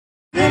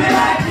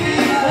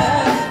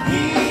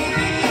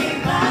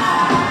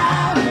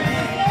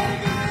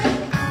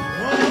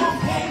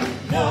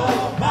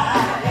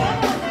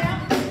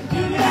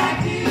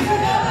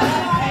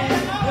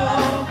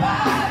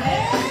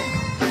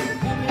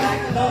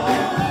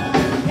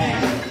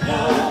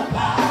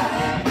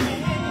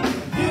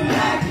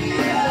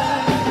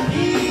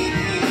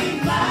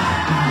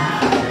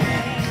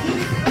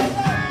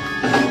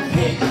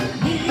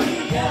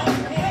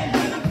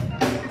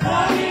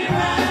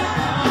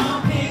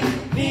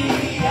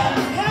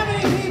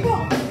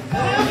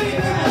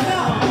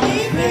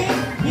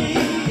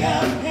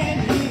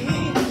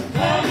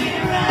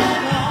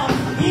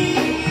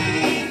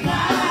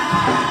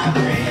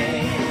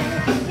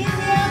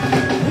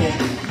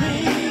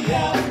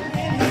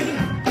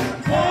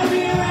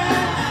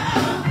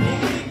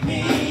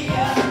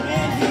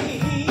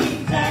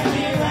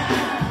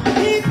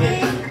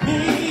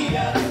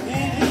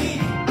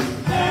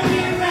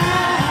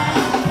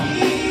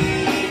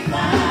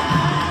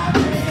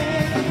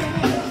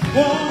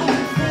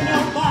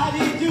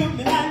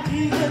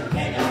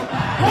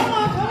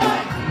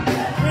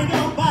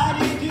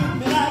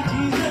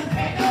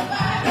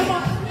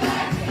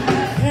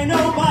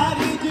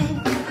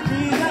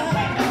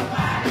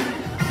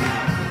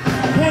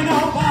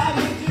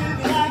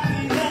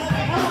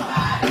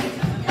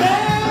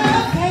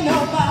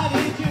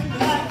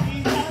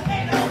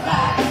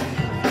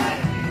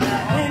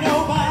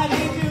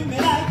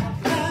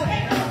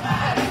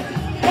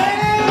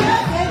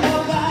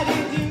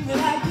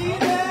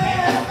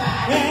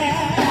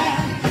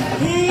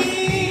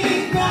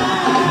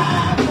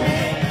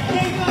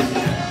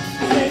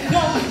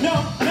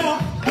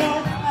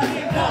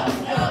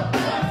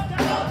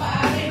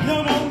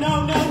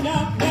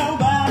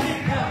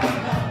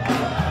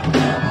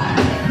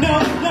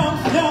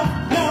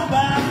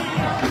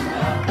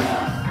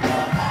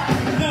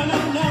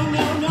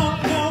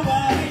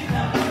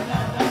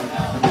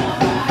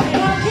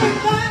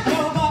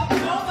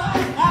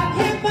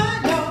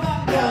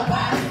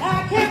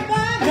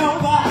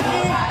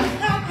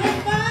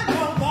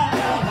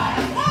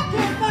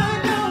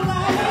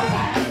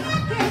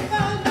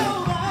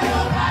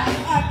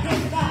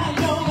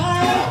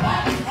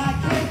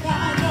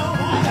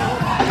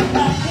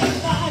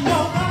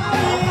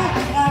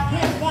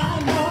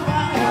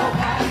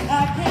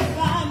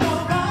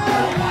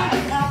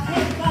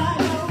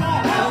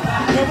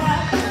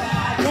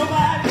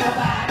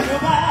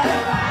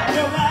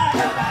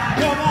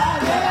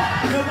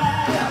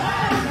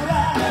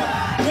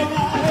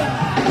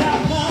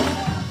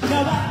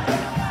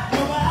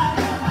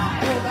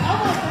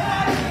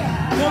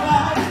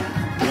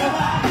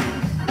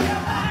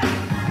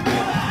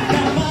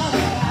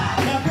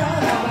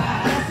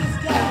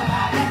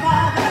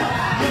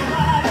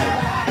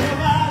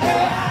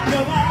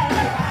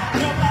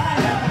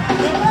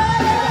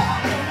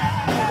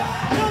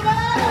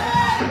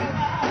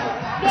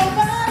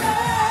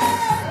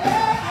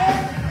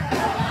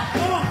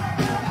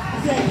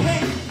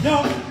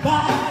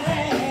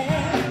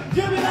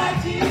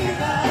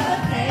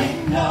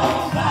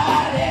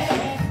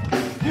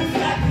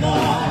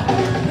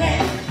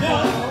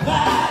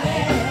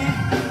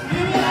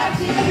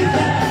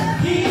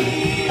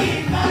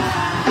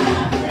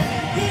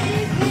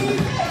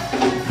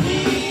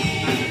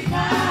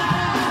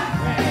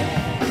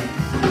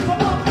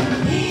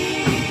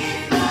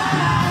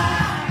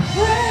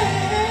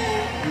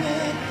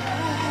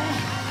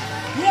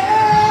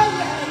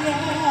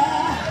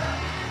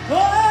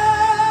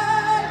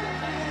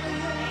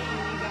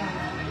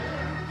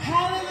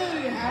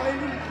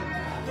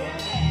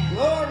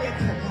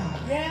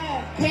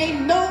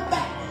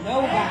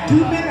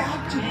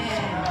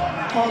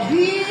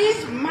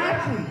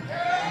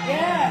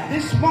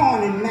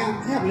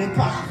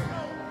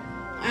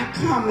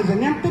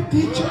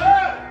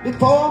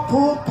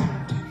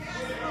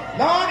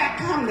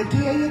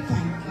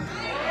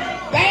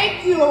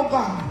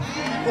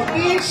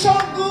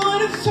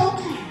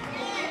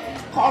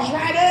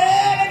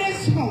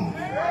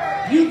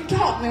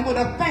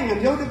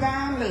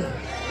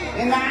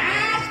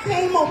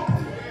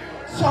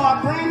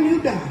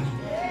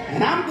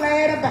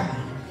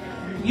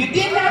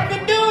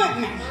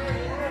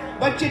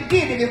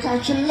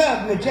Because you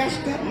love me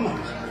just that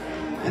much.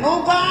 And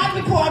oh God,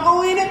 before I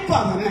go any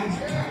further,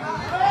 Master,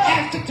 I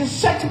ask you to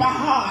search my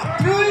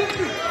heart through and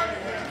through.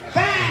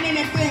 Find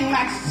anything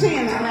like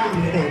sin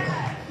around it, oh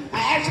God. I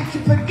ask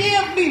you to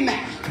forgive me,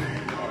 Master.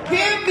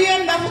 Give me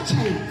another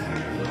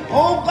chance.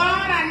 Oh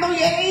God, I know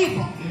you're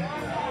able.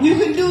 You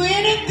can do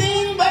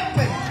anything but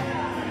fail.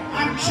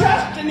 I'm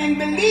trusting and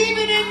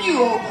believing in you,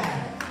 oh God.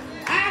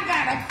 I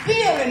got a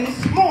feeling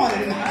this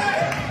morning,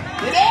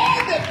 Master, that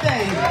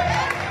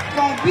everything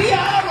gonna be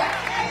all right.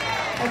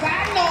 Because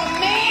I know a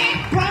man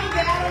comes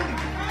out.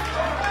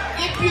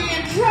 If you're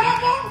in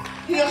trouble,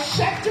 he'll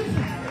set you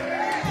free.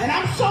 And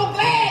I'm so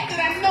glad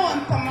that I know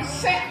him for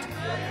myself.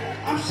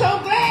 I'm so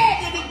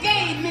glad that he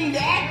gave me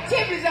the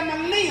activities of my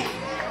limbs.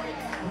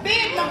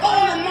 Bid my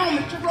golden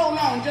moment to roll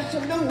on just a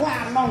little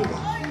while longer.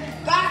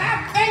 God,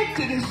 I thank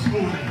you this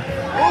morning.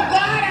 Oh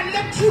God, I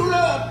lift True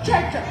Love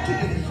Church up to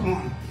you this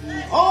morning.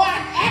 Oh,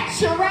 I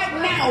ask you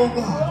right now, oh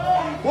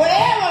God,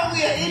 whatever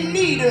we're in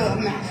need of,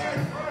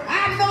 Master,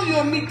 I know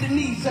you'll meet the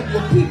needs of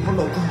your people,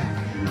 oh God.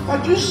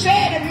 But you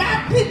said that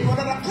my people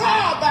that are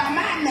called by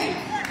my name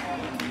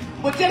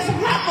will just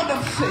humble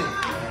themselves,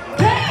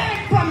 turn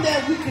from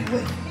their wicked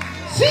way,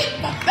 seek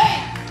my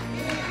face,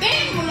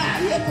 then will I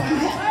hear from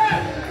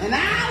heaven, and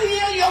I'll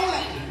heal your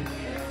land.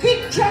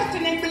 Keep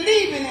trusting and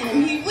believing in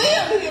him. He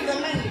will heal the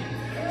land.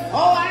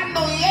 Oh, I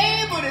know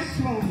you're able this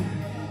morning.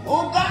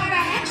 Oh God,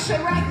 I ask you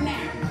right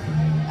now.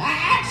 I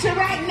ask you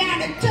right now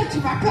to touch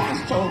my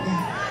pastor, oh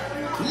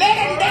God. Let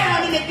him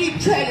down in the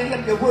deep treasures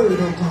of your word,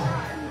 oh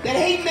God. That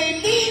he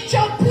may lead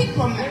your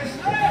people,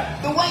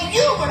 Master, the way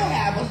you would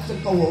have us to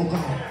go, oh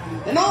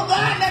God. And oh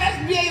God, let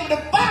us be able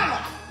to follow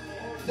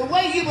the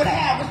way you would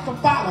have us to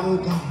follow,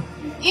 oh God.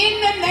 In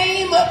the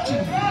name of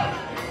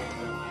Jesus.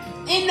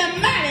 In the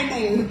mighty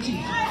name of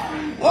Jesus.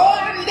 Oh,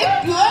 I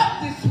lift you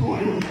up this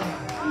morning, oh God.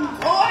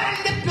 Oh, I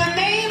lift your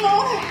name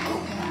on high,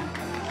 oh God.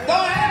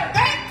 Lord, I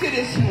thank you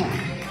this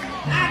morning.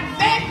 I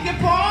thank you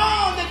for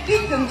all the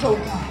deacons, oh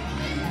God.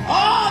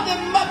 All the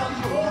mothers,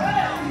 oh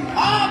God.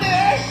 All the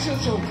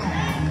ushers, oh God.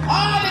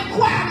 All the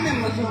choir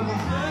members, oh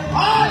God.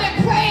 All the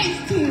praise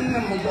team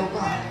members, oh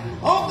God.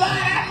 Oh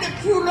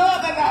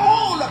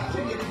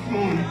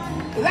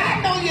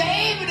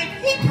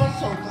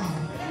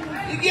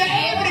you're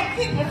able to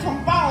keep us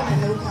from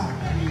falling, oh God.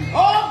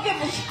 Oh,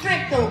 give us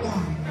strength, oh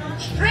God.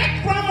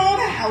 Strength from on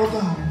high, oh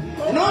God.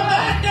 And oh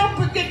God, don't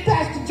forget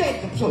Pastor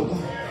Jacobs, oh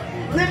God.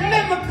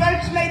 Remember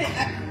First Lady,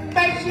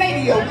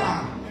 oh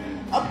God,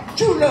 of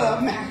True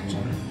Love, Master.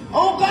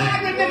 Oh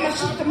God, remember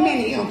Sister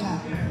Minnie, oh God.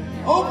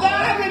 Oh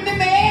God,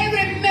 remember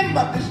every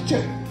member of this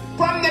church,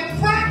 from the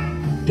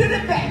front to the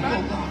back,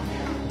 oh God.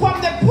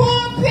 From the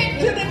pulpit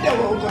to the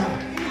door, oh God.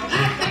 I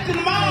lift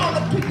them all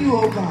up to you,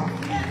 oh God.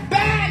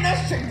 Bind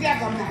us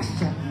together,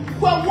 Master,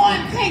 where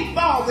one can't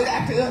fall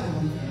without the other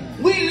one.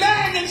 We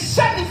learned in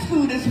Sunday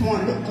school this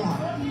morning, oh God,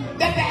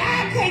 that the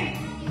eye can't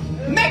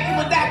make it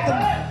without the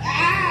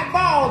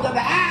eyeballs of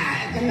the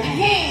eyes and the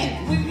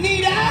hands. We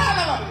need all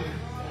of them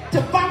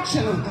to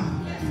function, oh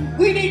God.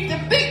 We need the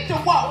feet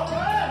to walk.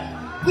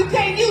 We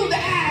can't use the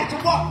eyes to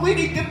walk. We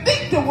need the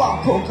feet to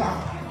walk, oh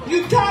God.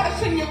 You taught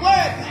us in your word,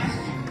 Master.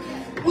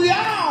 We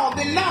all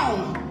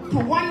belong to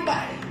one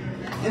body,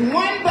 and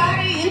one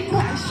body in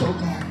Christ, oh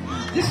God.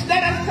 Just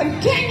let us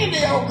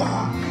continue, oh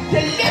God, to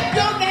lift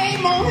your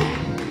name on it,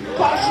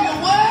 because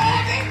you're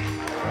worthy.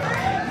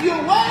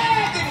 You're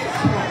worthy this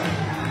morning.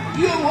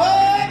 You're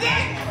worthy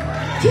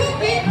to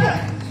be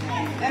praised.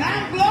 And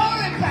I'm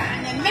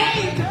glorifying your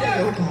name today,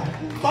 oh God,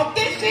 because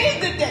this is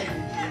the day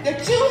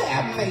that you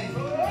have made.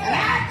 And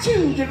I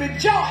choose to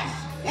rejoice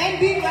and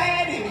be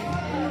glad in it.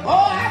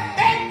 Oh, I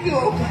thank you,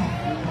 oh God.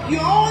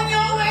 You're on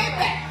your way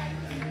back.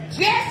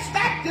 Just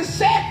like you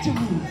said to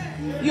me.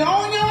 You're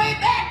on your way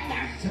back,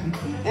 Master.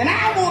 And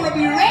I want to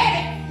be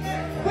ready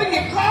when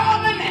you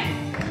call my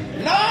name.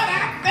 Lord,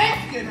 I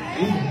thank you.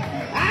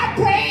 I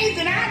praise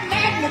and I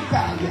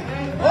magnify you.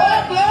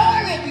 Oh,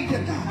 glory be to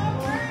God.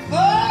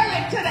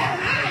 Glory to the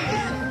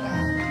highest, oh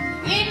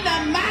God. In the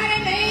mighty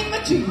name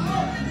of Jesus.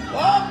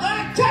 Oh,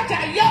 God, touch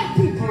our young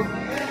people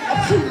of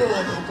true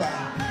love, oh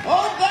God.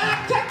 Oh, God,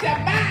 touch their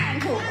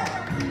minds, oh God.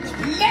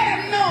 Let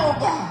them know,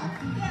 God,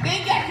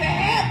 they got to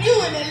have you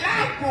in their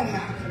life, oh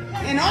God,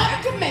 in order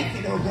to make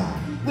it, oh God.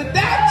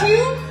 Without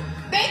you,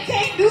 they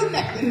can't do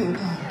nothing, oh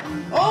God.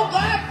 Oh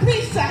God,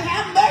 please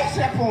have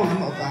mercy upon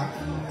them, oh God.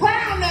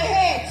 Crown their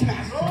heads,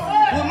 Master,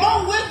 with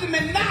more wisdom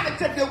and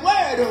knowledge of the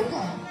word, oh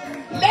God.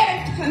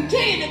 Let them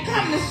continue to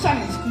come to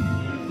Sunday school.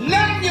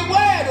 Learn your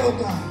word, oh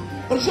God.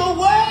 Because your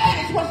word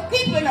is what's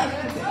keeping us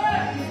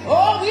today.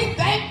 Oh, we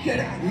thank you,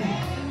 Daddy.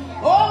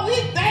 Oh, we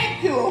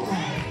thank you, oh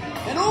God.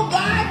 And oh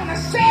God, when I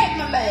said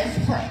my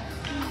last prayer,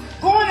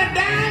 go in the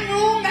dining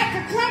room, not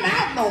to come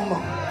out no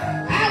more.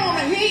 I want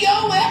to hear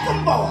your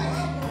welcome voice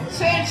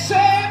saying,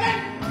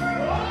 servant,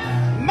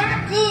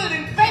 my good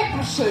and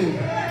faithful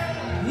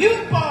servant, you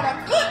fought a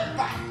good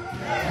fight.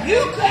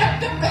 You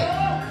kept the faith.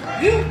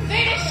 You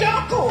finished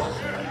your course.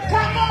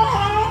 Come on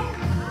home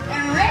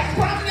and rest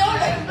from your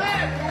labor.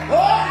 Oh,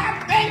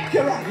 I thank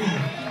you right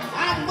now.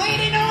 I'm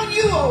waiting on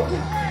you, oh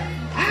God.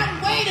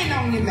 I'm waiting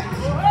on you,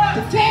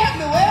 Master, to tell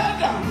me well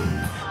done.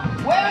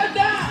 Well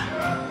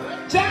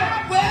done.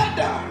 Job well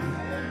done.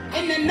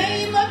 In the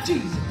name of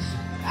Jesus,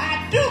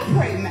 I do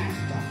pray,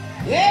 Master.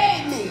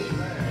 Amen.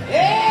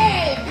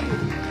 Amen.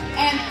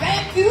 And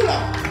thank you,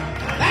 Lord.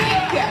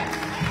 Thank you.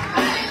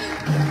 Thank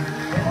you.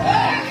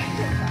 Thank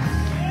you.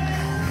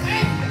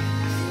 Thank you.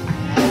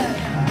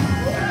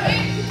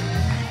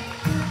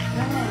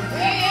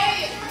 Hey,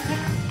 hey.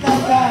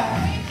 Love God.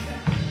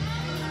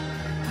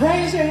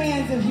 Raise your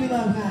hands if you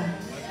love God.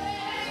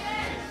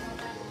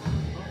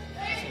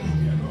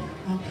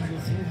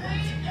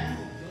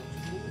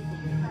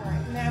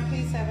 Now,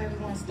 please have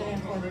everyone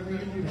stand for the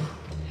reading.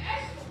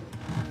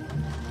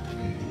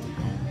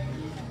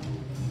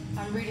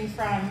 I'm reading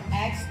from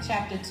Acts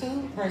chapter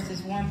 2,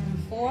 verses 1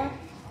 through 4.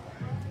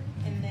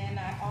 And then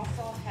I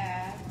also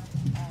have,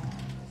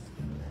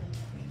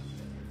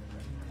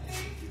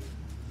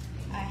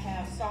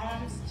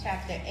 Psalms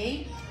chapter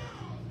 8,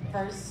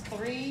 verse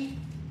 3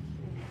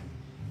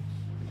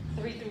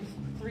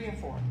 and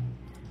 4.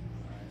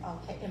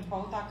 Okay, and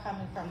both are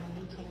coming from the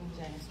New King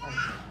James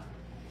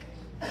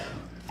Version.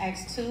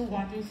 Acts 2,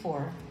 1 through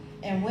 4.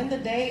 And when the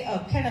day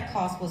of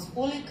Pentecost was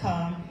fully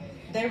come,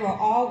 they were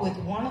all with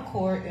one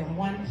accord in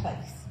one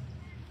place.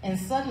 And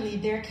suddenly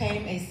there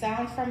came a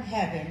sound from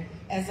heaven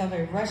as of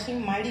a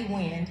rushing mighty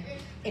wind,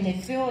 and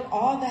it filled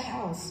all the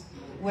house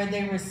where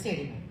they were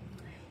sitting.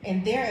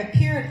 And there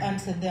appeared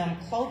unto them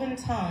cloven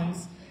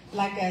tongues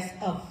like as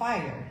of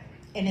fire,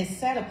 and it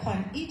sat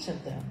upon each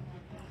of them.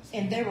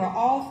 And they were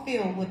all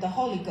filled with the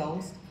Holy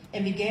Ghost,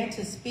 and began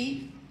to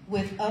speak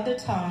with other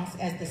tongues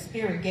as the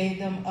Spirit gave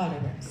them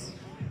utterance.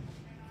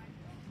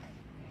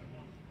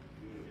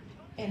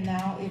 And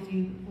now if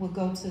you will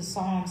go to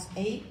Psalms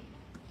 8,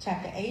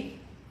 chapter 8,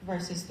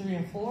 verses 3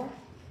 and 4.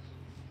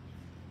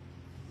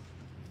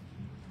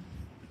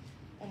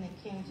 In the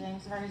King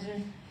James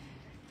Version.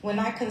 When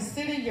I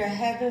consider your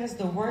heavens,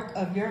 the work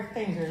of your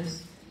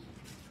fingers,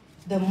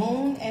 the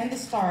moon and the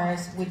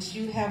stars which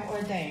you have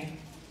ordained.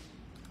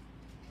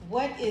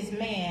 What is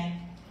man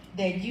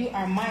that you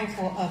are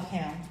mindful of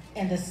him,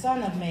 and the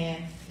Son of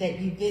Man that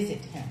you visit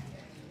him?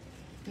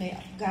 May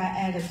God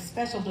add a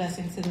special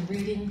blessing to the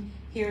reading,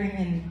 hearing,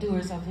 and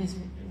doers of his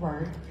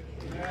word.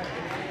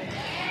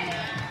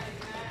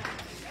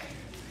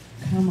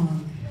 Come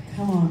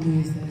on,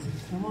 musicians.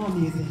 Come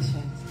on,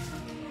 musicians.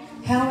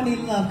 How many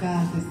love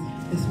God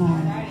this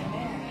morning?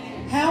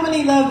 How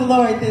many love the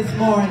Lord this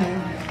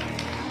morning?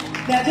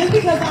 Now, just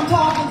because I'm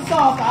talking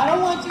soft, I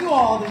don't want you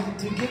all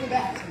to give it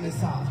back to me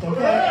soft,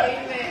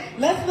 okay?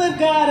 Let's lift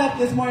God up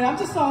this morning. I'm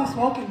just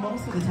soft-spoken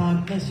most of the time,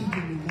 unless you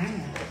give me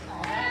mad.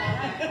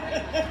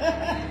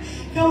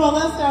 Come on,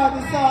 let's start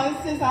this song.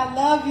 It says, I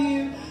love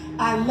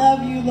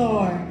you,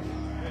 Lord.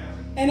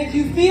 And if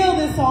you feel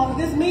this song, if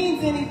this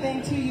means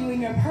anything to you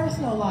in your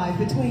personal life,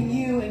 between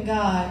you and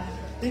God,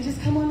 then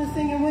just come on and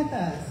sing it with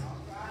us.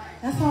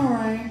 That's all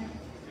right.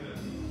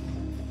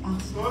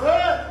 Awesome. Go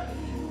ahead.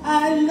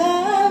 I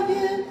love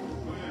you.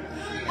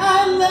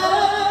 I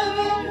love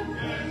you.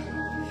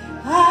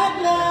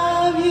 I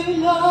love you,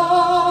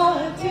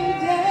 Lord,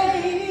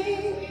 today.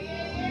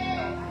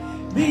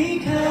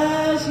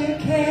 Because you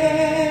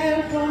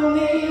care for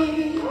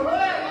me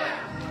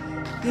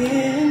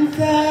in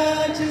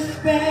such a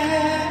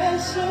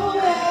special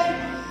way.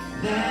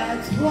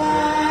 That's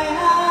why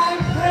I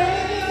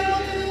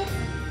praise you.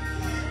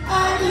 I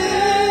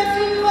lift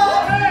you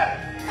up.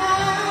 I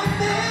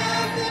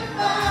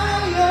magnify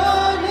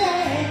your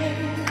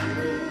name.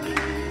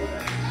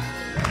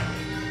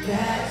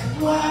 That's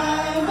why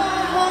my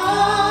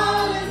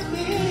heart is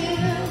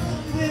filled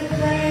with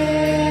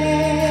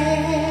praise.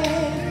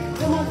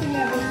 Come on, sing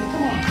that with me.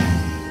 Come on.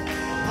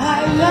 I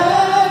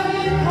love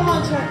you. Come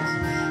on, church.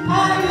 I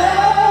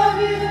love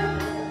you.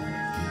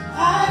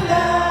 I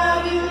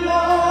love you,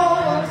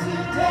 Lord,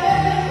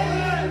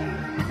 today.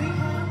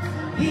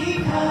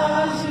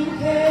 Because you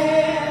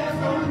care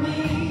for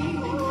me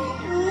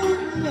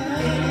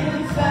in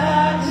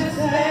such a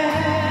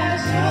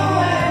special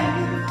way.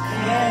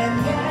 And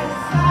yes,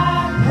 I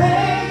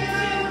praise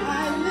you.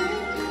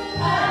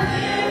 I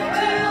lift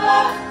you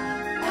up.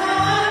 I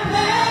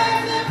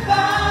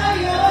magnify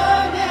your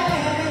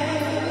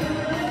name.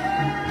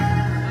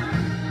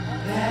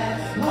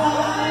 That's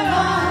why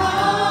my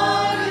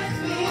heart is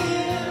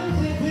filled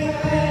with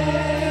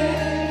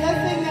praise. Let's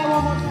sing that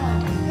one more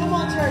time. Come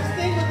on, church,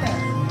 sing with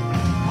us.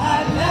 I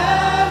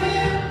love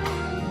you.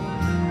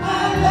 I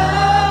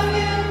love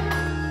you.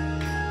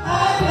 I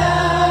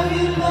love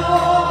you,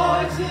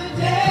 Lord,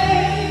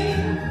 today.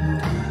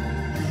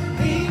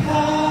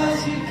 Because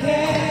you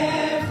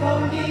care for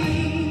me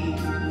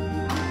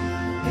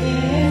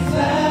in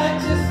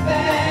such a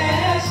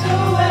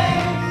special way.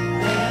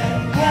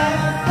 And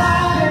yes, I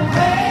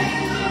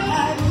praise you. I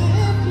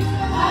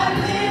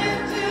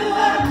lift you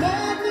up. I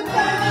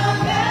magnify your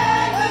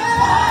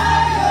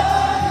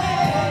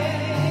name.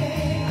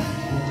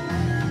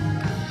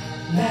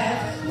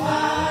 That's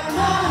why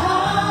my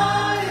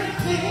heart is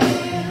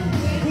filled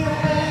with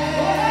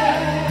praise.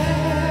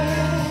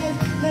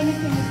 Let me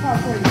sing this part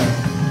for you.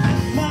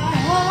 My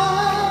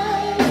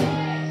heart,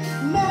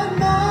 my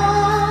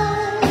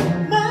mind,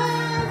 my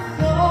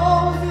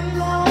soul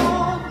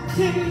belong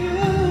to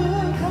you.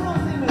 Come on,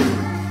 sing with me.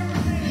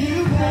 You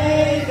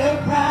paid the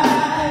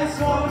price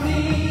for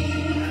me,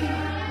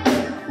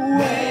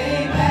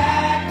 way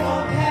back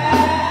on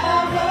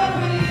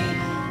Calvary.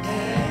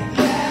 And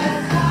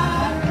yes, I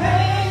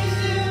praise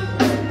you.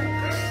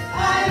 I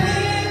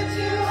lift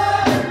you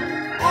up.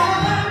 I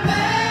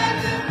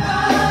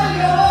magnify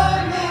your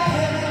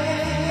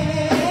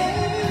name.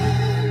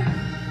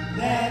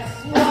 That's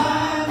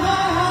why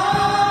my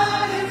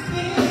heart is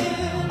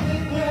filled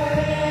with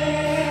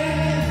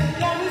praise.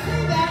 Can we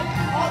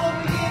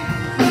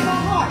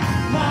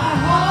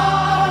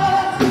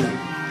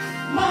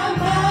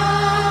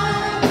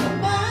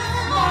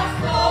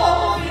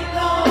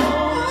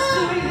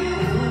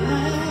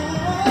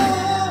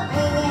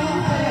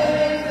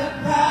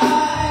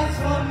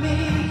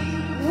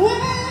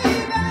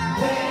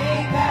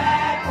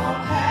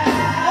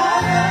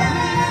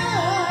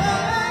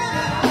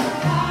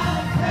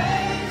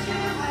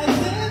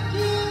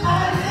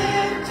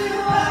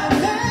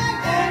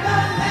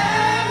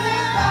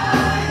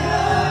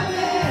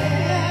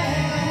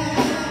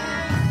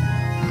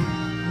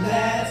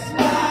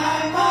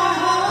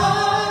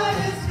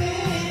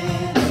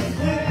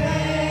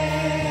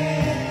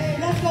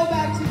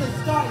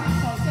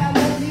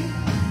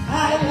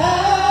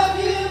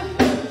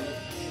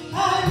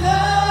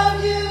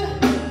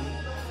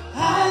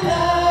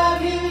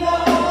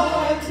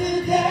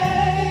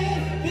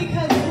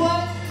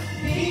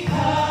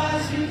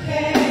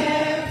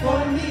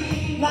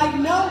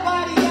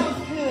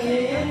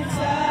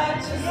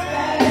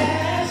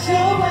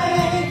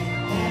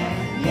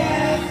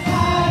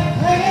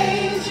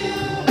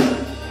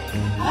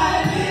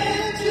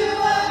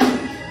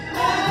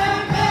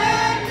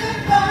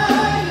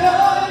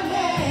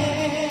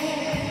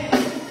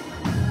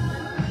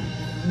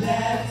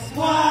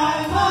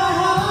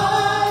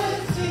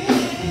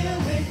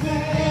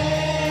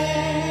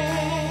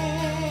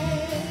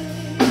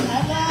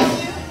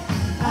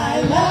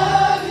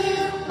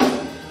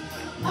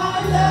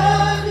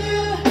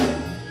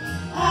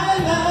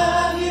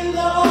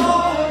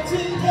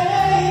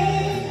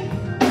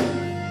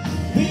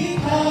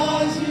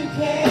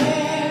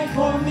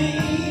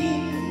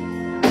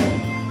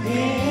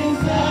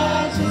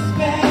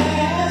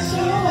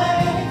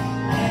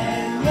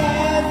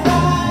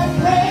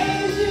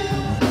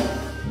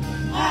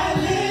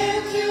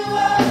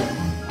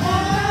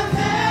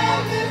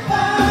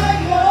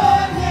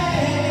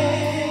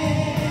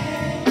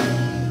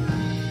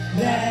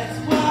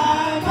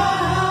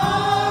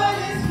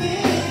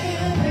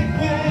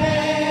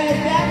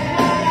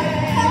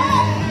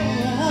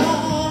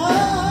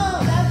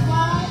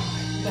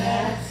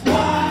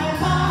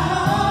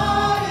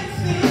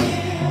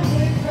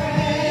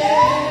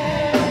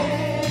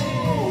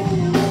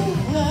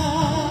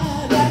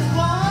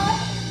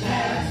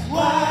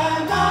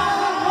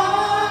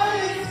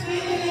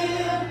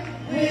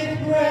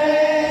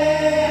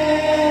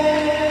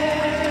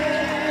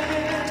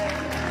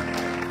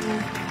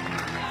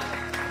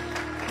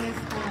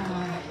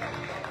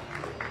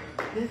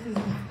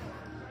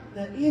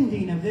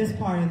ending of this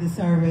part of the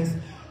service.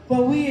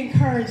 But we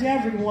encourage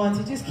everyone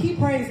to just keep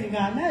praising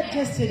God, not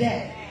just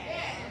today.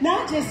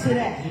 Not just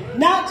today.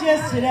 Not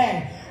just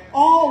today.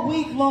 All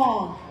week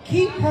long.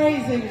 Keep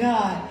praising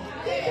God.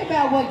 Think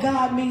about what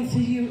God means to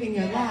you in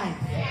your life.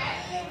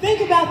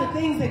 Think about the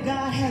things that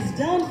God has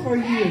done for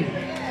you.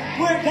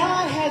 Where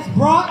God has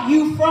brought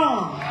you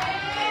from.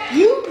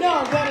 You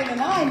know better than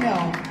I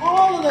know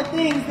all of the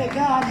things that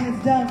God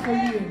has done for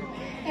you.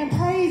 And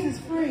praise is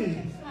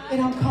free. It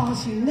don't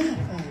cost you nothing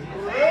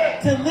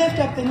to lift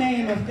up the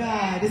name of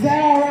God. Is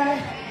that all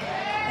right?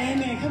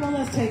 Amen. Come on,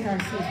 let's take our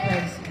seats,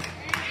 praise.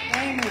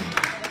 Amen.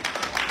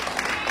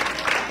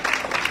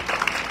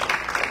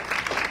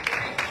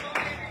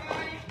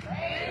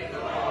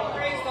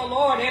 Praise the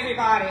Lord,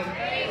 everybody.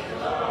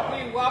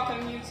 We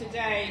welcome you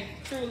today,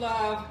 True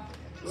Love,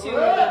 to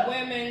the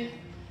Women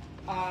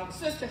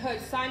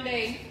Sisterhood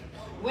Sunday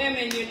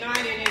Women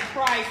United in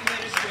Christ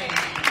Ministry.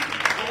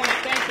 I want to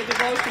thank the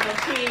devotional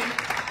team.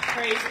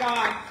 Praise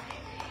God.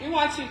 We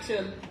want you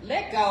to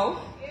let go,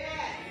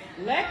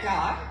 let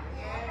God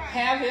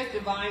have his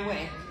divine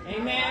way.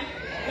 Amen.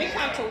 We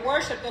come to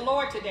worship the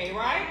Lord today,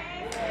 right?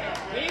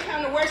 We didn't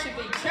come to worship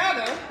each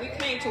other. We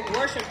came to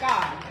worship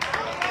God.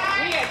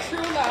 We at True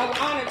Love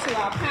honor to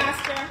our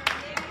pastor,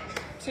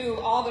 to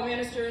all the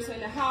ministers in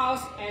the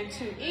house, and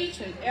to each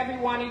and every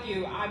one of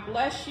you. I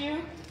bless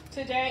you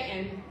today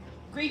and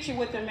greet you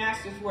with the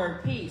Master's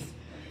word, peace.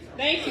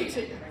 Thank you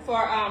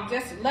for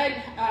just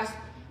letting us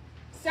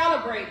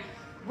celebrate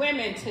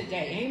women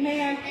today.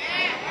 Amen.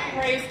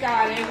 Praise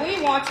God. And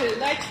we want to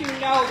let you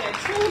know that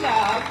True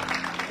Love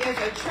is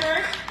a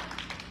church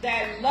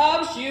that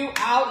loves you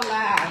out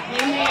loud.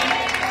 Amen.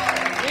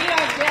 We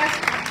don't just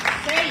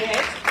say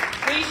it.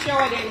 We show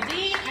it in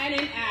deed and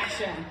in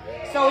action.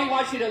 So we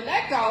want you to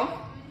let go,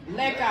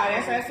 let God,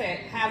 as I said,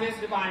 have his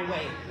divine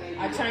way.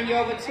 I turn you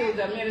over to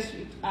the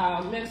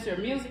minister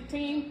music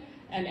team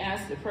and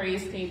ask the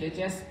praise team to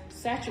just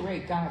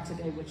saturate God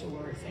today with your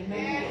words.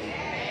 Amen.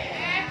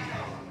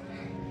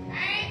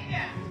 Thank you.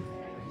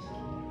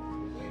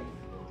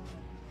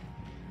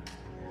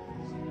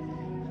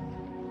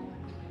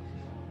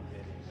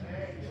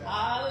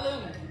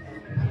 Hallelujah.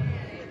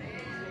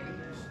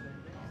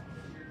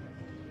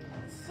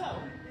 So,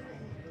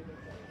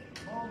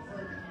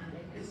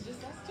 it's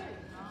just us two.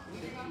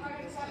 All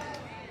right.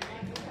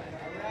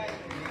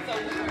 So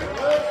we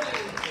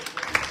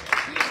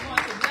are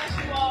going to bless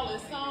you all in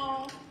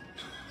song.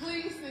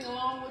 Please sing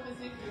along with us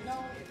if you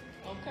know it.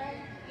 Okay?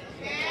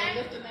 And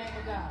lift the name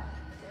of God.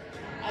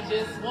 I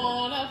just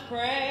want to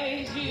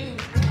praise you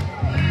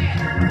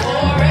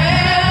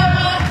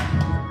forever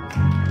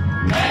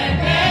and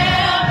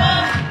ever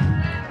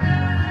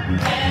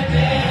and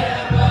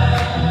ever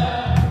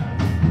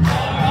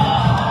for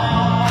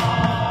all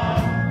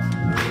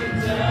you've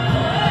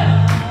done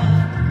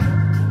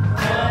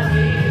for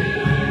me.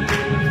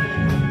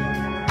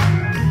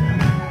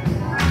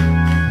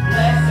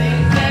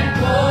 Blessings and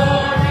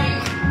glory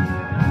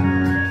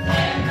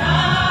and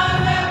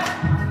honor,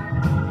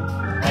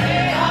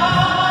 they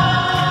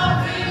all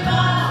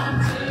belong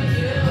to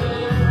you.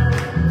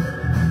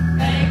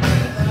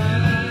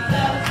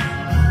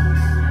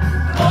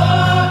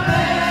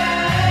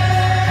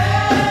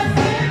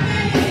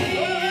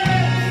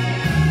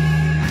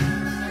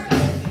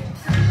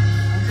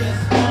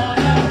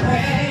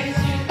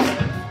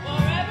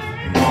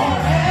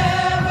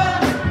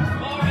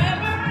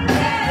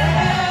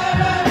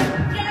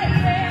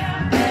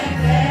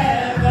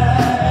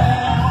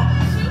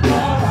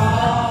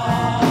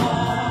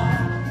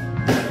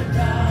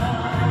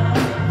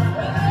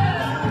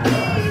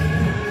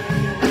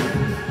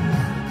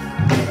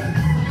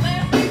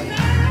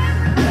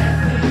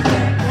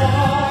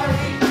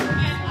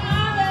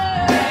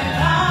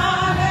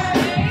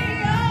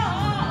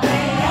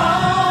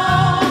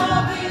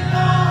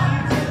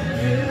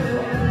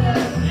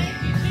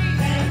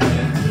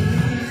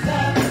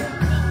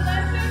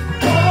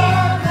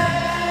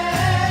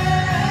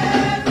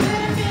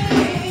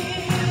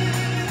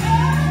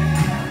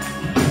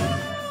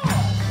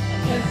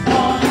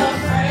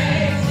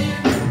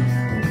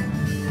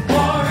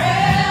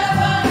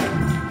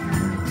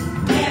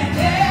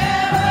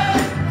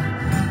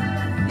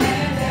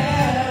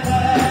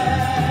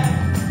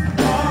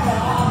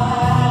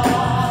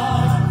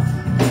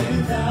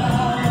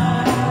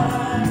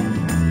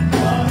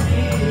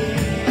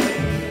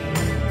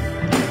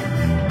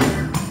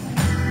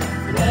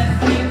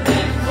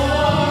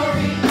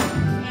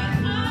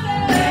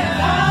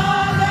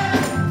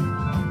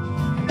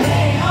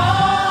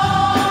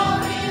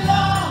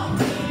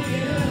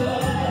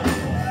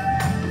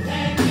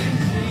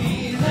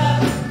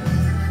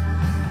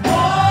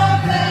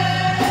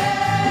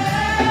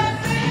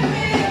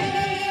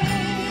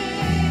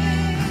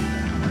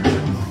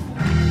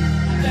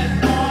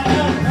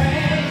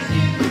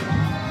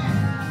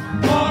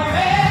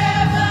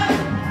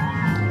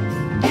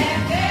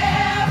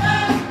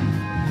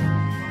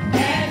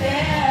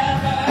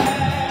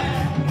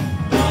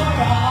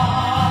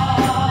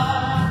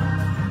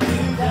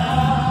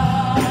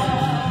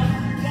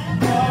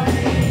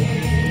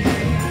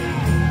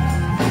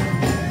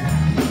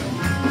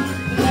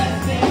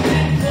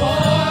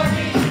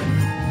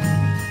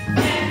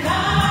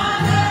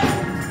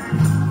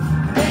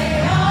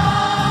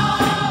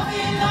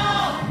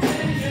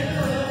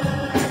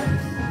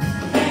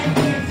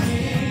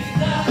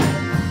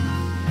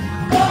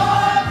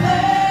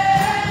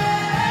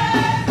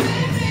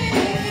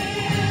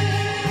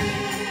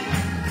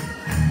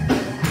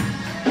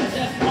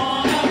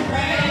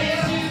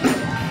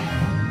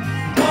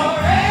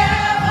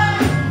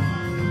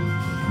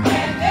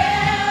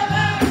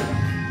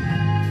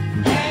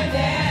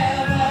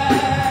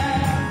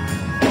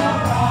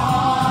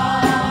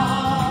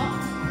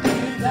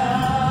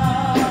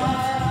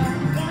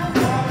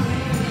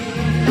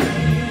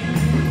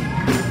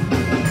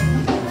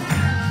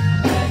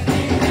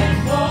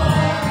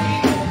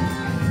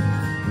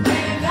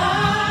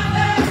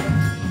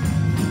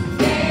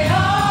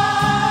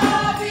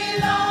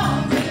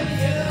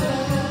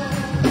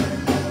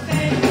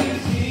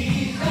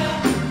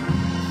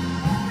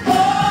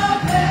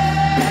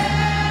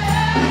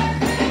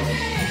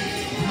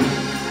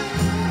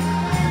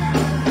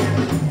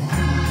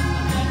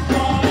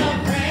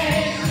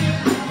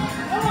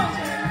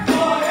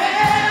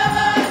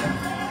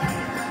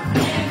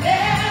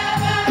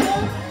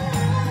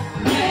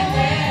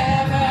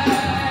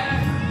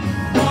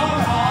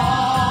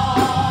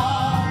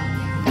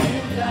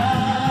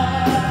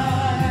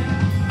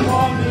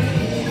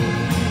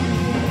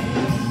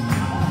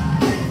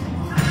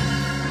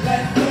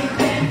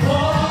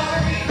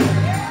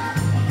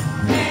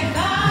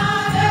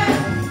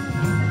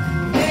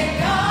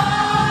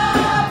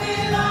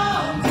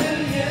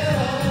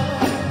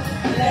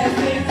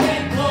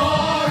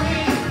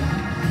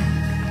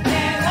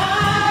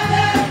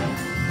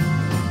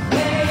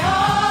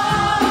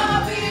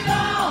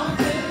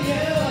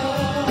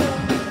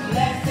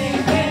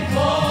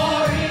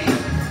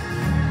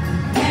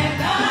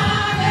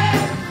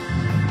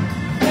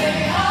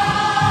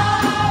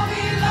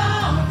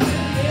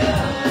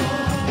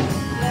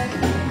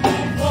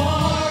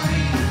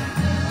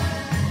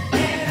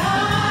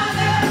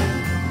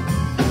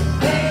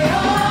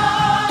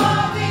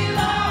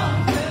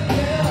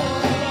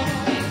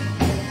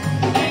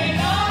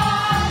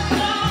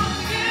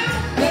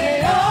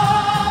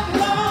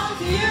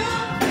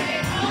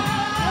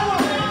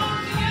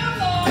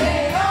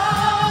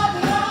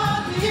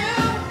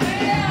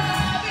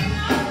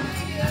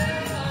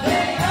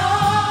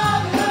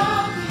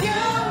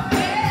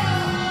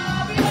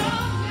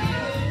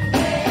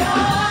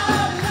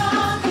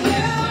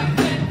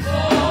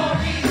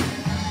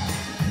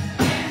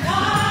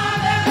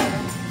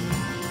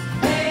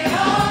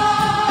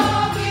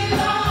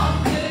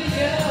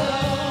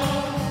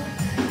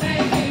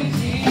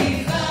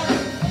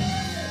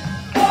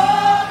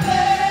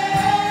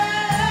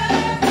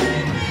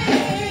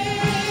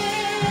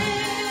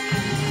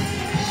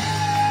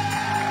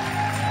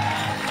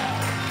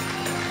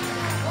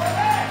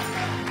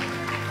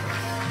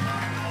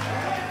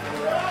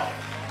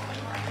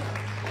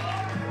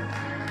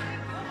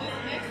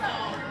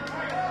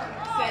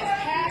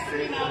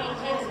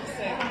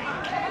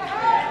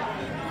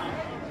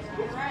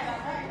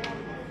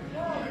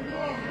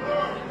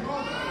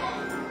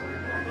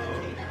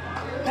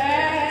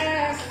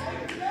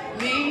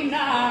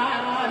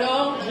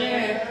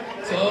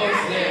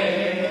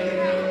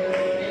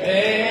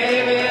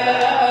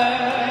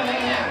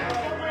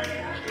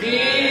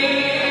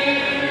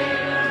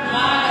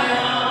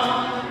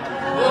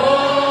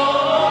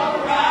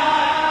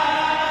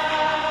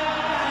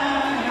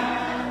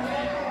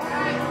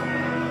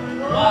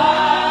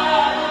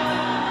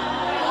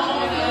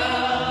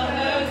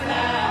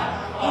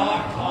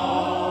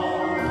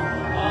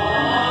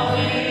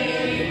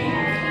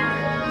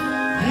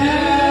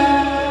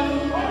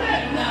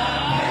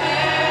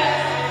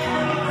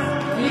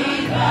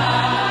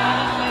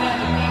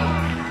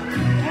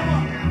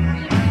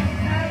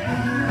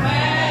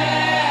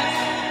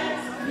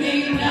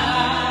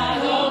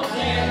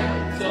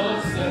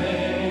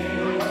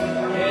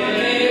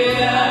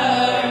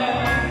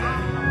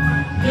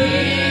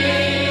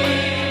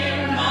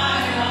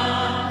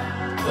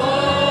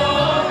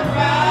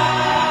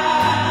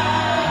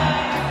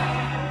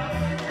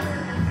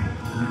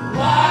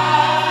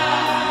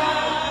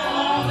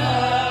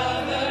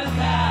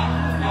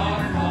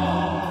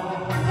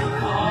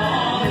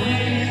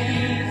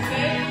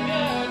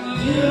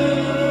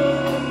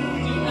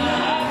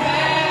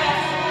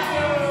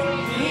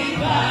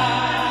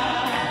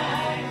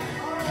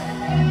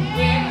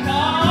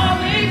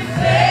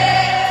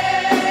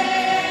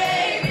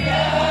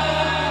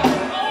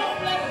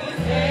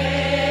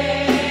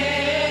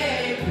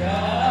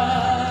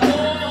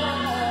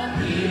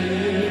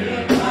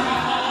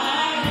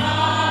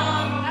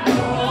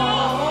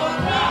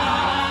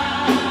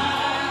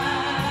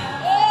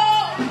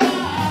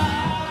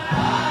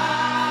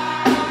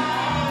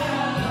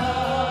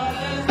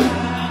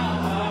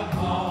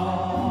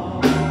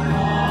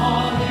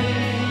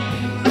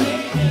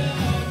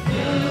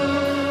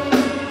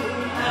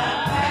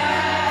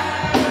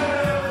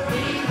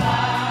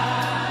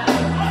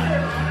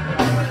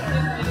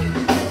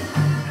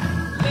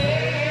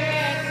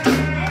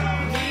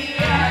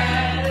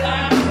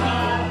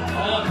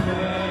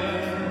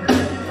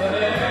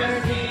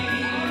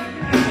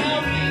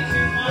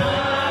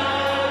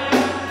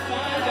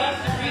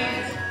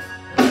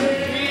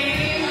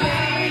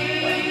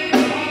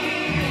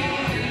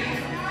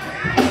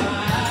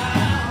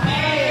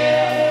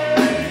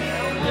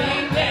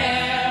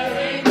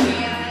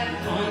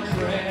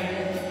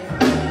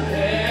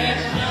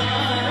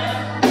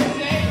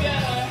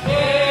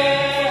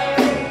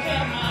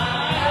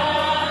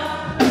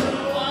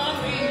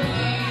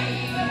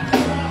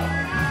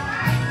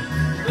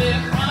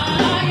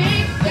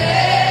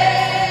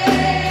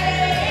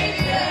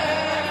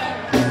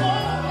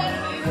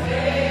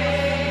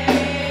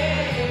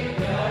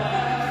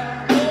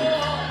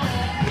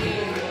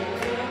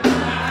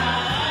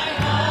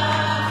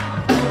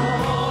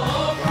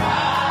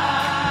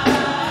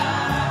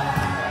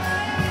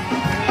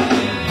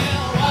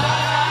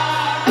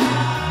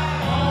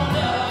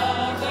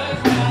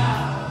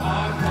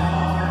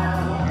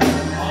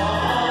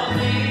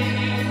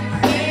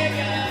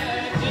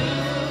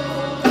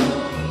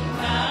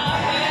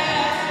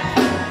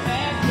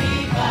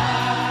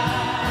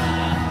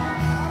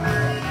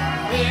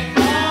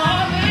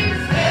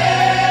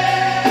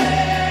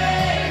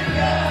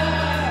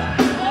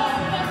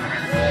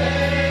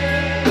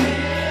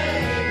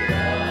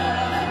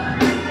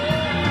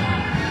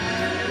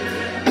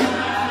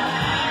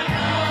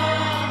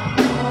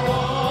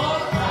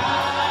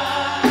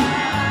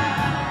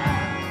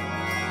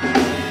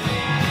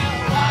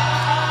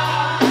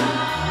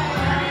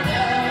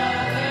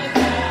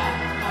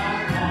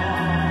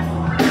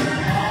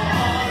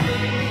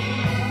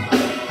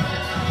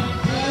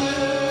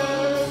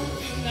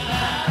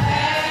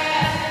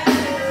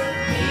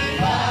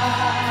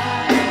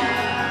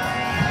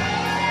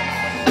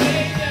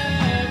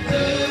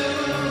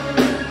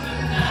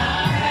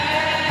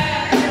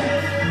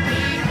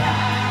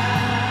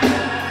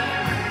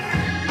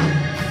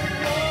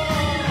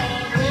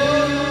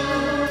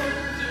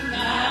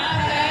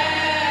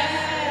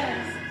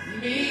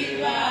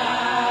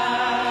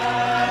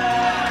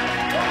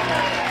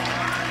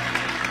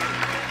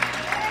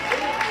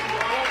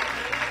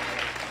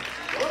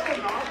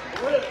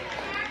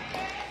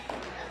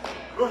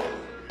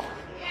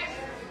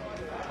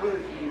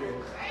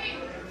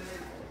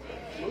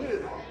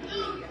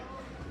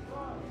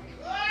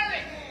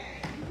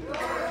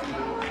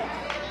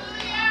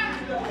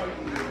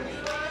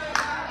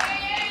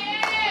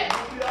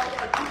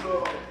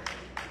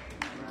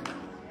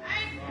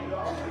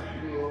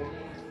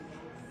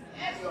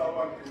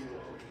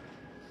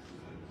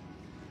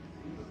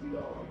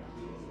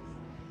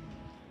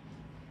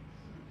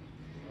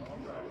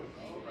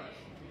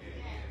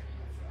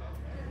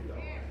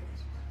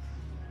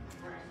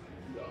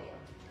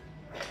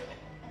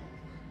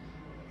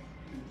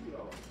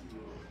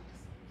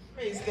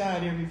 Praise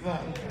God,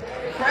 everybody.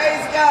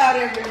 Praise God,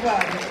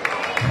 everybody.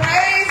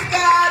 Praise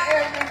God,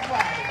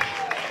 everybody.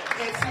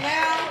 It's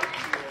now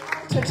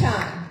to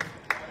time.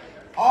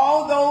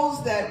 All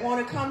those that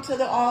want to come to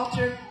the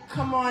altar,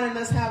 come on and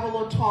let's have a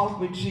little talk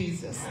with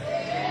Jesus.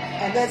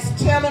 And let's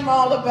tell him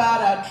all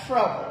about our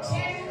troubles.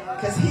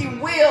 Because he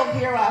will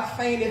hear our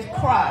faintest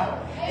cry.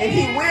 And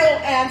he will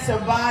answer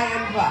by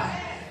and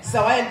by.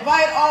 So I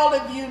invite all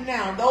of you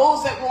now,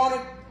 those that want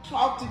to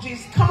talk to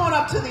Jesus, come on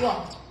up to the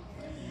altar.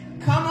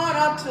 Come on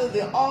up to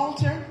the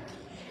altar,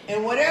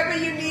 and whatever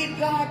you need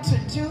God to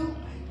do,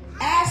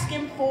 ask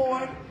him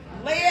for it,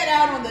 lay it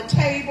out on the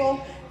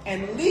table,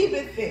 and leave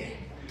it there.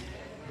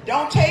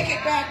 Don't take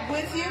it back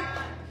with you.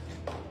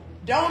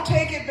 Don't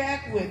take it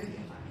back with you.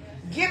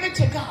 Give it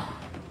to God,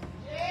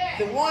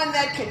 the one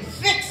that can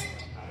fix it.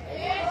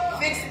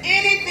 Fix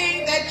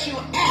anything that you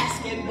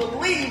ask and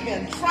believe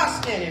and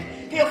trust in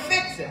him. He'll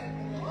fix it.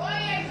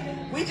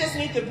 We just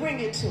need to bring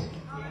it to him.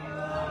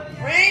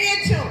 Bring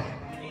it to him.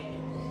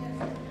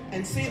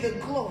 And see the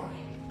glory.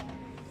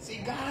 See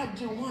God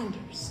do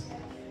wonders.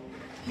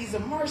 He's a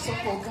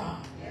merciful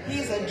God.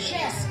 He's a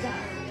just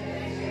God.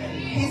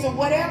 He's a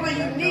whatever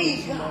you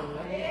need God.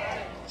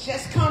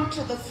 Just come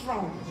to the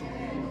throne.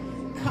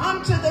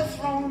 Come to the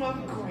throne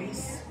of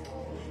grace.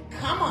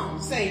 Come on,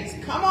 saints.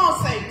 Come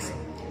on, saints.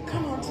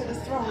 Come on to the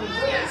throne of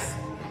grace.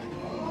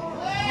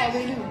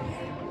 Hallelujah.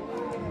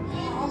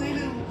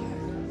 Hallelujah.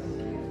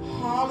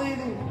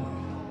 Hallelujah.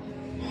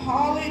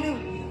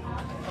 Hallelujah.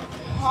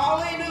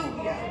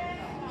 Hallelujah.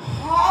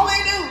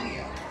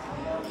 Hallelujah.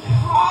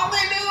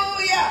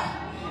 Hallelujah.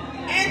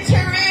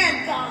 Enter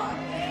in, God,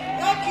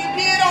 like you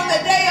did on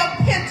the day of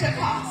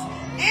Pentecost.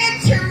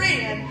 Enter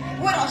in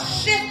with a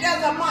shift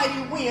as a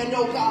mighty wind,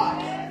 oh God.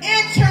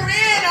 Enter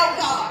in, oh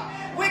God.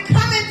 We're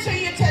coming to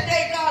you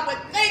today, God, with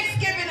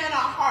thanksgiving in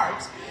our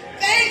hearts,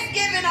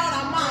 thanksgiving on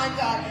our mind,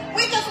 God.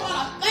 We just want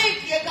to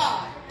thank you,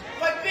 God,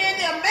 for being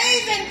the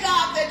amazing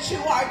God that you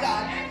are,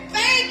 God.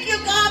 Thank you,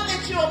 God,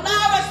 that you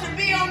allowed us to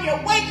be on your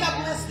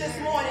wake-up list this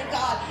morning,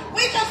 God.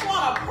 We just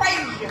want to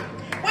praise you.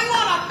 We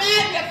want to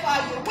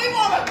magnify you. We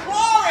want to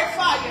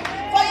glorify you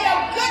for your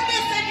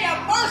goodness and your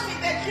mercy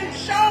that you've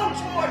shown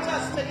towards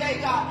us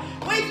today, God.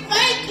 We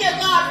thank you,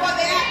 God, for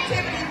the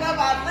activities of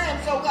our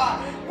limbs, oh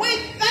God. We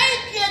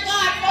thank you,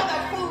 God, for the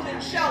food and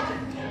shelter.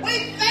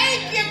 We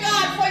thank you,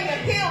 God, for your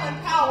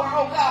healing power,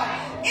 oh God.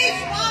 Each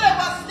one of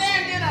us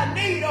stand in a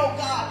need, oh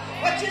God.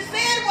 But you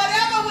said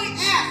whatever we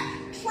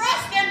ask,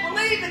 trust and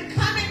believe and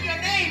come in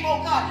your name, oh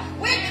God.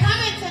 We're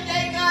coming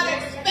today, God,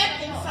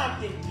 expecting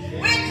something.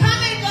 We're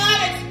coming, God,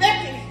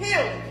 expecting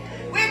healing.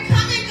 We're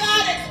coming,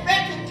 God,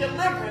 expecting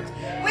deliverance.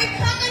 We're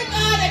coming,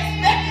 God,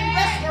 expecting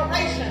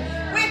restoration.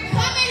 We're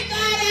coming,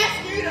 God,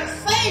 asking you to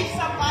save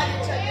somebody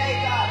today,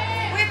 God.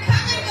 We're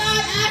coming,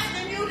 God,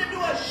 asking you to do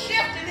a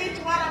shift in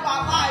each one of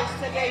our lives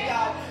today,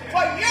 God.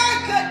 For your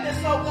goodness,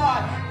 oh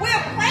God.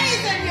 We're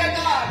praising you,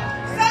 God.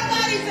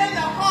 Somebody's in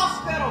the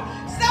hospital.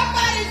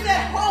 Somebody's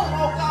at home,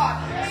 oh God.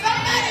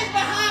 Somebody's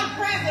behind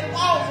prison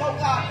walls, oh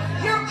God.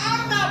 You're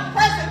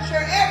omnipresent.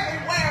 You're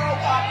everywhere, oh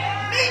God.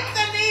 Meet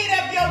the need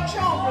of your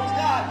children,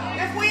 God.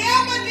 If we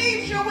ever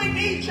need you, we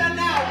need you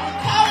now. We're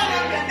calling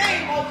on your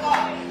name, oh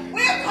God.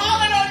 We're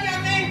calling on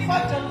your name for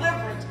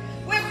deliverance.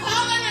 We're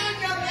calling on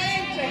your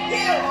name to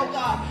heal, oh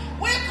God.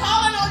 We're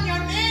calling on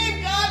your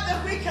name, God, that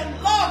we can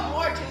love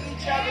more to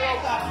each other, oh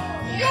God.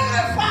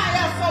 Unify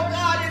us, oh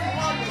God, in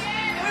oneness.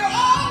 We're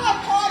all a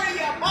part of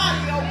your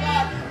body, oh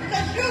God,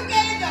 because you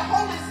gave the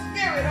Holy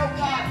Spirit, oh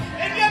God,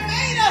 and you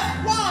made us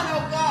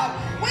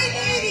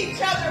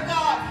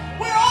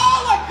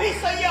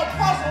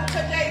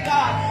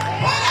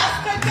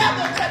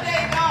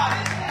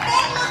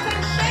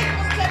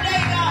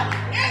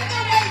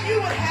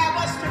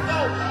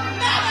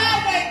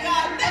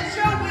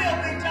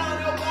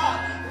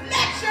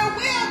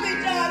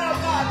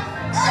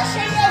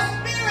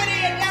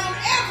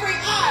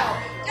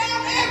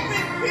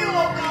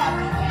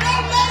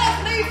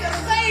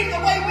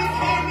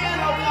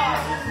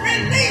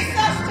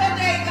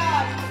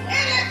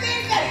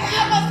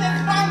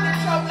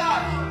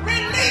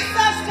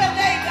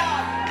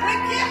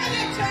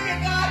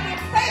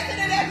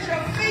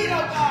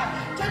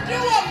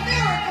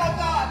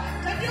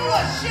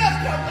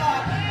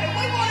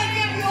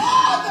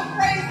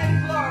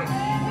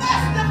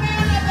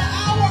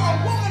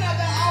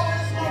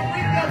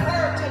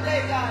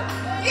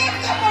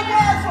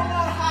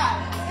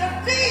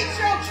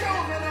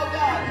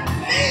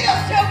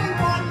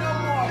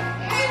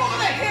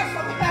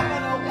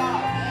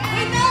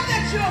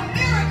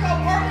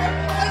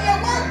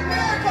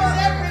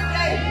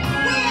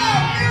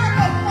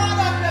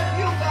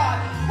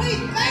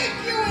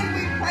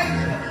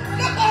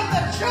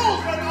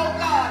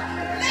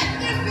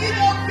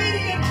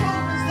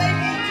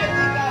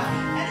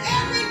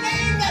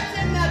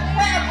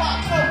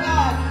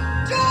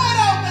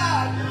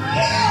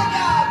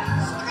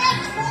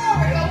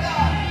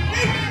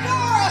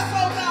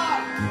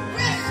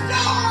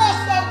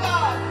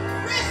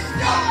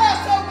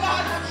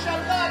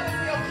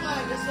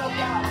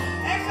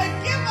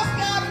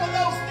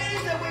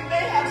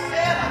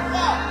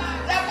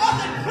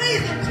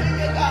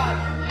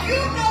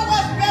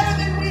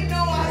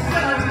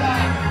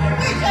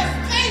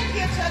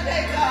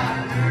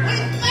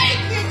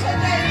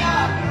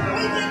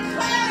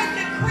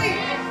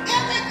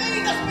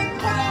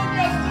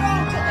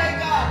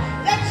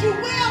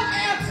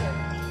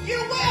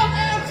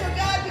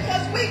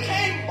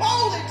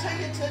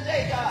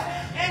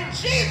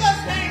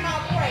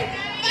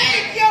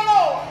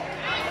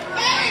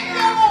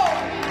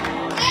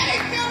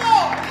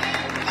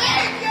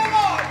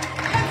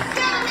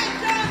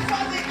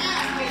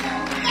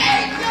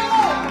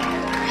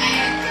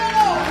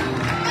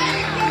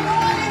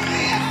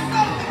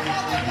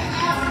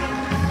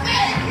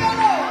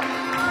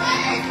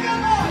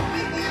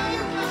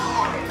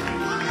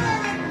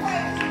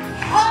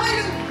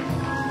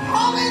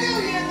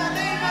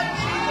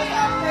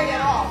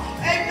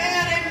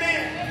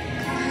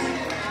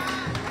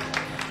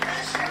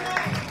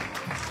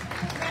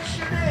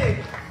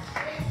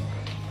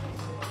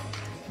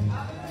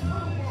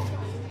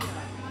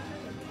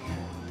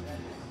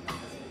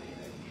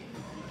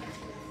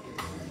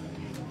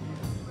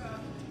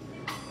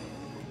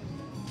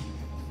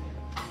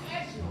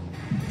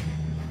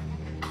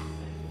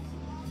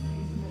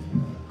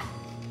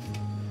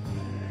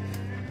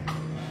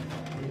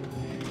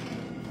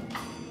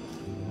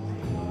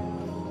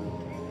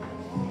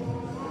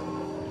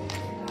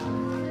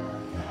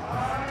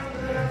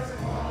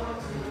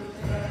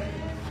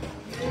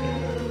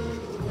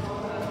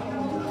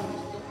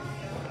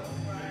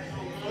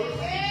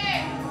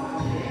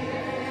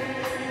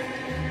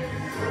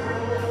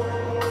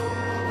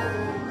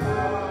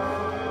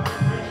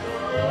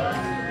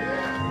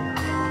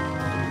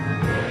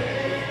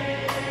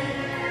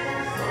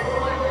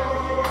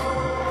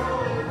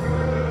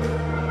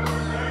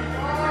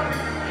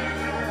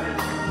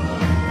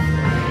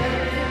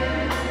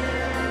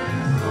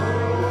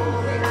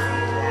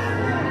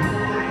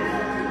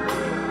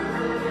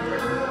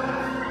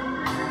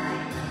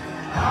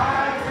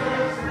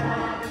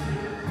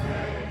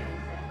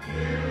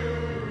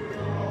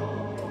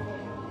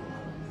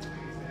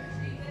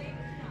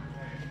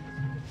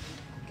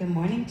Good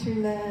morning, true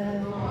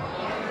love.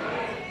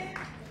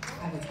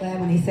 I was glad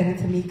when they said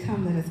unto me,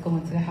 come, let us go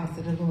into the house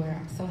of the Lord.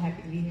 I'm so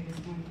happy to be here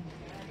this morning.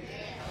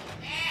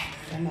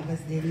 Some of us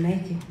didn't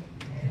make it.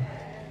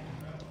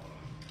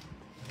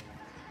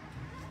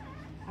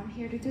 I'm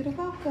here to do the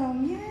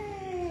welcome.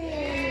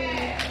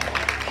 Yay!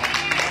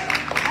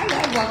 I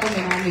love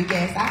welcoming our new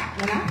guests.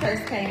 When I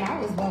first came, I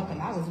was welcome.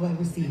 I was well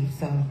received.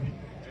 So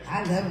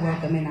I love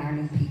welcoming our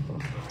new people.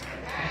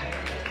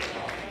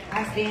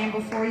 I stand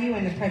before you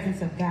in the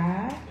presence of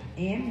God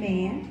and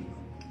man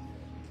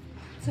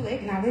to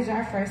acknowledge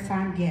our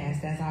first-time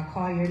guests. As I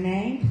call your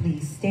name,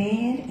 please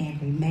stand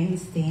and remain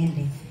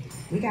standing.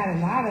 We got a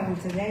lot of them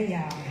today,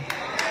 y'all.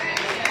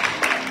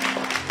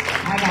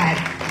 I got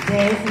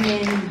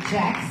Desmond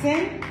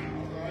Jackson.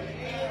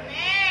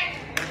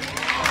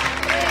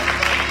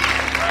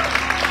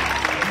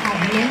 I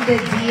have Linda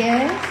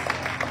Diaz.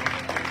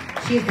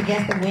 She is the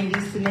guest of Wendy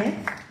Smith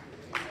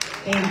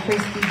and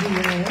Christy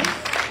Diaz.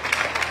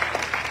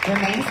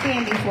 Remain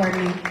standing for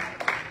me.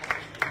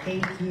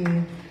 Thank you.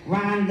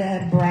 Rhonda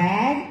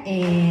Bragg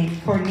and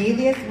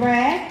Cornelius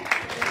Bragg.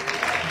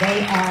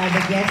 They are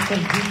the guests of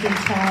Deacon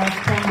Charles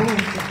Trumbull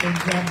and Sister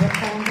Deborah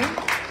Trumbull.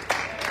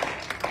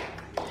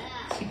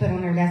 She put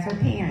on her, that's her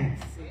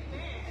parents.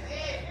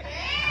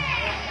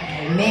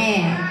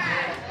 Amen.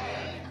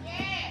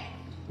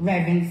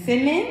 Reverend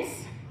Simmons.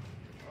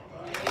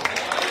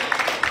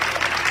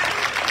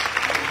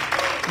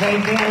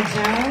 Rayville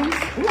Jones.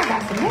 Ooh, I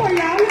got some more,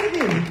 y'all. Look at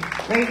this.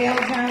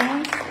 Rayville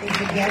Jones is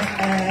the guest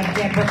of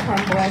Deborah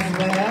Crumble as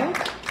well.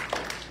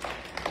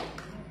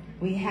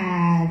 We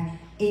have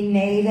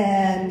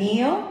Ineda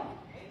Neal.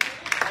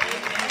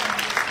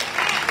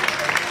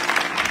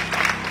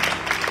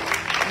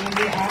 And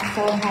we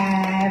also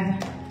have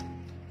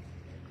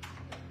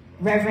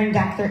Reverend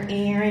Dr.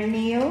 Aaron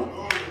Neal.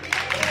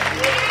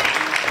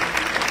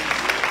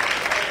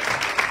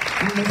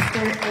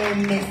 Mr.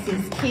 and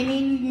Mrs.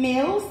 Kenny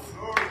Mills.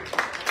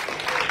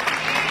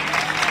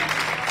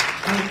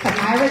 And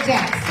Kamira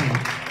Jackson.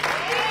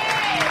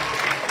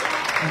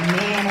 And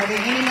man, are there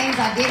any names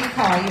I didn't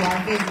call you,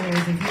 our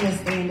visitors, if you will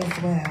stand as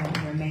well,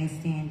 remain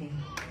standing.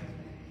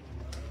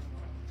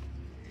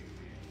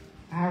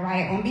 All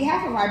right, on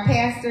behalf of our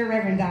pastor,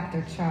 Reverend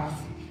Dr. Charles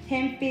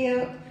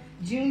Hempfield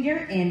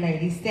Jr. and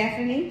Lady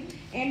Stephanie,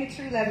 and the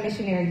True Love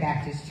Missionary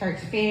Baptist Church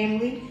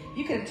family,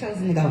 you could have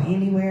chosen to go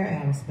anywhere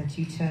else, but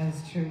you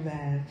chose True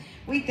Love.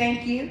 We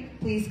thank you.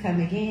 Please come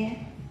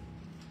again.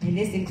 And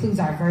this includes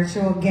our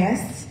virtual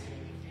guests.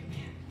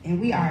 And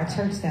we are a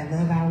church that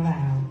love out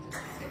loud.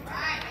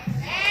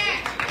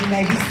 You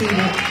may be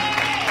seated.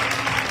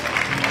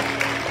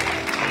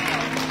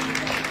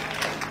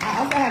 I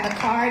also have a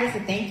card. It's a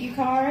thank you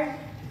card.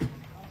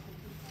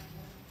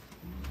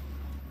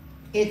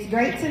 It's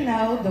great to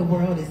know the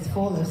world is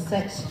full of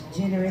such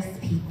generous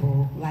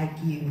people like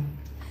you.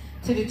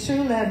 To the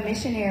True Love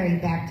Missionary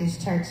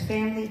Baptist Church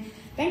family,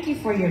 thank you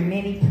for your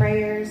many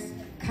prayers,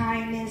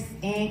 kindness,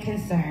 and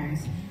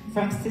concerns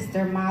from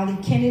Sister Molly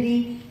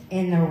Kennedy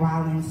and the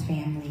Rollins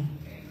family.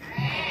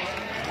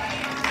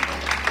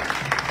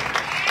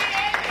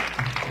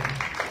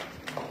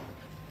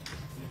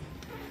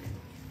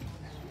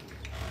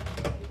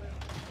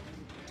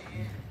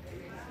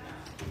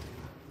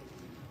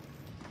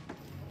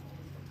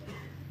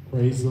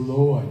 Praise the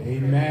Lord.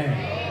 Amen.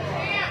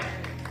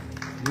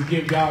 We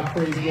give God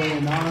praise, glory,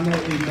 and honor.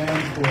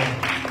 Amen. For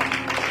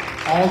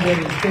all that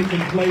has taken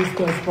place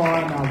thus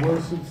far in our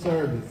worship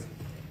service.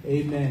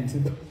 Amen.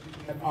 To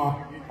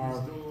our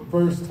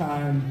first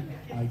time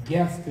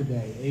guests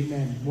today.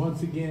 Amen.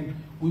 Once again,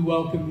 we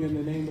welcome you in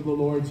the name of the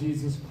Lord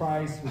Jesus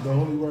Christ with the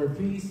holy word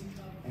peace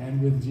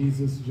and with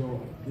Jesus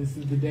joy. This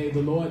is the day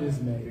the Lord has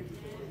made.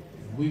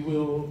 We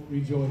will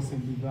rejoice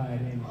and be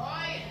glad in it.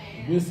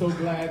 We're so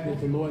glad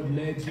that the Lord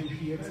led you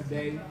here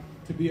today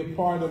to be a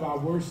part of our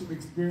worship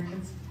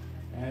experience.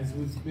 As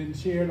was been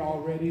shared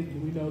already,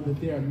 we know that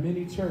there are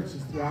many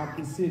churches throughout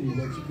the city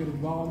that you could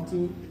have gone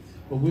to,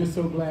 but we're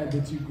so glad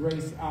that you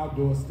graced our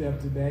doorstep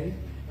today,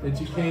 that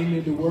you came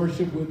into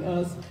worship with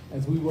us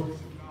as we worship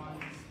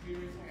God in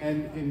spirit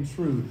and in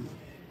truth.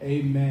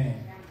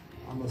 Amen.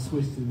 I'm going to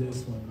switch to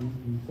this one.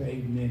 We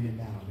fade in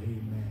and out.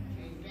 Amen.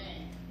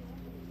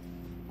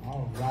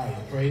 All right.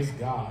 Praise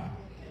God.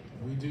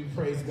 We do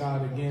praise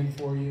God again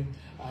for you.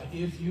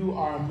 If you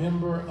are a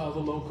member of a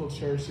local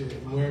church,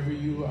 wherever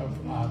you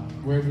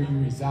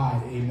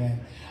reside, amen,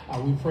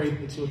 we pray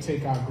that you'll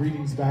take our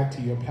greetings back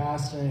to your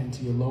pastor and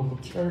to your local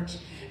church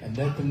and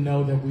let them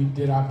know that we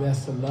did our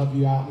best to love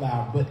you out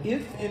loud. But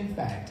if, in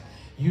fact,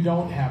 you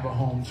don't have a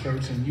home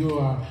church and you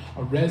are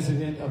a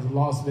resident of the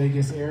Las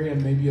Vegas area,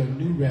 maybe a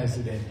new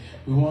resident,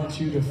 we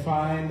want you to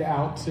find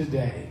out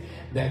today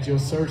that your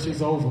search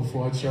is over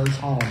for a church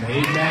home.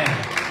 Amen.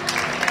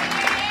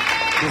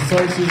 The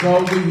search is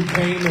over. You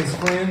came as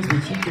friends,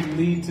 but you can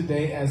leave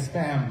today as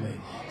family.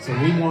 So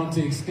we want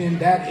to extend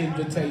that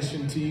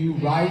invitation to you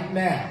right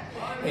now.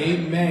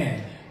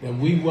 Amen. That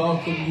we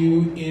welcome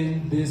you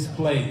in this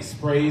place.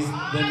 Praise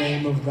the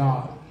name of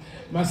God.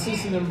 My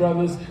sisters and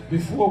brothers,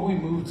 before we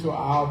move to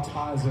our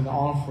tithes and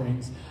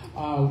offerings,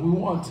 we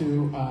want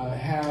to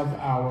have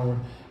our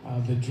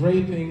the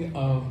draping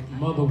of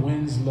Mother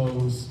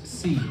Winslow's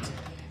seat.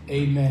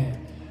 Amen.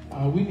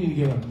 We need to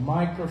get a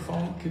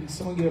microphone. Can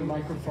someone get a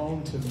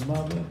microphone to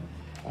Mother?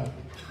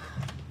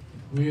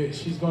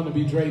 She's going to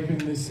be draping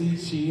the seat.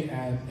 She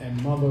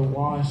and Mother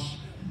Wash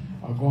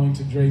are going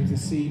to drape the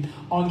seat.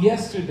 On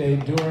yesterday,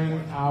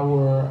 during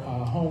our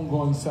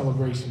homegoing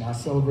celebration, our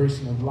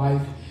celebration of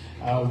life,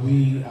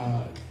 we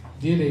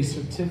did a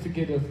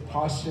certificate of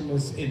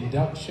posthumous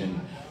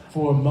induction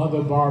for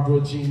Mother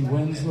Barbara Jean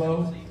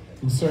Winslow,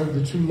 who served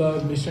the True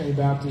Love Missionary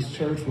Baptist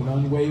Church with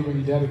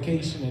unwavering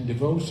dedication and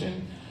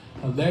devotion.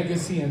 Her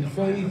legacy and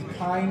faith,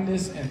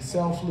 kindness, and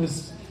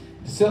selflessness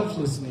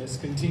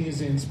continues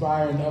to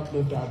inspire and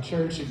uplift our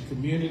church and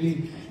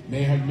community.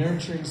 May her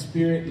nurturing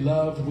spirit,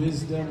 love,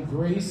 wisdom,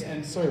 grace,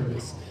 and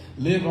service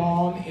live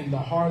on in the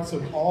hearts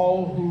of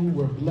all who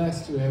were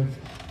blessed to have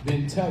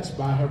been touched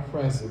by her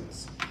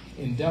presence.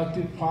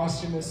 Inducted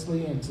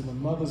posthumously into the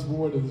Mother's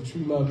Board of the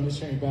True Love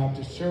Missionary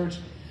Baptist Church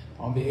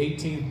on the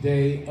 18th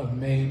day of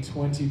May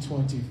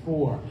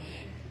 2024.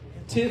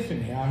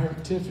 Tiffany, I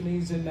heard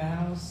Tiffany's in the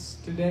house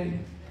today.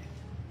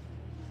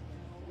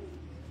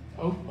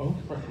 Well,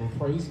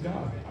 praise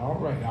God. All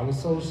right, I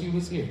was told she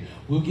was here.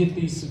 We'll get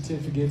these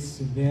certificates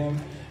to them.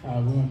 We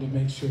wanted to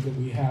make sure that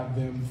we have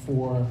them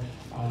for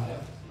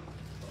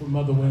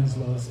Mother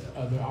Winslow's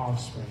other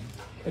offspring.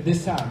 At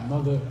this time,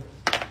 Mother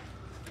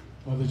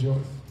Joyce.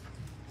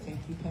 Thank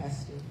you,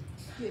 Pastor.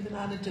 Giving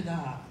honor to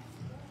God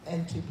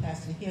and to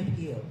Pastor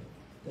Hill,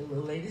 the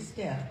latest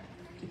step.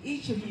 To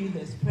each of you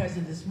that's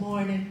present this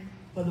morning,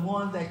 for the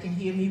ones that can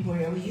hear me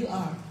wherever you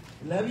are.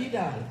 Love you,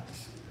 darling.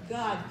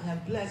 God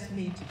have blessed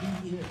me to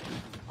be here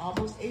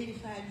almost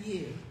 85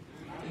 years.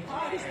 The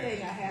hardest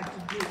thing I have to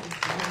do is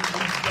to run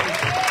these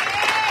draperies.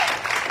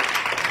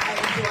 I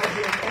enjoy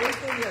doing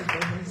everything else,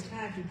 but when it's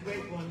time to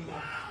drape one,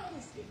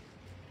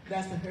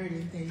 that's the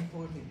hurting thing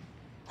for me.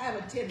 I have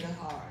a tender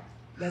heart.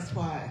 That's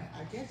why,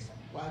 I guess,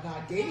 why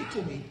God gave it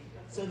to me,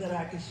 so that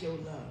I could show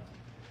love.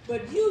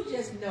 But you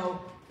just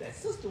know that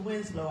Sister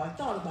Winslow, I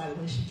thought about it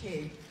when she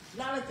came. A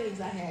lot of things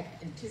I had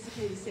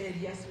anticipated said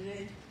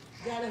yesterday,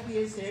 got up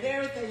here and said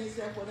everything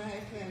except what I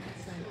had planned to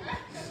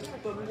say.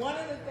 But one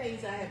of the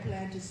things I had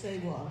planned to say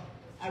was,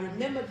 I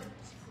remember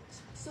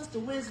Sister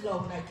Winslow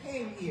when I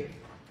came here,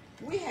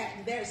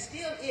 there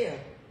still is,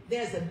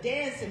 there's a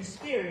dancing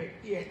spirit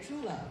here at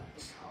True Love.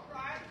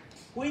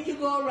 When you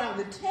go around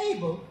the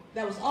table,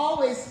 there was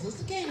always,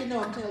 Sister Katie know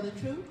I'm telling the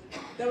truth,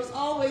 there was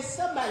always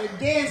somebody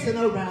dancing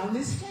around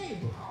this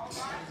table.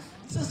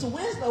 Sister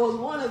Winslow was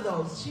one of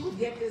those. She would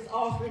get this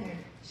offering, and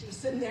she was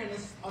sitting there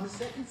on the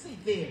second seat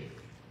there.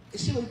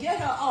 She would get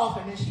her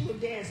offering, and she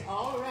would dance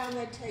all around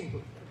that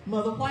table.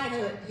 Mother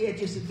Whitehead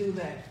used to do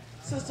that.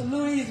 Sister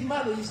Louise's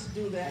mother used to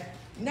do that.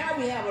 Now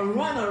we have a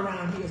runner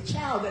around here, a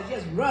child that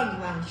just runs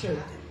around church.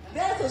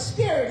 There's a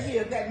spirit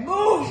here that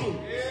moves you.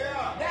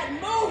 That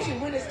moves you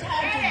when it's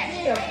time to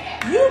give.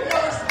 You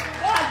know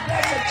God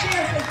bless a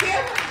cheerful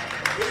giver.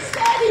 He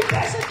said He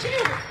bless a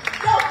cheerful.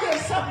 Don't give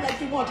something that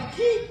you want to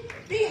keep.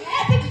 Be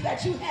happy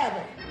that you have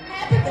it.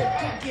 Happy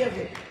that you give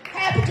it.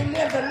 Happy to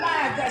live the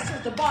life that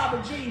Sister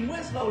Barbara Jean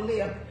Winslow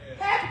lived.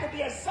 Happy to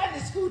be a Sunday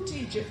school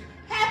teacher.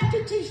 Happy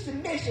to teach the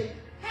mission.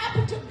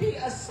 Happy to be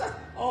a sister.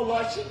 Oh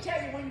Lord, she'd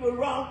tell you when you were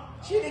wrong.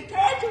 She'd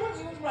encourage you when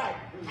you was right.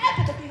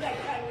 Happy to be that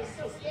kind of a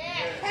sister.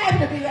 Happy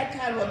to be that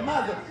kind of a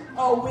mother.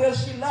 Oh, Will,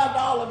 she loved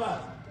all of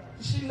us.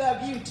 She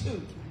loved you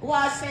too.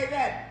 Why I say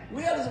that?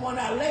 Will is one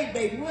of our late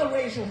babies. Will,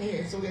 raise your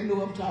hand so they know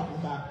what I'm talking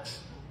about.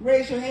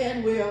 Raise your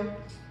hand, Will.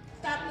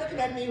 Stop looking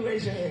at me,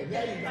 raise your hand.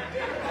 There you go.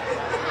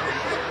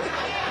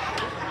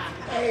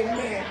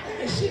 Amen.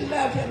 And she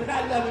loved him, and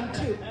I love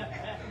him too.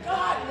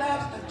 God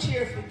loves a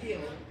cheerful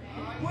giver.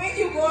 When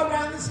you go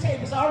around this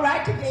table, it's all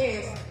right to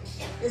dance.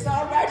 It's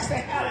all right to say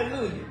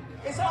hallelujah.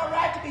 It's all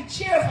right to be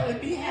cheerful and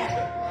be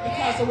happy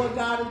because of what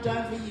God has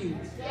done for you.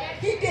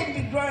 He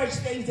didn't begrudge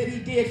things that He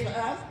did for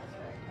us.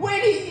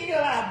 When He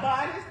healed our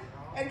bodies,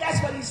 and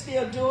that's what He's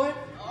still doing.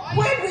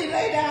 When we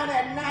lay down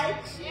at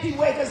night, He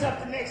wakes us up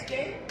the next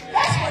day.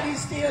 That's what He's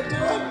still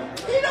doing.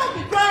 He don't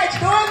begrudge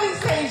doing these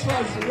things for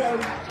us,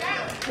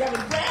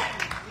 Reverend Grant.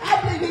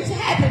 I believe He's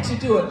happy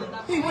to do it.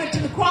 He went to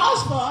the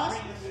cross for us.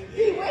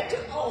 He went to,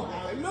 oh,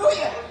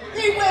 hallelujah.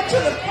 He went to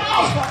the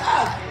cross for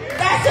us.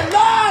 That's the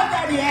love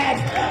that He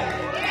has for us.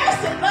 That's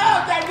the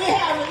love that we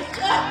have in each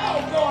other.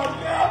 Oh, Lord,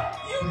 girl,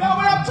 you know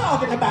what I'm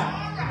talking about.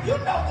 You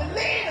know the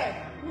leader.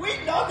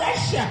 We know that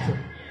shepherd.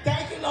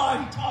 Thank you,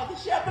 Lord. He taught the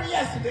shepherd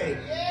yesterday.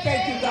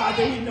 Thank you, God,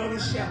 that we know the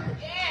shepherd.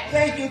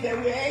 Thank you that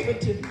we're able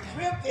to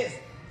grip this.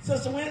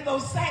 Sister Winslow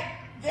sat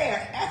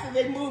there after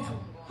they moved from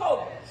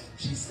Hope.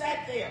 She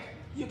sat there.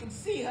 You can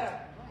see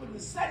her. When the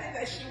Sunday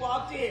that she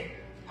walked in,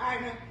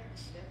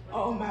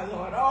 oh my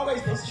Lord,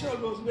 always those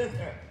children was with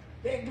her.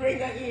 They bring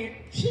her in.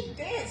 She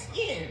danced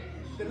in.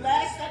 The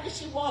last Sunday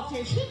she walked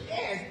in, she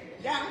danced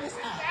down this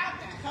aisle,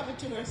 coming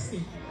to her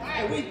seat.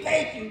 And we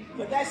thank you,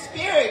 but that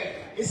spirit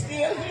is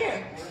still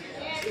here.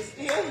 It's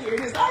still here.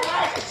 It's all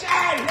right to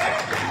shine. Let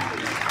it shine.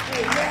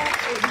 Amen.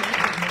 Amen.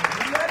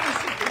 Love you,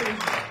 Sister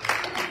Winslow.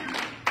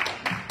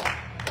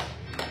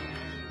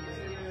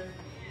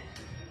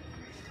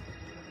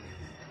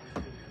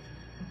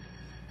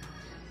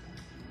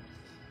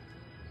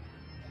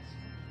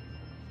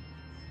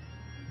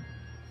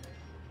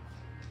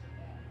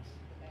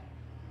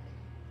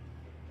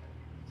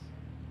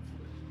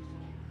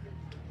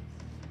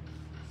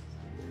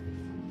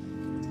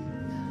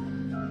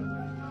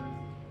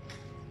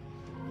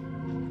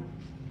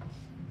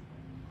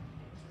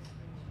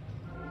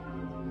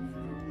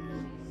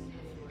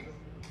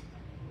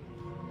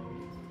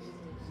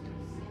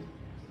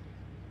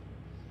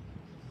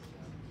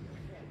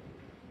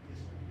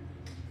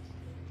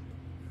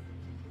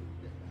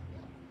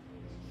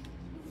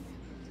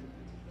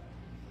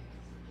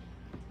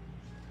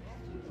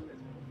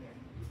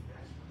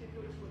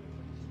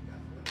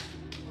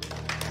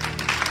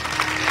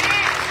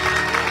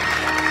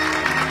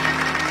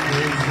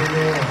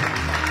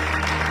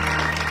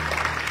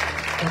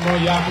 Come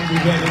on, y'all can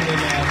do better than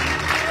that.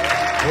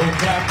 Oh,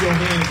 clap your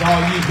hands,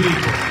 all you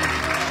people.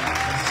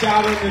 And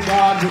shout unto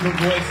God with a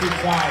voice of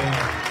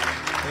triumph.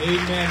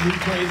 Amen. We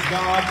praise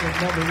God for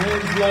Mother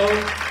Winslow,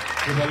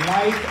 for the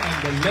life and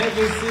the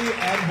legacy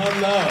and her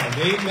love.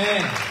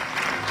 Amen.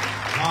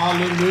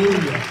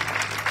 Hallelujah.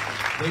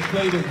 They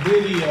played a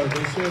video.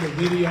 They showed a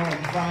video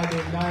on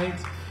Friday night.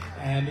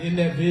 And in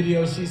that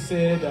video, she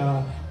said,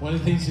 one of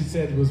the things she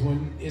said was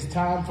when it's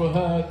time for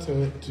her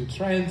to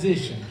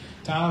transition,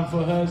 time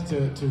for her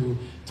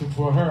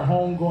for her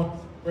homegoing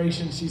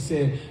celebration, she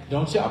said,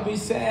 don't y'all be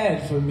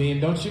sad for me,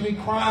 and don't you be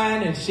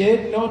crying and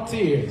shedding no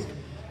tears.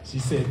 She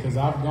said, because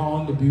I've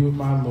gone to be with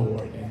my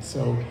Lord. And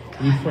so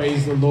we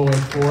praise the Lord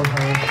for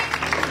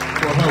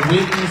her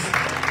witness.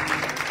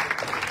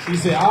 She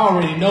said, I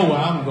already know where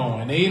I'm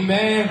going.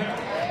 Amen.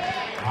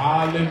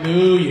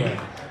 Hallelujah.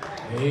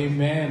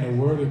 Amen. The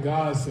word of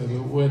God said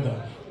that where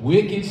the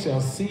wicked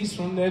shall cease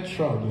from their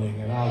troubling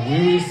and our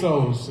weary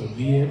souls shall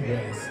be at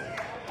rest.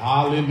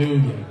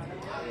 Hallelujah.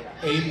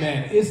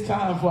 Amen. It's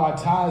time for our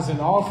tithes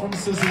and offerings,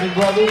 sisters and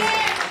brothers.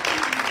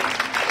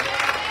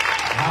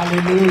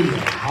 Hallelujah.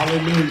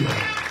 Hallelujah.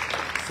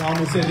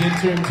 Psalmist said,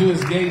 enter into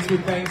his gates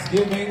with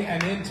thanksgiving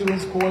and into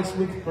his courts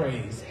with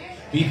praise.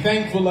 Be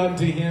thankful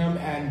unto him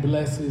and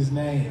bless his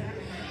name.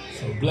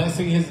 So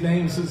blessing his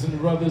name, sisters and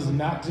brothers, is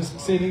not just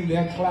sitting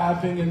there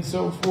clapping and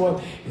so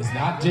forth. It's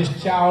not just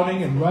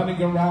shouting and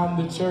running around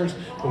the church,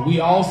 but we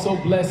also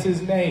bless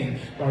his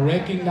name by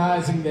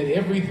recognizing that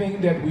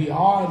everything that we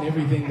are and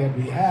everything that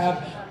we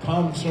have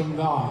comes from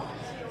God.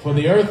 For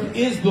the earth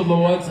is the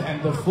Lord's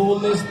and the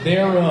fullness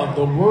thereof,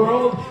 the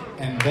world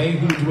and they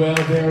who dwell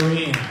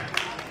therein.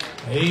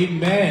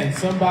 Amen.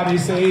 Somebody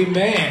say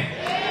amen.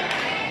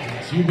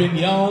 You've been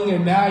young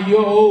and now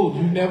you're old.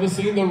 You've never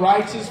seen the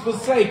righteous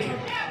forsaken,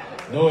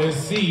 nor his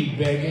seed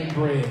begging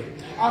bread.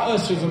 Our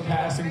ushers are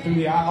passing through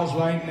the aisles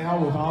right now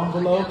with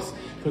envelopes.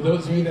 For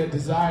those of you that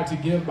desire to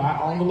give by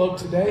envelope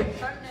today,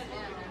 there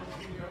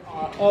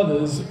are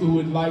others who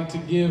would like to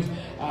give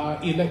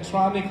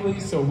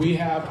electronically. So we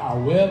have our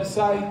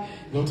website.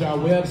 Go to our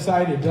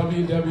website at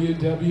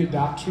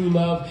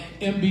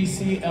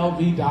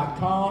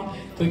www.truelovembclv.com.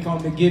 Click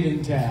on the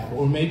Giving tab.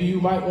 Or maybe you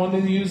might want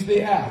to use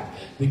the app,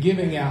 the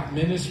Giving app,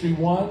 Ministry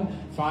One.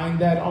 Find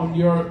that on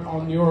your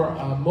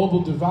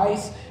mobile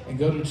device and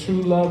go to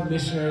True Love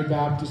Missionary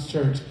Baptist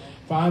Church.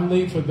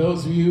 Finally, for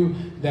those of you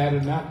that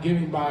are not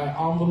giving by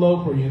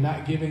envelope or you're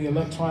not giving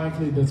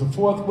electronically, there's a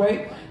fourth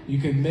way. You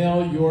can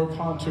mail your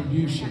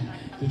contribution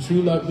to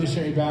True Love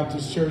Missionary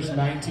Baptist Church,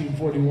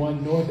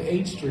 1941 North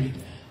 8th Street,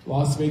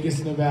 Las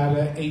Vegas,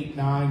 Nevada,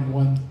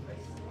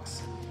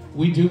 89136.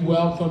 We do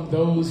welcome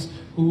those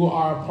who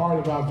are part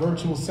of our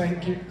virtual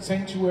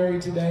sanctuary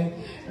today,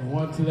 and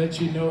want to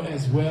let you know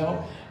as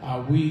well,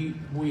 we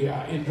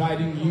are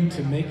inviting you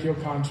to make your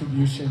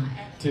contribution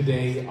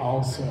today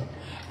also.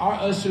 Our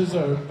ushers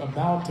are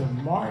about to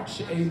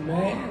march,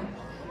 amen.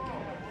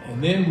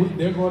 And then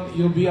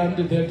you'll be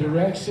under their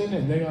direction,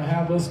 and they're going to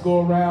have us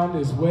go around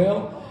as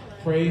well.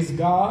 Praise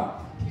God.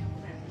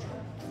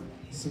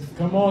 So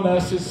come on,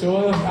 ushers,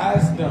 show them how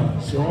it's done.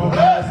 Show them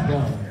how it's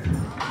done.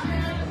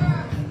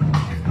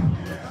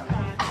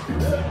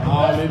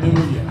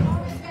 Hallelujah.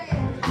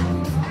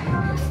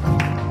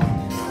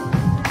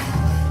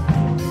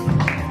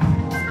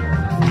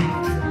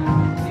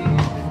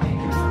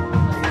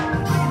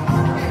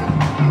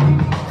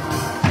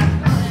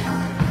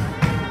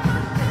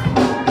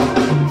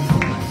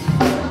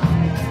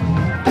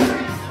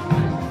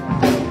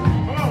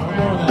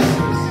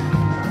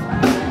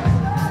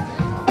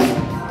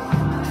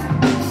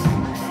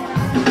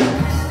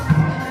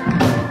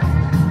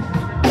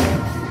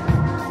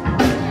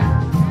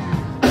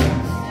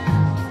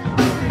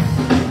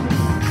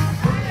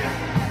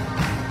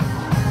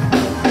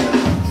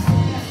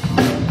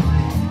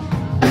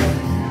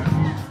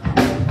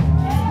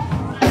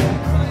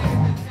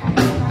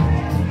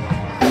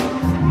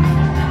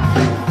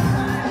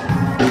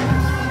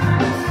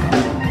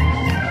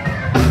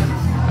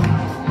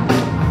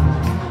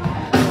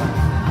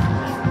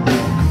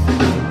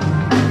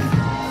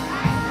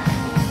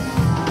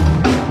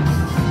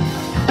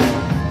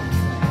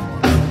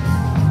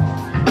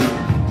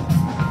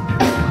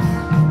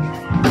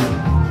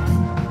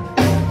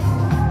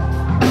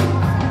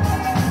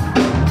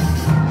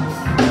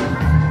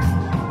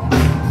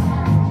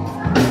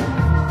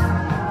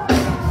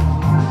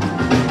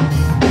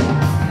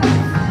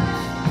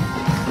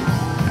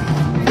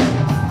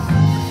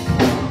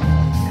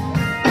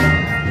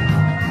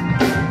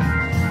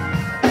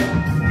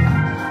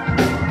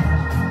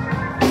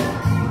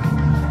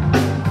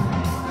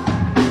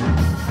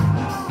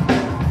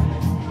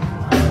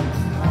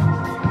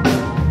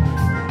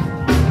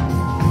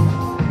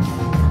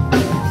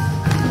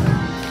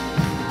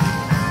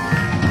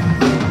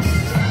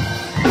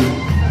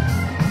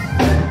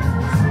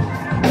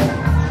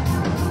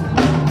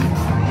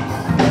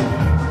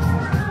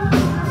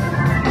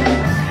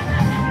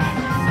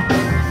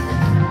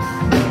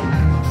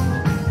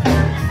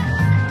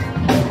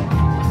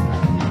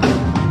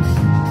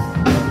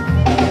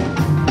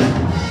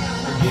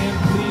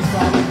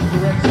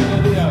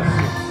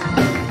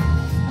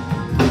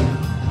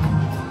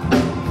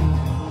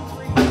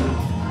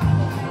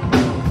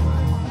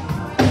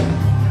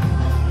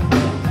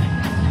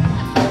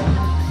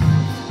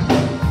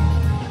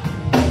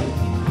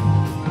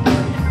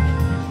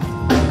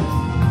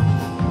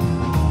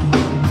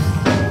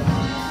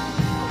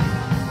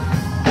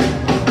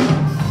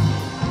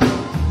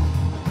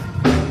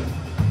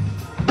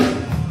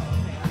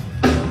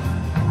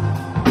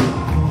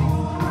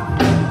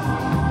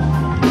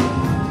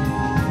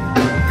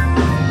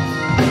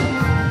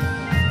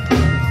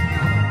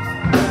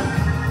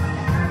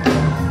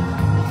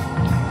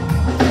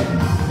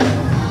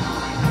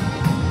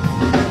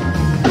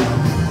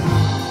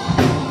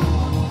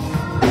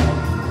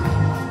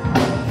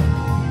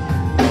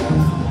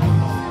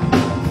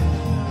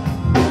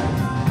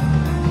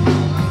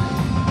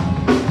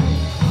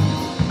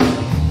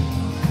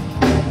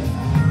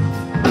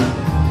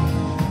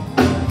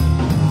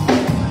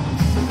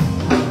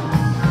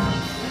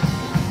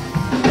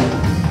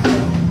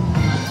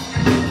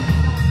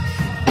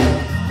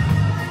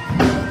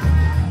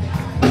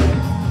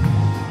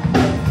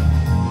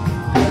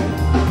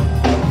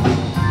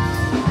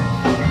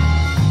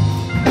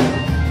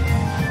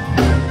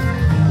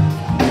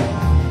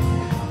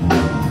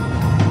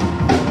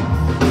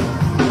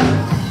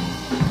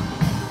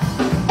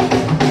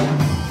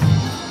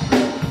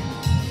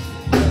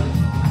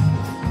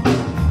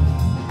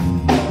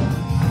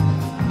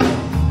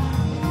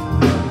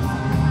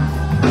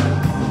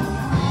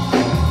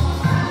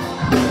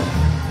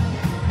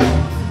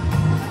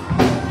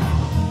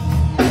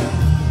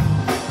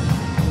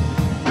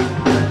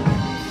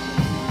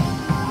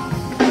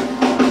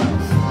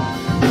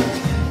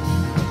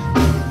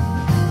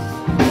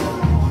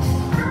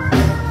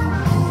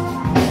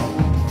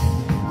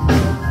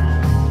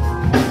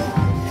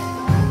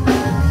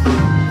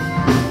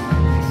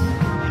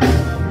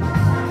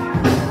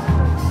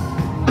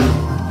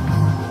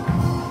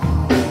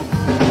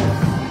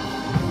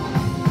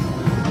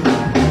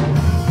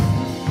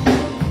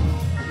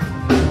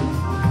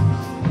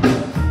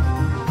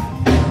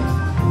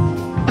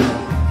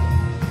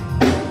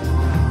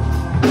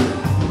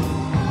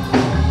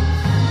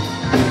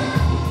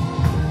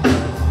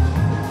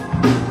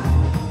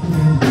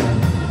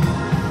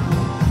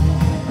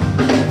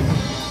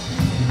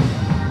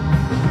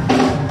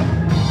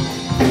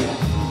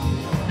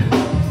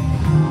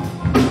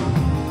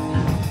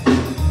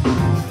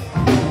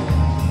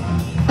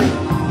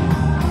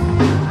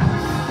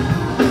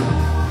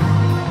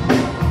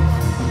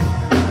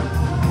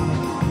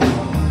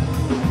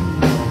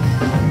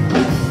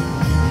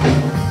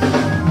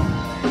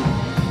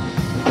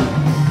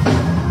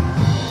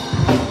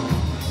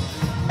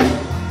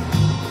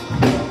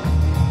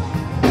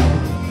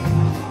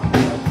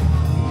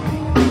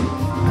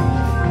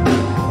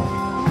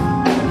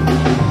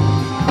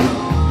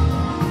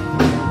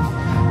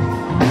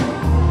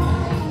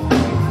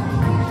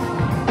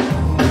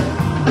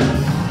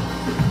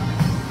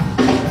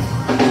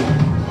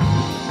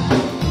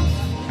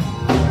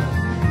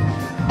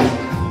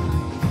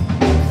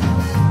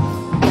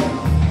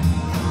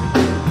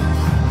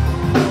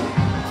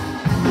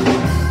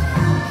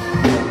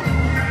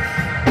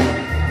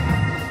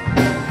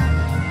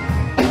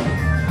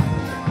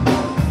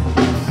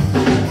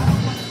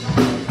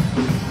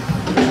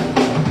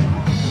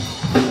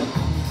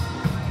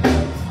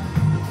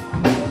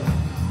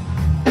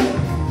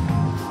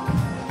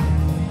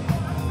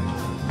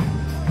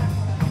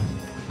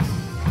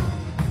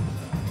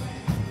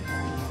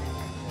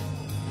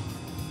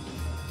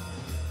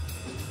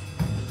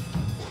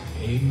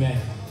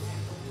 Amen.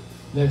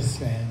 Let us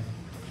stand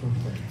for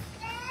prayer.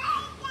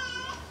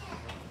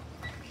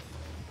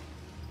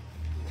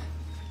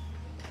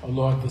 Oh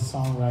Lord, the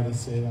songwriter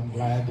said, I'm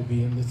glad to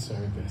be in the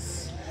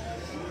service.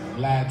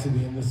 Glad to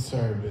be in the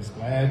service.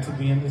 Glad to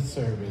be in the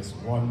service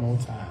one more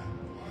time.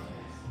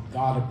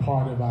 God, a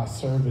part of our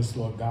service,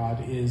 Lord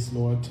God, is,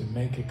 Lord, to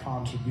make a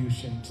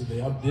contribution to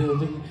the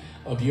upbuilding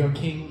of your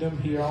kingdom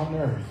here on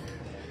earth.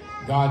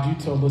 God,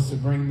 you told us to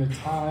bring the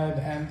tithe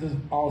and the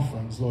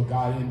offerings, Lord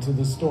God, into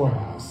the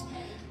storehouse,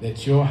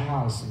 that your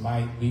house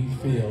might be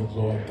filled,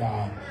 Lord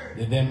God,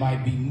 that there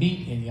might be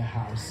meat in your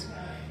house.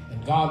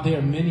 And God, there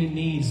are many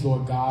needs,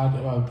 Lord God,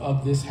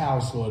 of this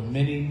house, Lord,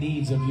 many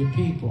needs of your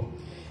people.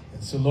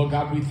 And so, Lord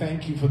God, we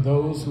thank you for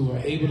those who are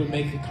able to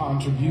make a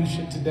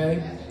contribution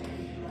today.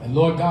 And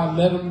Lord God,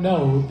 let them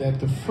know that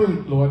the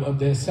fruit, Lord, of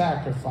their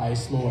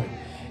sacrifice, Lord,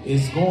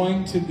 is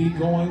going to be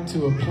going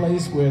to a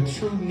place where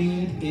true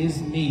need is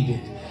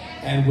needed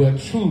and where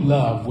true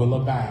love will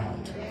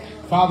abound.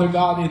 Father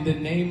God, in the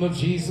name of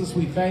Jesus,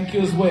 we thank you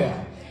as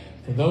well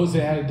for those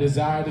that had a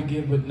desire to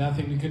give but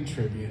nothing to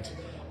contribute.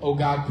 Oh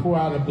God, pour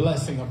out a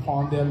blessing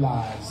upon their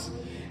lives.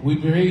 We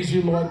praise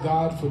you, Lord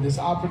God, for this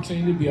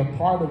opportunity to be a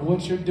part of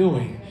what you're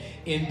doing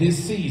in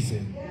this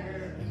season.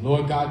 And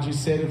Lord God, you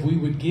said if we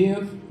would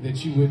give,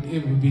 that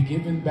it would be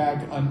given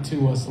back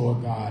unto us,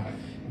 Lord God.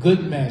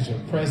 Good measure,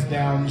 pressed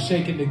down,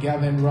 shaken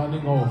together, and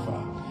running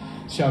over,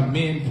 shall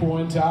men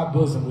pour into our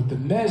bosom. With the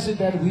measure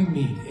that we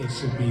meet, it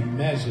shall be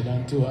measured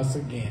unto us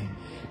again.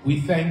 We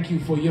thank you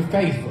for your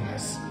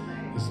faithfulness.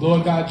 Because,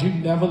 Lord God, you've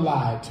never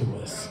lied to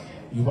us.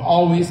 You've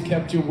always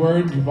kept your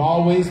word. You've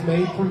always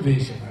made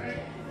provision.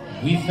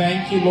 We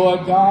thank you,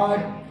 Lord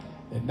God,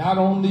 that not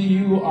only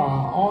you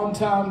are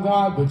on-time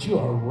God, but you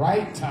are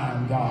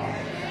right-time God.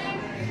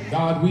 And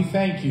God, we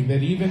thank you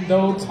that even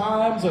though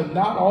times are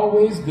not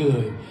always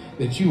good,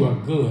 that you are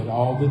good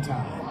all the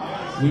time.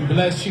 We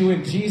bless you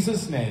in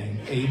Jesus' name.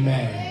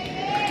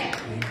 Amen.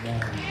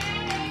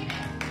 Amen.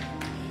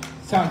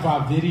 It's time for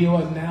our video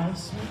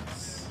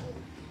announcements.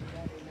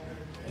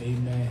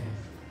 Amen.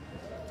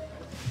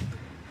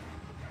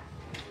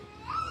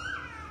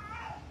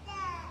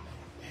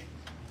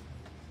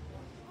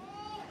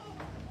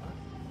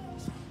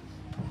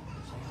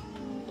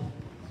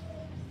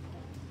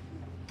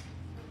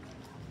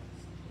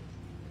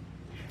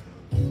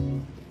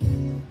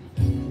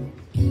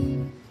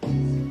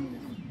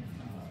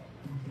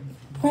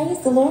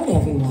 Praise the Lord,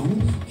 everyone.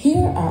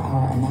 Here are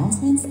our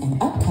announcements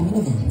and upcoming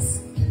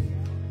events.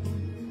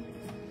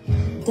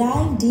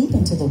 Dive deep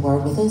into the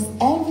Word with us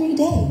every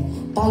day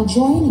by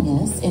joining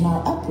us in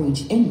our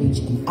Upreach,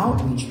 Inreach, and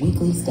Outreach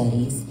weekly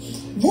studies.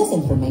 This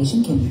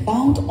information can be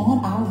found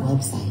on our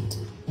website.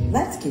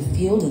 Let's get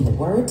fueled in the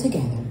Word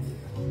together.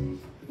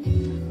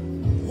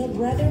 The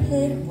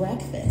Brotherhood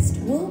Breakfast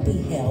will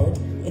be held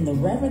in the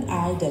Reverend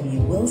I.W.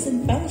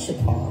 Wilson Fellowship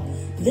Hall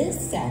this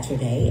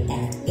Saturday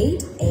at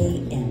 8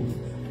 a.m.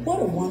 What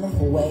a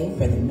wonderful way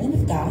for the men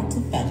of God to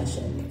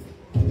fellowship.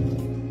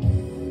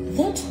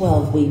 The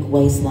 12-week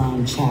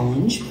Waistline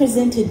Challenge,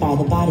 presented by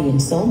the Body and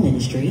Soul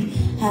Ministry,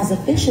 has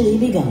officially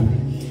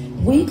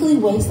begun. Weekly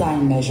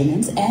waistline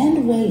measurements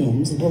and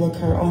weigh-ins will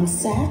occur on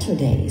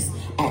Saturdays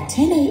at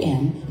 10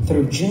 a.m.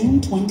 through June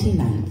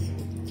 29th.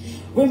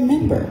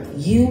 Remember,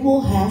 you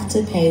will have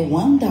to pay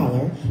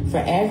 $1 for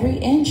every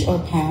inch or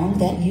pound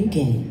that you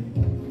gain.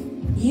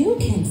 You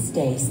can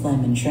stay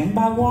slim and trim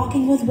by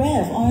walking with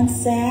Rev on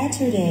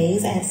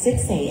Saturdays at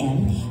 6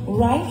 a.m.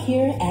 right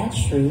here at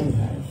True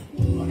Love.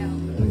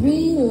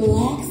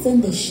 Relax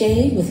in the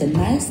shade with a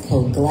nice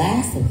cold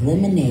glass of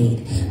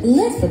lemonade.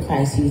 Live for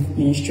Christ Youth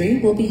Ministry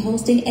will be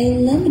hosting a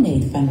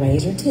lemonade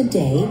fundraiser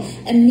today,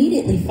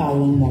 immediately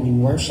following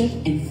morning worship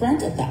in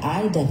front of the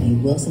I.W.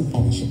 Wilson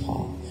Fellowship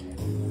Hall.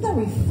 The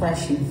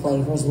refreshing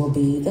flavors will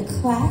be the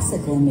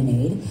classic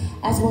lemonade,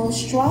 as well as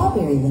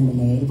strawberry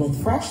lemonade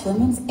with fresh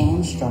lemons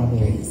and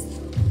strawberries.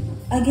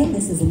 Again,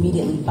 this is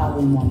immediately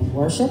following morning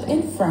worship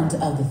in front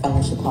of the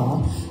Fellowship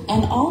Hall,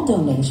 and all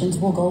donations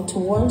will go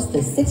towards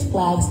the Six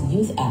Flags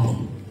Youth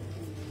Outing.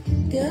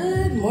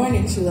 Good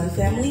morning, True Love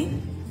family.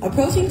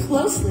 Approaching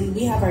closely,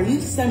 we have our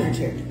youth summer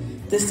trip.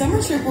 The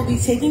summer trip will be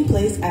taking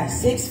place at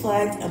Six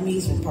Flags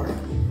Amusement Park.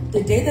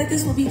 The day that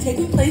this will be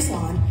taking place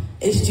on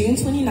is June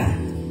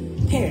 29th.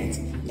 Parents,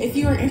 if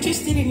you are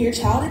interested in your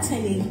child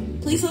attending,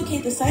 please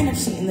locate the sign-up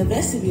sheet in the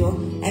vestibule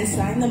and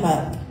sign them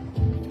up.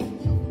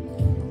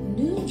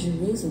 New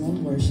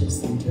Jerusalem Worship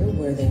Center,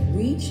 where they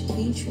reach,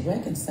 teach,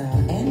 reconcile,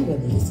 and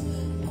release,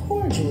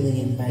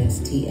 cordially invites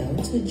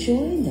TL to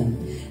join them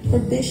for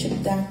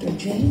Bishop Dr.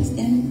 James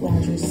M.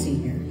 Rogers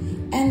Sr.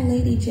 and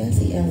Lady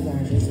Jessie L.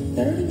 Rogers'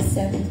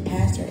 37th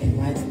Pastor and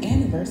Wife's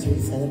Anniversary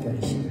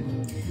Celebration.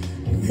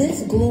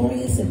 This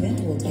glorious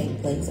event will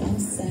take place on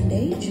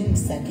Sunday, June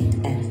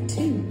 2nd at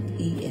 2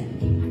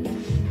 p.m.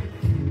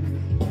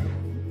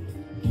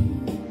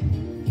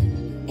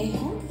 A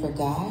heart for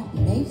God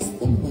makes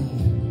them well.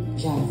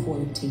 John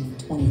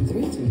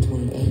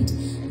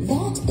 14:23-28.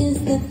 That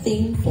is the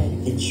theme for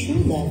the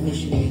True Love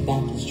Missionary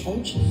Baptist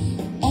Church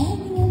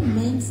Annual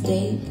Men's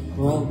Day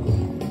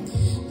program.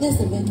 This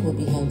event will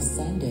be held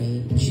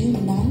Sunday, June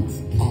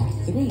 9th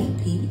at 3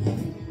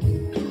 p.m.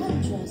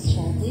 Dress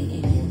sharply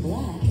in your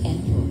black and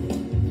gold.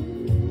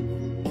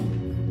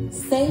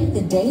 Save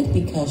the date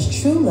because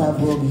True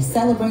Love will be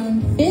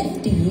celebrating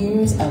 50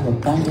 years of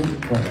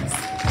abundant grace.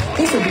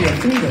 This will be a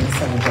 3-day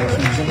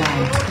celebration,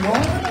 July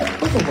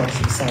 12th with a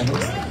worship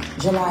service,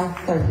 July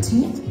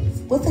 13th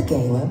with a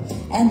gala,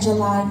 and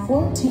July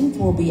 14th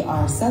will be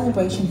our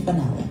celebration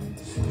finale.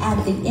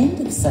 At the end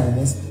of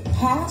service,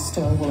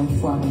 Pastor will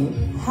inform you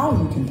how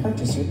you can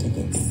purchase your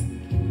tickets.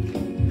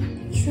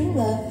 True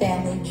Love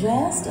family,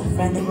 just a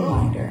friendly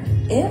reminder,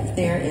 if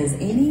there is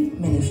any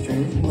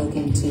ministry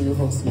looking to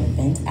host an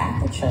event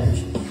at the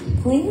church,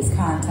 please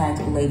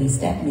contact Lady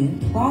Stephanie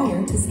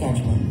prior to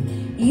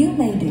scheduling. You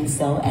may do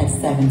so at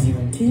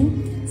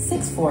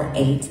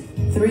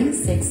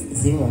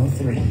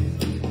 702-648-3603.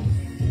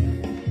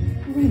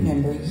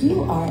 Remember,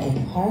 you are a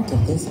part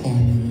of this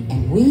family,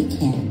 and we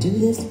can't do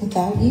this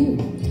without you.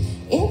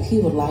 If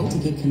you would like to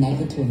get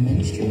connected to a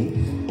ministry,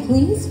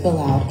 please fill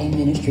out a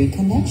ministry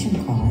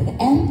connection card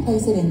and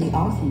place it in the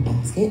offering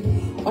basket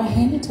or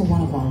hand it to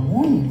one of our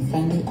warm and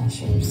friendly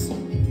ushers.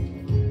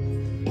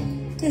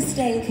 To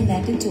stay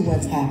connected to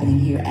what's happening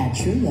here at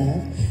True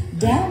Love,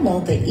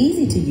 download the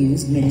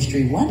easy-to-use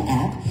Ministry One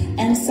app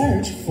and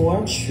search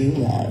for True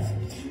Love.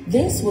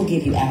 This will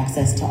give you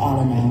access to all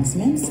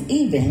announcements,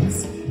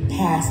 events,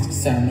 past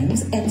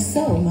sermons, and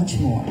so much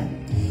more.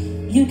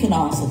 You can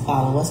also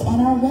follow us on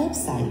our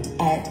website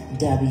at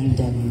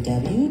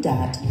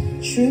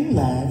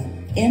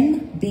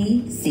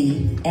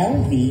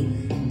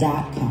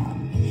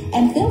www.truelovembclv.com,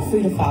 and feel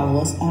free to follow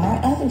us on our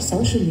other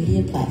social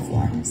media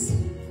platforms.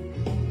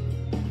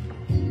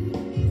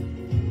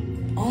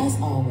 As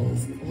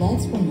always,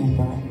 let's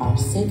remember our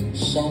sick,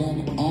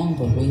 shut-in, and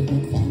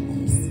bereavement families.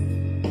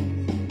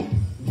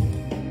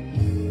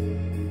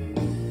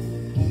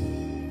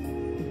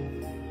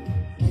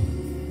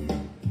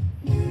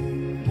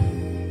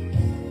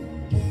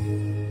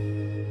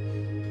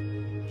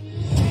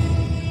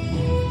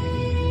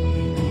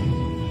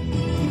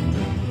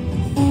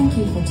 Thank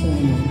you for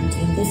tuning in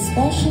to the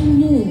special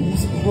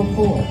news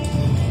report.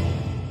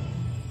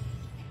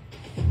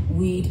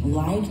 We'd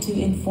like to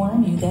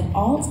inform you that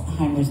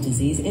Alzheimer's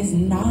disease is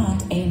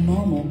not a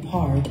normal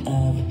part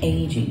of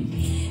aging.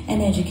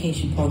 An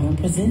education program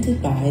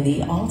presented by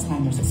the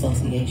Alzheimer's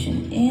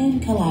Association in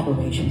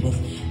collaboration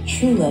with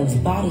True Love's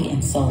Body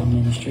and Soul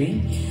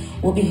Ministry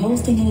will be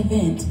hosting an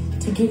event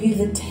to give you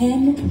the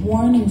 10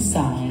 warning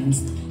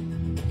signs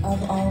of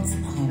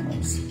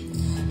Alzheimer's.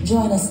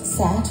 Join us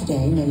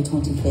Saturday, May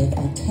 25th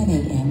at 10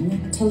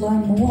 a.m. to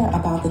learn more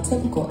about the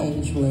typical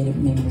age-related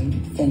memory,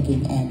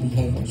 thinking, and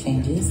behavior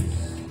changes,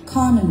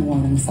 common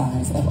warning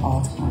signs of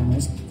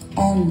Alzheimer's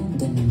and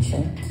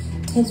dementia,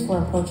 tips for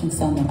approaching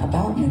someone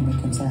about memory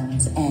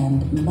concerns,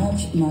 and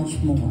much, much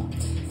more.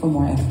 For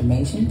more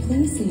information,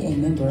 please see a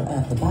member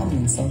of the Body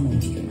and Soul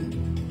Ministry.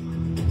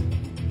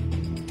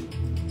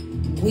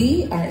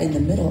 We are in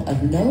the middle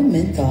of No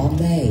Menthol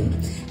May.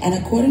 And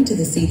according to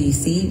the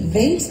CDC,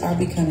 vapes are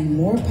becoming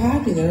more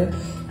popular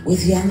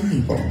with young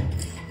people.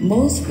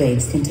 Most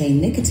vapes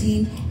contain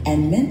nicotine,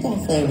 and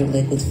menthol-flavored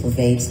liquids for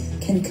vapes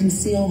can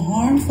conceal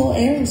harmful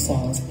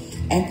aerosols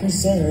and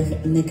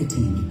preserve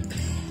nicotine.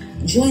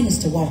 Join us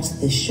to watch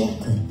this short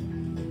clip.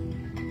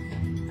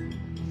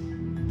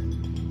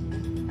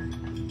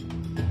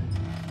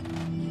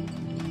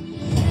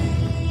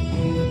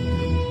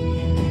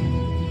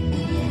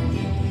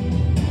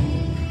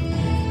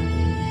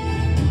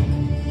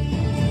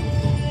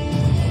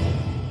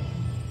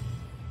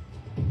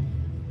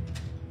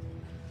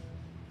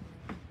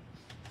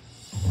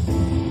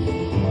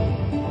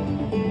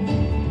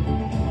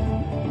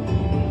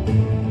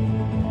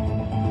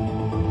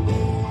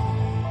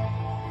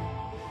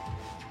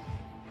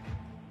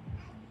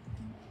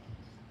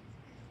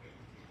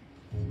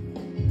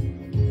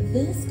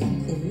 This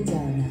concludes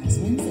our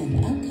announcements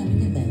and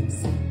upcoming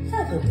events.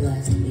 Have a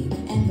blessed week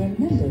and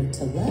remember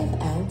to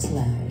love out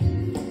loud.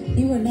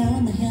 You are now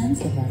in the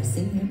hands of our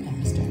senior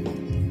pastor.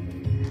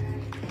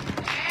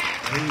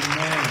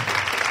 Amen.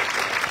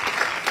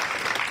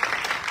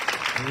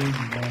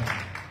 Amen.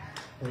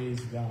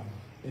 Praise God.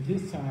 At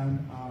this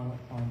time,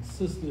 on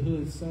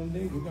Sisterhood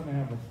Sunday, we're going to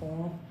have a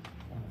poem.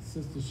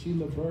 Sister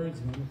Sheila Bird's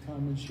going to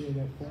come and share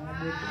that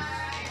poem with us.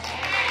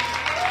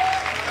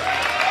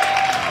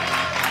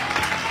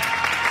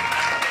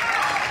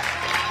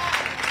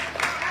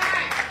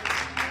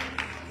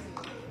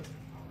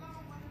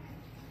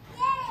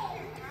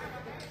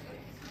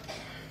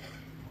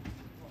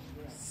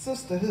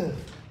 Sisterhood.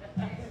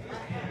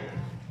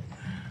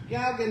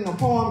 Y'all getting a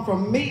poem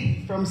from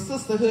me, from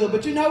Sisterhood,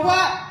 but you know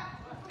what?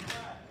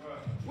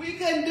 We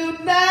couldn't do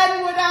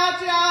nothing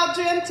without y'all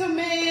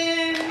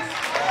gentlemen.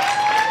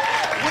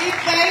 We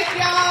thank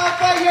y'all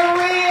for your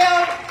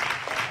real.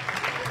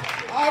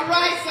 All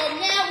right, so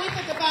now we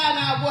can find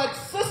out what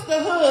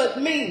sisterhood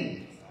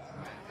means.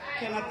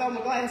 Can I throw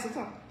my glasses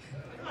on?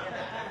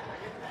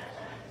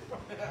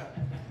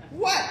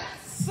 What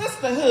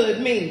sisterhood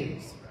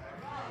means?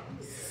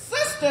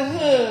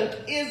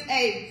 Sisterhood is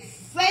a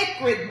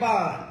sacred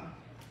bond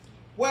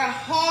where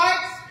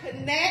hearts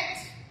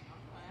connect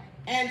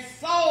and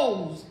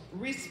souls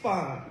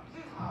respond.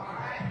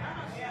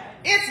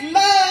 It's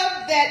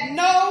love that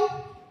knows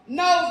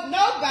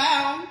no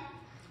bound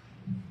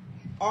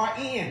or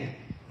end.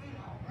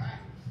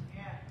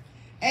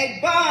 A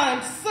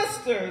bond,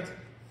 sisters,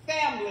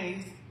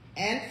 families,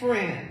 and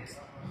friends.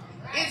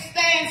 It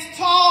stands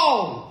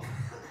tall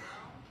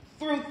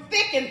through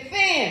thick and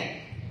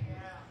thin,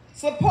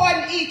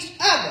 supporting each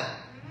other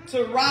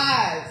to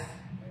rise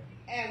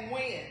and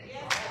win.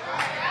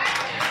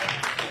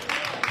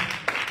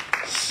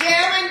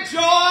 Sharing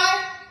joy,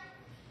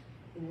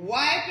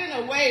 wiping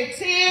away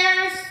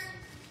tears,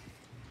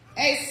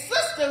 a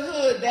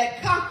sisterhood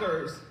that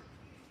conquers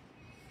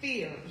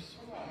fears.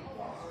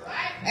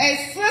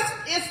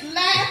 It's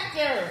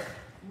laughter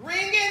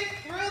ringing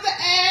through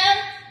the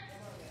air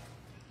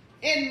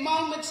in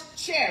moments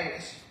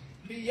cherished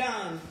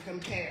beyond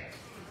compare.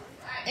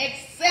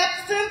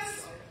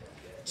 Acceptance,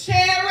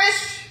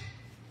 cherish,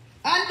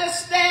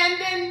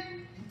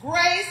 understanding,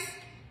 grace,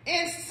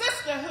 in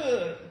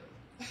sisterhood.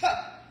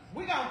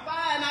 We're going to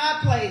find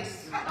our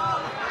place.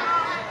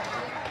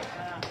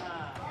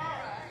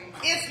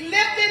 It's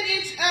lifting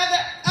each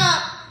other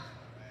up,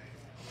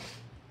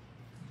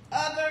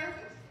 other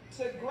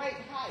to great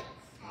heights.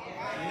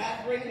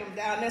 Not bringing them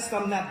down. That's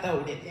something I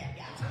throwed in there.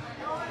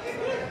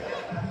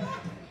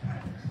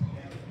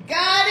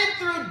 Guided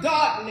through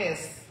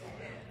darkness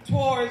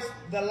towards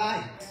the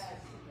light.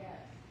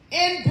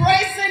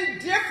 Embracing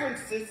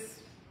differences,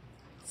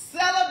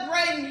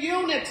 celebrating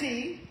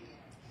unity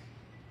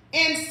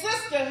in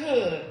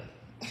sisterhood.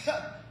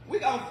 We're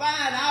going to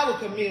find our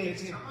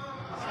community.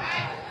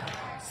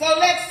 So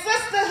let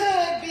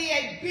sisterhood be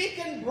a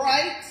beacon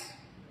bright,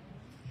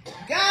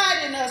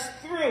 guiding us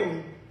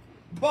through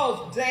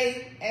both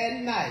day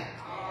and night.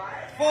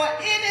 For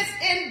in its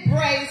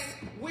embrace,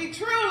 we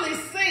truly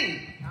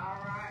see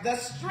the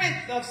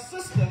strength of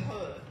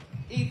sisterhood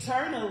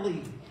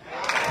eternally.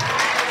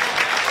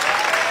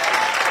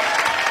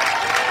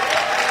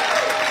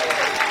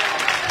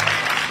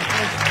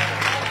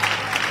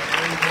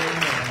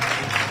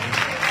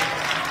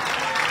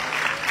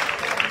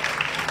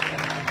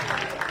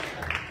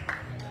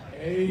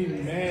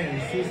 Amen.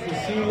 Sister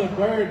Sheila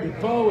Bird, the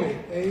poet.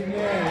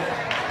 Amen.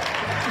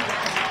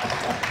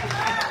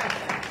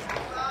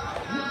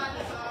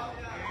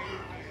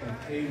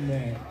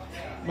 Amen.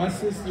 My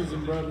sisters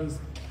and brothers,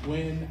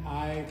 when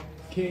I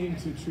came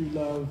to True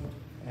Love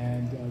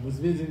and was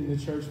visiting the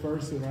church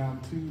first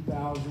around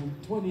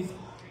 2020,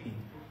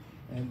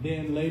 and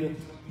then later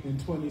in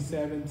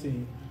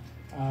 2017,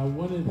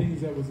 one of the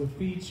things that was a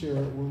feature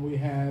when we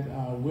had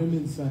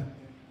Women's Sunday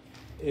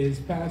is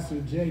Pastor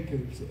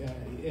Jacobs.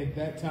 At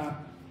that time,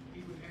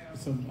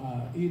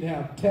 he'd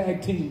have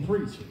tag team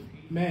preaching,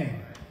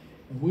 man.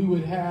 And we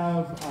would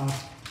have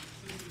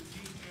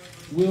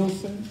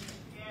Wilson.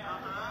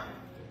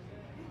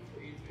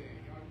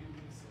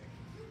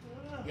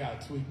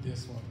 Gotta tweak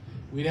this one.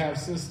 We'd have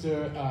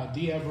Sister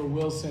D. Ever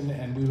Wilson,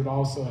 and we would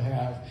also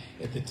have,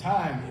 at the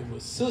time, it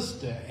was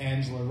Sister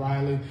Angela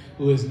Riley,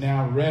 who is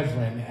now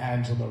Reverend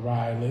Angela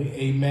Riley.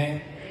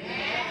 Amen.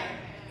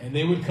 And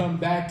they would come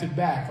back to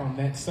back on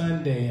that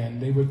Sunday,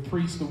 and they would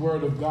preach the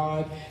word of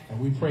God, and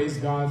we praise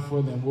God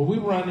for them. Well,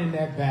 we're running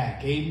that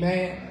back.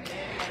 Amen.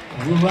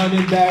 And we're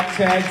running back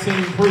tag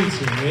team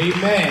preaching.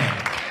 Amen.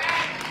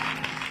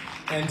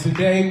 And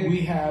today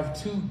we have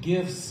two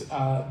gifts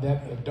that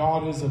are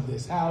daughters of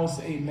this house.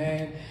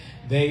 Amen.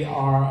 They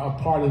are a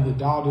part of the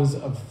Daughters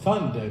of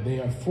Thunder. They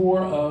are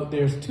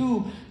there's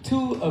two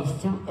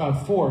of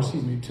four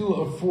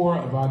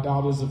of our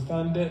Daughters of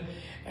Thunder.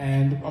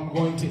 And I'm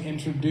going to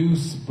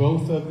introduce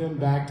both of them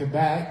back to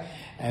back.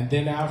 And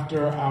then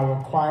after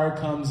our choir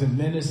comes and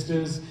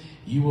ministers,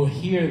 you will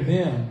hear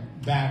them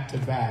back to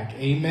back.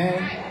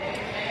 Amen.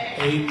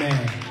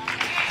 Amen.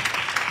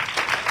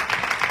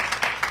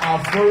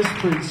 Our first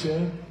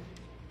preacher,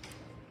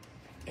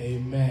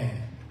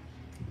 amen,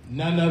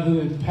 none other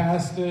than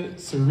Pastor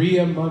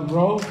Saria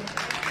Monroe,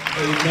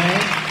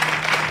 amen.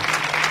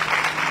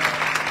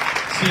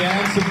 She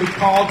answered the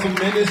call to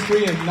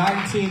ministry in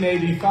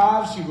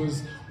 1985. She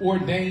was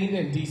ordained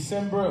in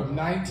December of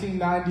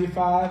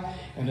 1995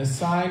 and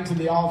assigned to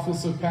the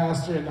office of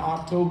pastor in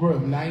October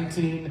of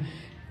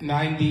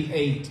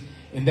 1998.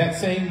 In that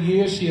same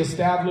year, she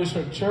established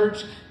her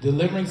church,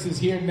 Deliverance is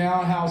Here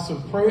Now House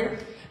of Prayer.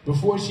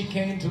 Before she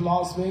came to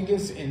Las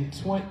Vegas in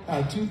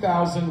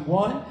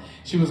 2001,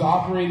 she was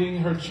operating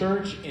her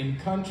church in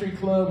Country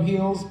Club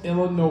Hills,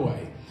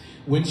 Illinois.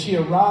 When she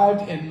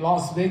arrived in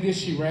Las Vegas,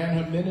 she ran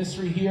her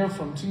ministry here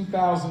from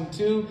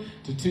 2002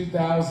 to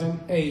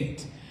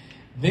 2008.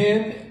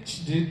 Then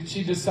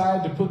she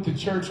decided to put the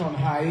church on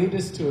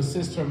hiatus to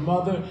assist her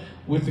mother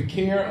with the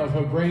care of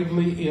her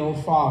gravely ill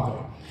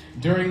father.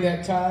 During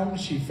that time,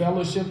 she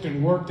fellowshipped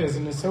and worked as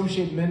an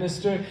associate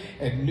minister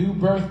at New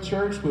Birth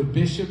Church with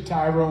Bishop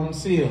Tyrone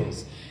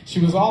Seals. She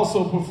was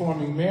also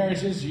performing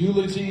marriages,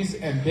 eulogies,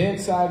 and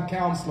bedside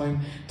counseling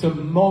to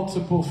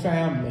multiple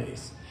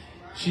families.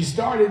 She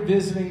started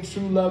visiting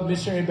True Love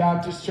Missionary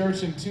Baptist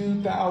Church in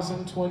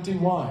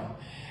 2021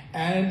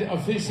 and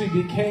officially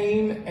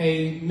became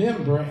a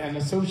member and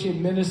associate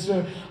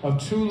minister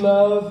of True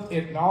Love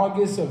in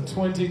August of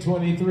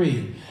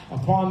 2023.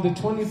 Upon the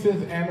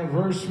 25th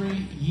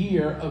anniversary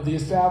year of the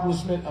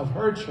establishment of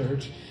her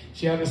church,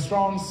 she had a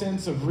strong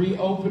sense of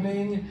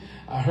reopening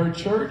her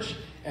church,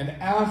 and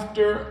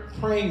after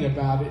praying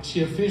about it,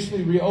 she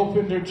officially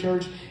reopened her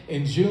church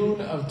in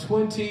June of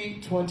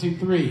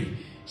 2023.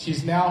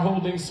 She's now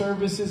holding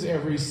services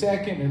every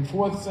second and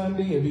fourth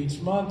Sunday of each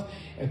month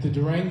at the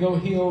Durango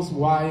Hills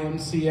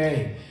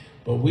YMCA.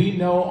 But we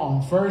know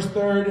on first,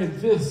 third, and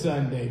fifth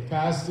Sunday,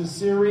 Pastor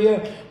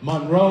Syria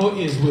Monroe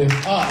is with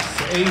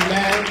us.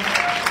 Amen.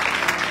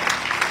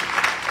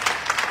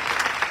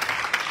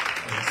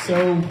 And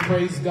so,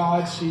 praise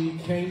God, she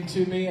came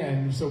to me,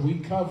 and so we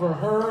cover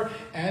her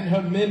and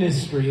her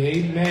ministry.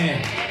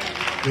 Amen.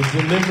 The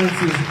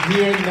deliverance is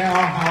here now,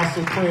 house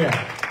of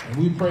prayer. And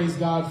we praise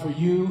God for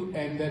you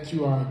and that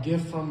you are a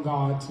gift from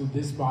God to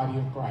this body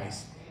of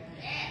Christ.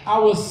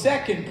 Our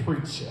second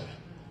preacher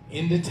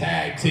in the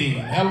tag team,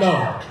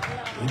 hello,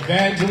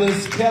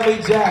 Evangelist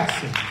Kelly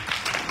Jackson,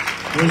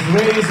 was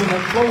raised in a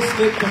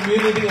close-knit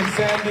community in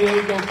San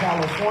Diego,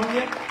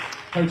 California.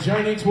 Her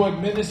journey toward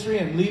ministry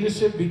and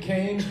leadership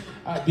began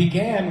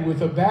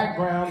with a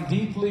background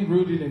deeply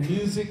rooted in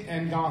music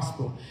and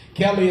gospel.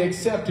 Kelly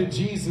accepted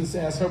Jesus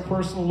as her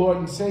personal Lord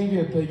and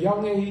Savior at the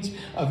young age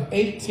of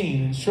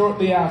 18, and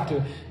shortly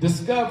after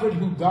discovered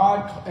who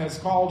God has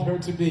called her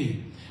to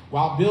be.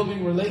 While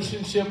building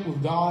relationship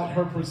with God,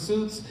 her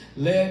pursuits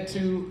led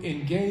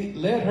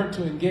her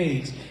to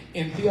engage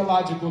in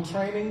theological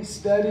training,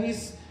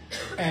 studies,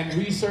 and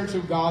research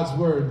of God's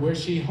Word, where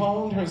she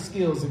honed her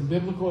skills in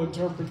biblical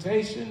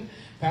interpretation,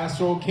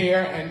 pastoral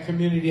care, and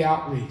community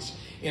outreach.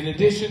 In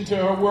addition to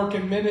her work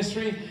in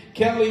ministry,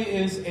 Kelly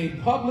is a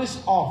published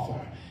author.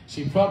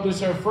 She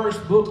published her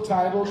first book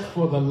titled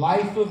For the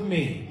Life of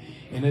Me.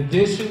 In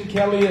addition,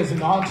 Kelly is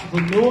an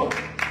entrepreneur.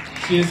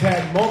 She has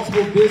had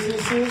multiple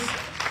businesses,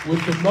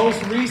 with the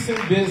most recent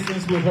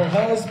business with her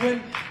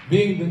husband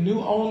being the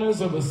new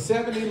owners of a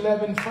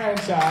 7-Eleven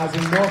franchise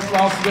in North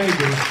Las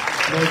Vegas,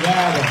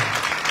 Nevada.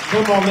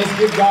 Come on, let's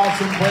give God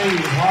some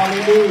praise.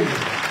 Hallelujah.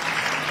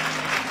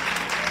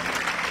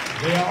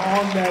 They are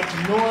on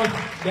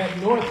that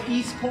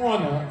northeast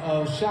corner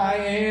of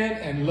Cheyenne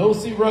and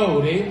Losey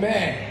Road.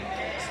 Amen.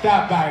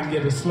 Stop by and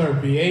get a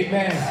Slurpee.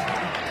 Amen.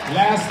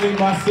 Lastly,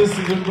 my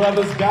sisters and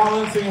brothers,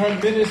 balancing her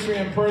ministry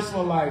and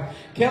personal life,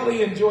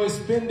 Kelly enjoys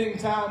spending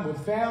time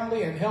with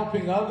family and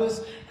helping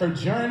others. Her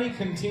journey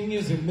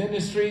continues in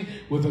ministry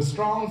with a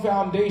strong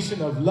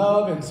foundation of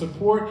love and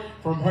support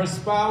from her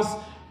spouse,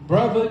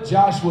 Brother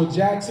Joshua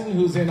Jackson,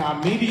 who's in our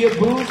media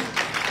booth,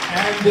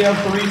 and their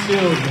 3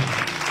 children.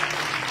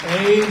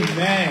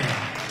 Amen.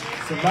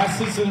 So my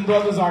sisters and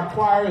brothers, our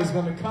choir is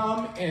going to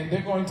come and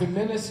they're going to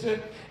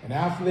minister. And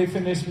after they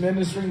finish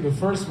ministering, the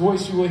first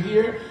voice you will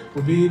hear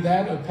will be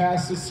that of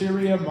Pastor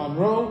Syria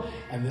Monroe,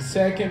 and the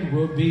second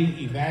will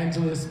be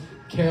Evangelist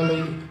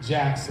Kelly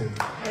Jackson.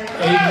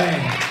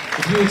 Amen.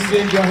 If you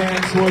extend your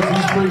hands towards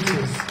these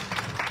preachers,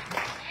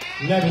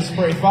 let us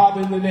pray.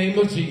 Father, in the name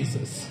of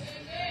Jesus,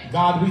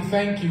 God, we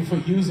thank you for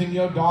using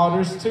your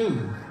daughters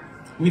too.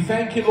 We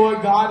thank you,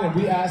 Lord God, and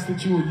we ask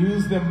that you will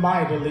use them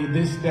mightily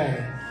this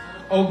day.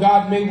 Oh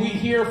God, may we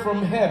hear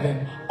from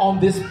heaven on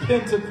this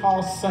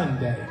Pentecost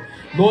Sunday.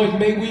 Lord,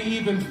 may we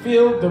even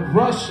feel the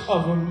rush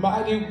of a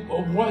mighty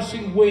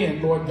rushing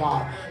wind, Lord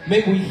God.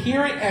 May we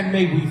hear it and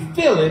may we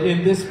feel it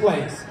in this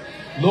place.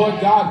 Lord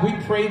God, we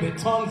pray that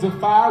tongues of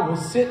fire will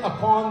sit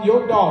upon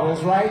your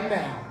daughters right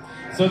now,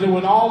 so that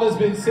when all has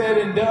been said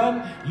and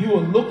done, you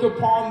will look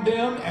upon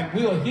them and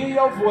we'll hear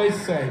your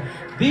voice say,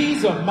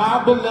 "These are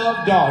my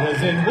beloved daughters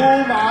in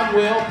whom I'm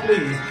well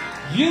pleased."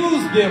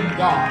 Use them,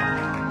 God.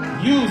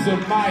 Use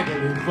them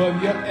mightily for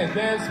the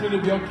advancement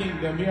of your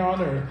kingdom here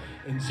on earth.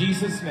 In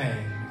Jesus' name,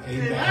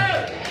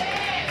 amen.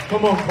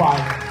 Come on,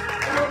 choir.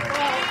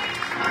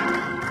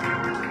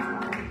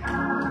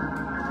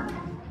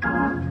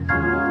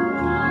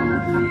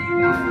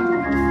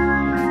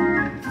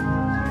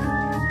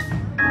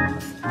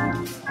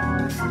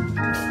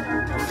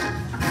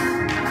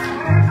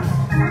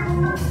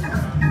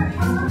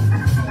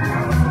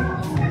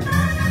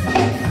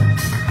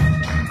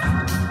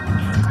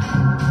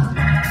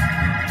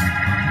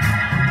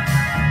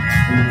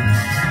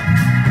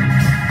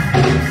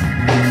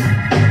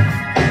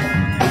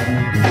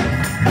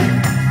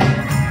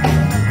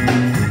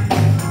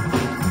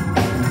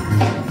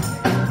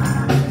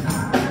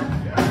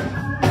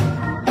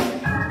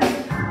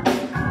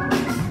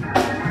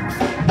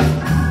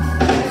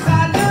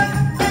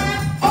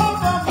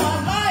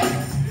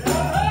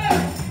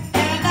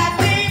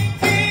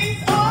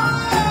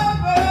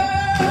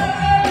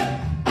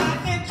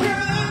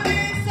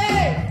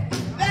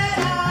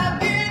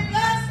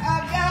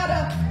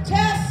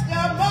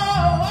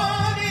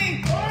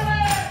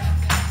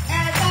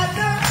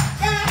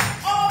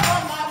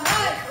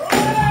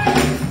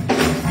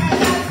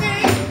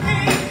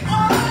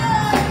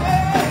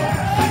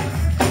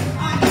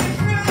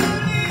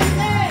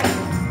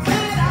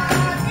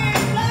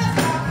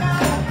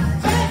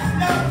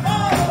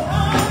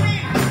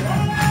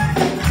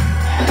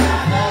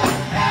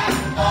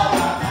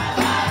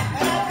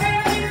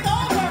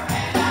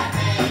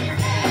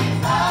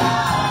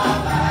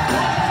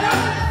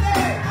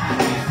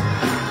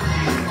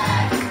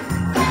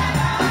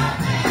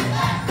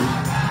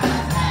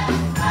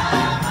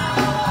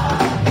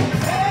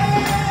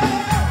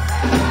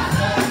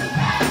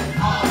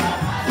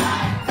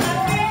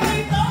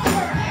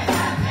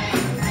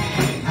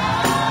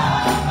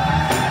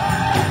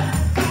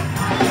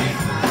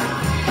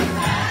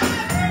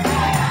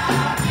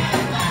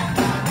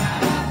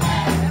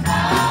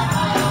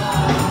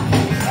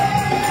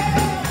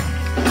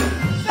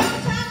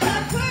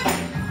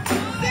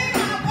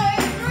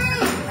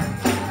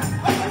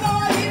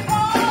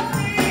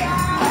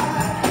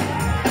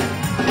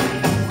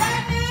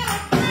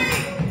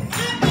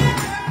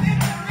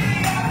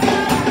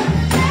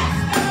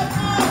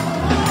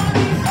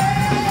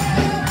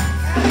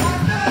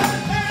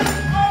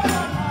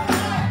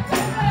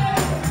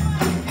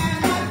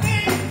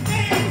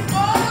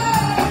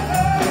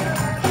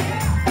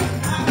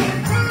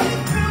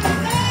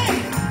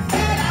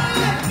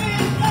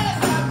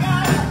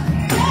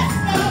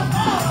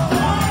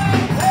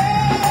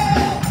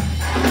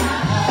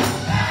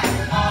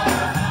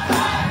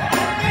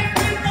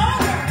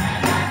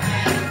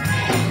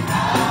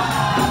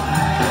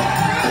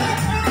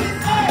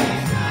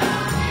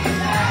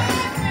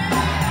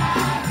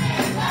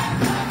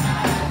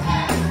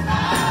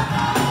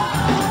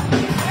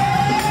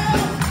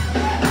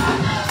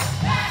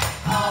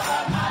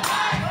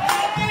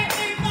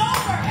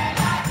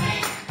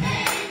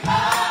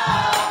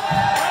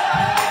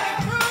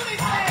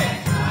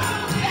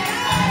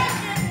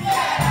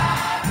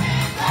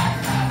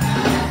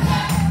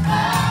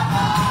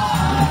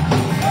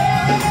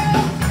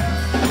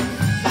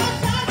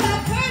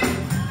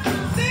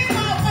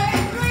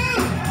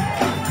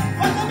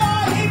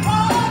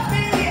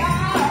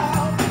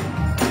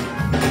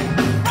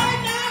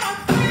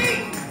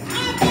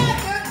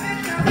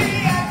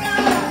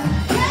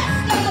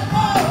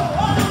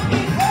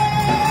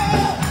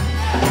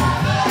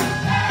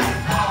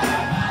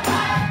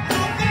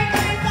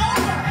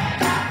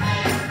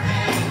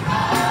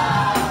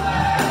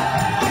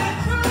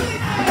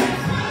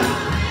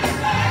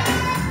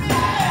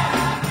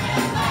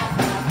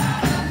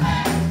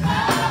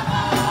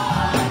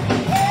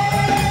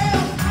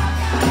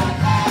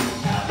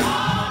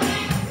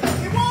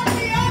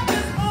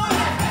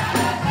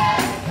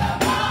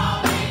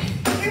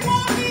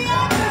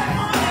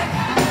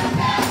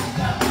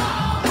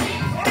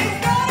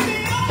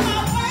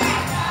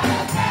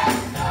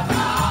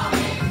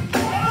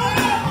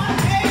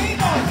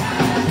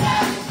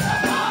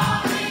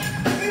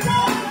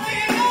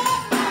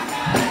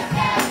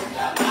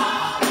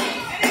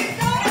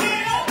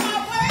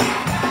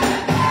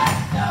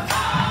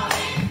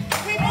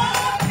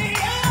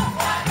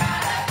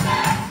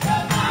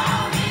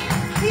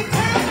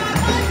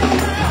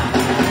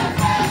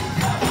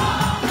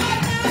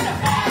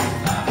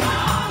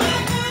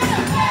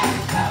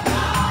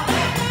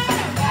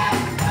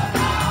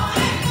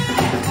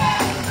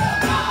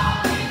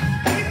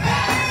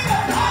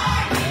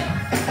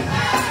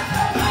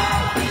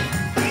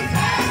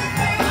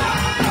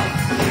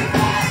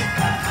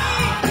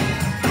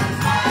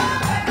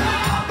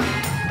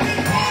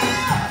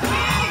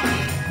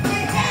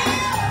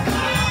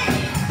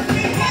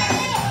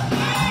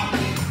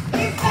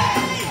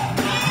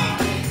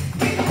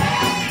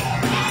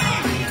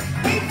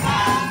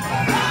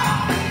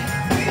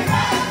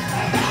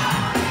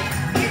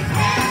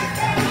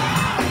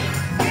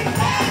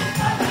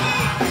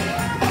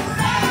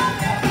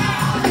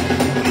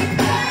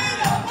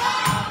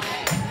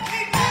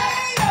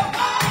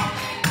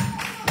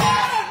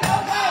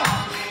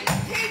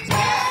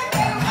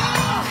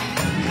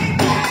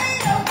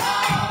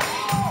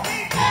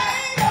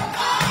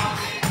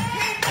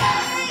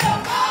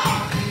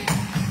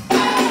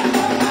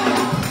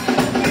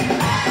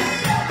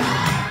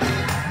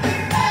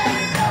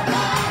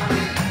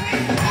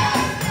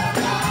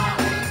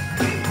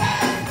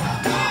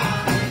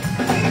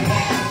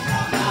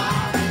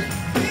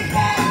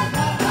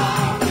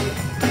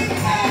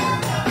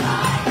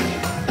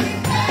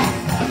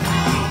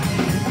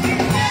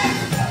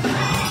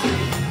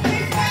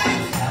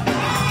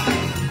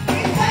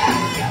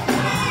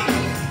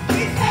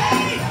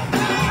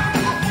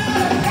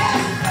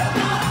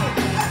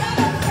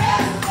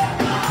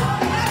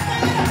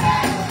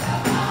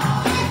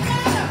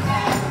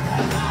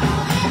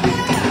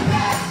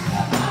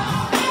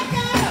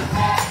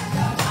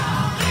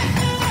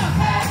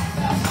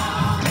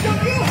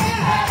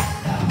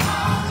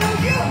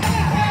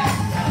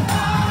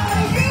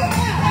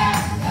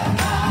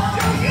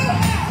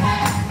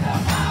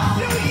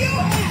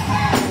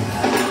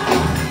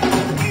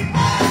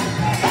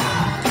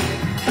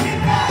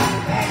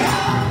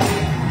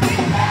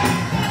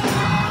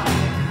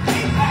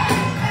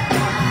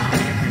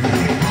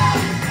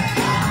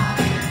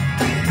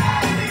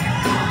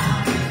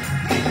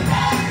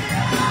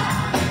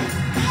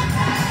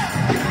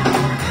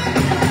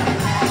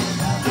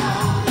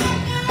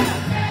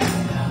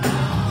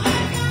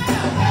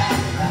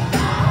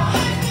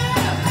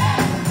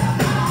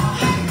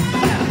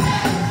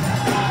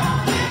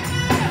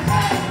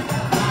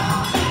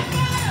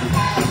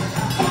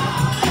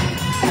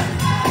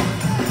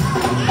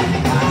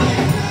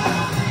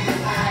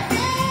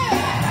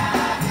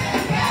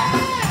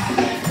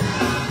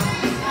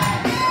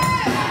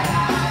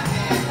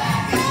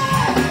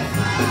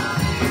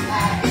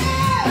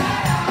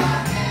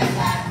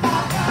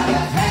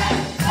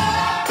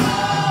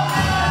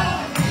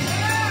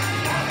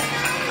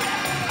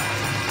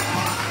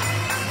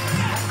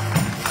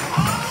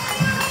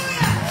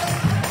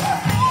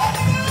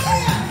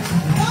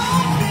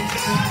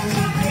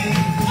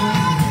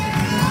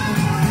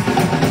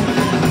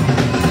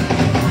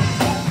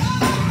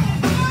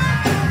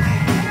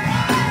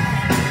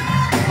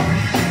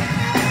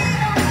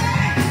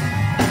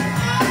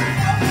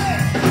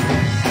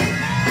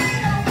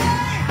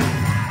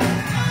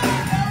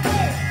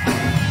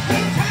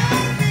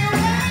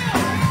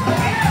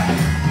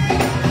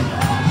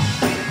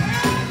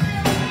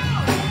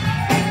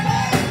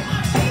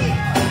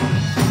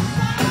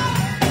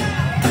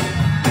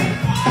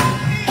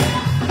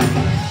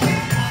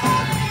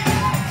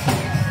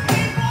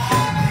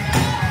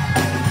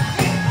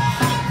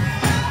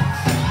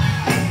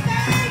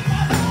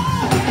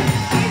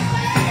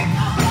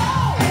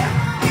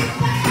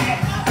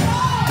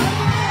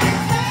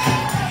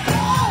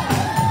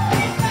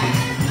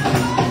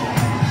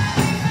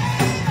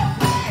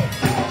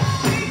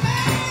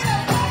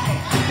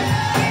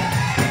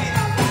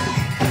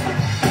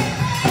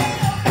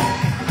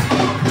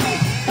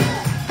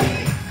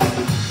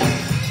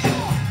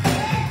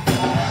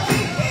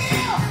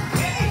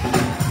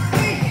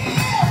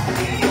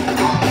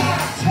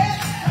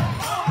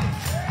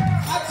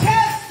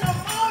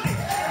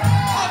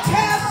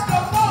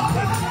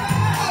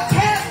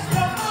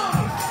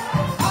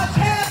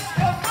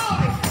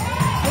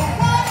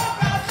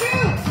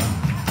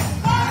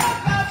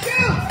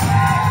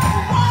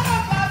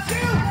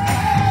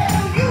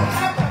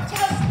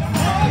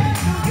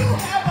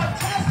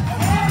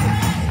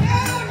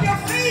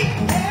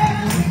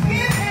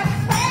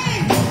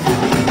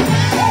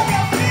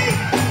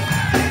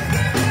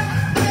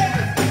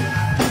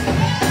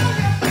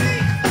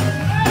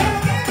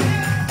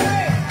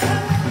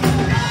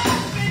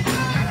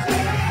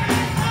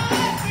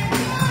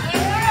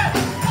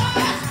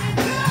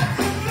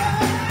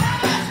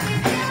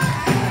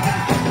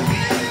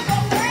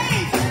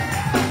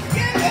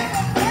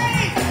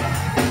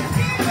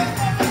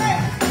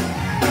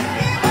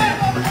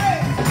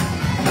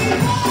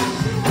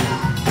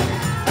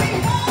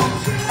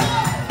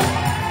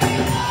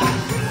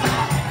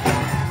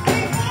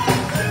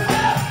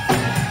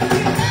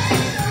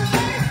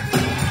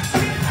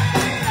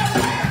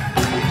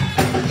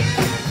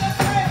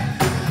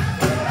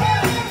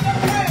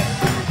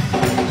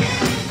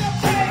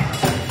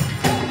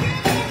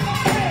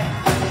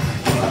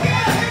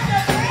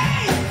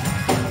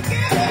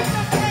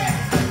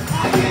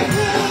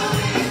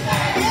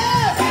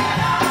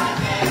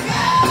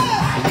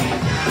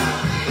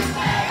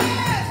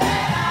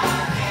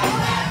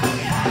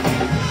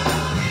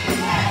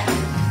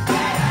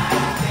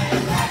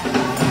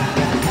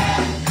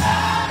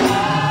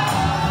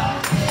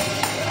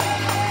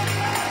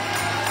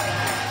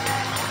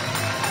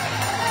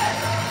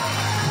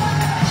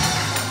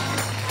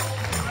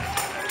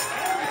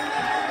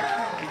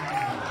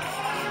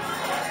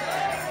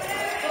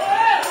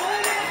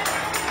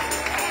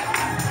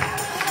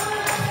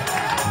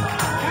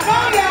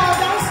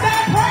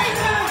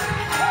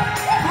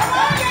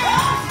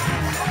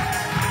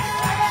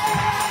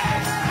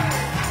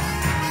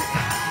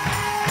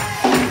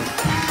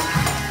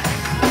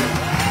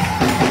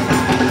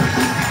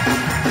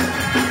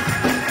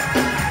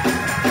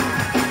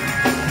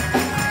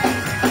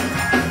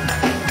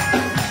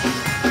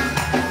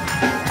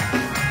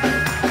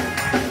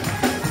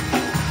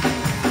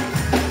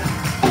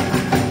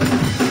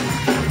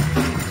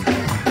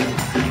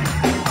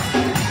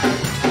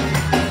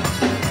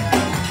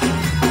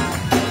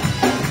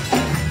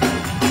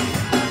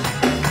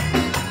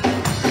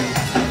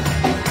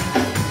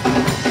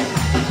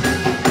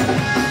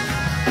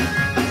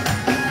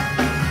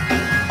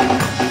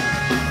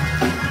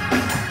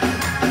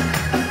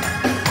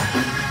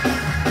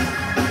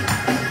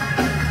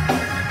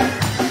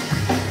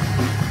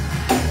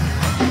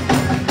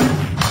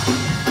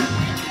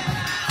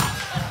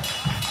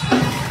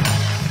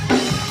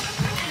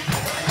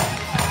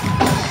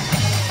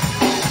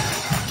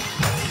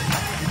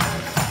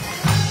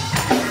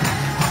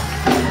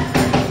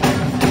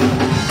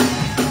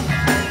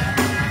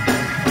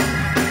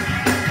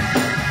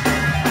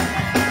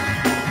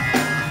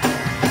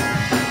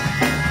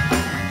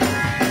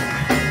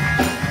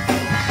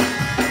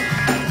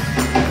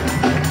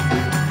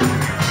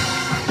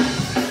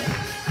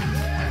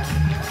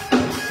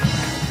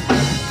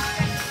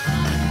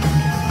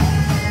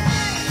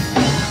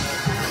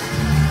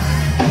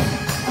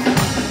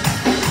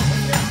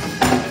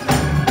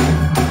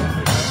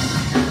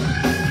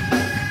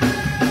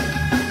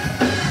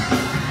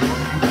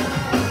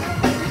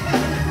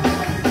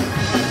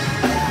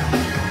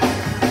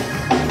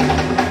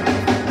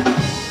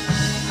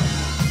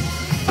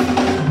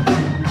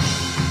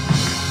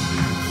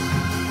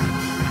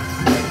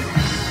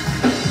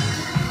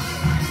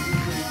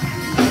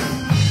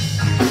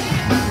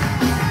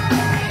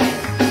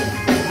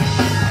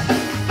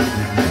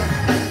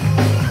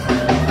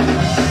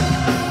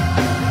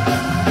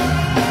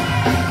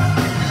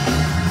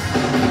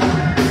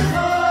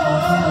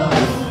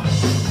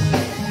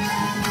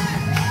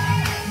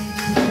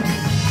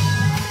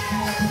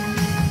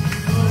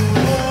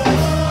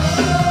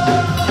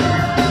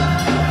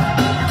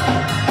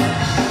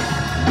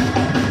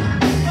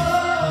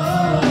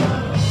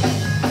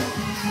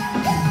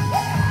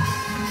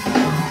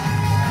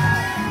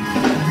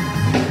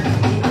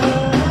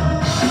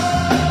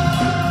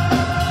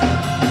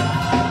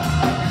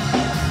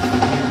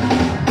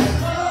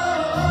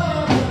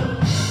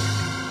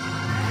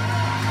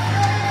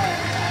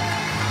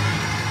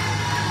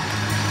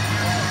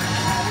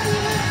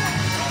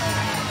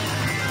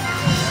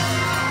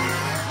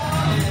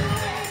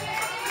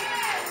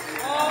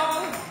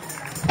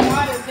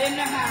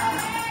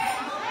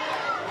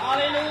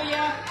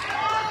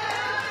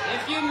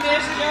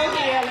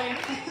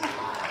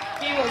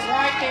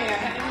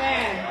 there.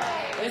 Amen.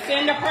 It's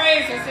in the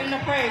praise. It's in the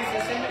praise.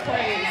 It's in the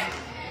praise.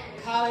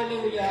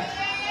 Hallelujah.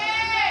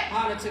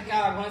 Honor to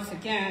God once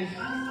again,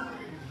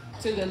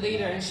 to the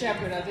leader and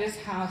shepherd of this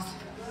house,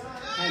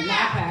 and my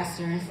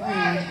pastor and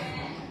friend,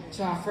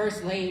 to our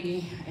first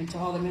lady, and to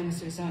all the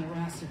ministers on the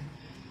roster.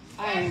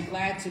 I am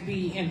glad to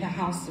be in the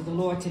house of the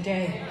Lord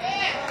today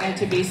and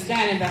to be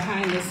standing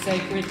behind this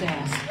sacred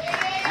desk.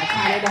 I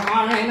count it an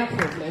honor and a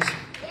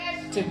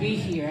privilege to be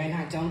here, and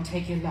I don't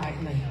take it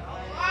lightly.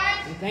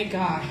 And thank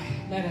God.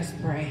 Let us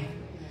pray.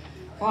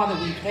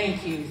 Father, we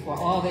thank you for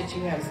all that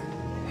you have,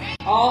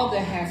 all that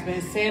has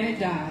been said and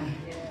done,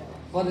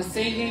 for the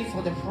singing,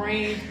 for the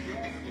praying,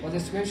 for the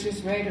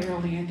scriptures read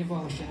early in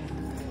devotion.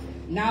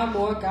 Now,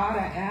 Lord God,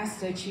 I ask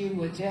that you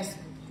would just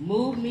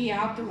move me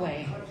out the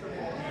way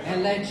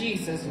and let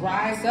Jesus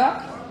rise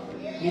up.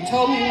 You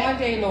told me one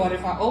day, Lord,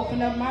 if I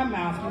open up my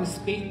mouth, you will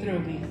speak through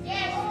me.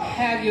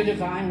 Have your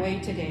divine way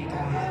today,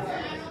 God.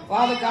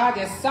 Father God,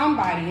 that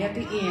somebody at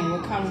the end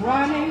will come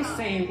running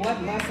saying,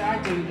 what must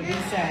I do to be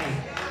saved?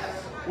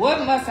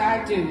 What must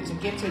I do to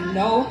get to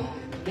know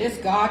this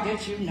God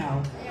that you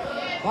know?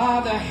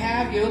 Father,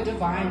 have your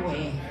divine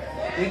way.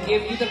 We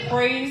give you the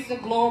praise, the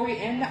glory,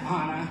 and the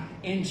honor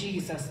in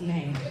Jesus'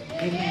 name.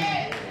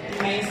 Amen.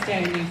 You may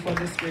stand me for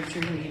the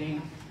scripture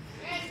reading.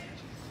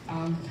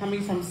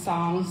 Coming from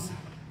Psalms,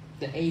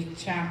 the 8th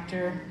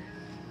chapter,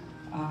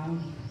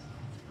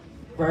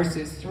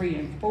 verses 3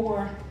 and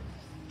 4.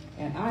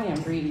 And I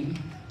am reading,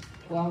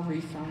 well, I'll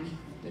read from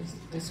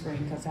the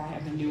screen because I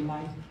have the New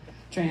Life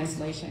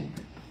Translation.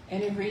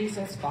 And it reads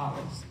as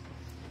follows.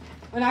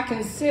 When I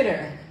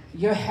consider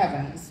your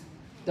heavens,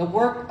 the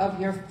work of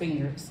your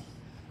fingers,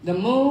 the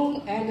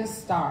moon and the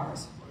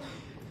stars,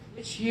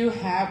 which you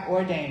have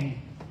ordained,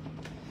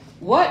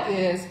 what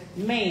is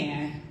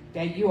man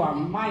that you are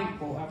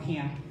mindful of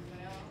him,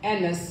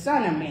 and the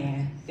Son of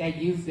Man that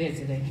you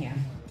visited him?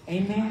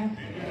 Amen.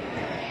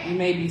 You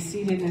may be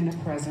seated in the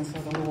presence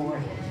of the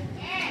Lord.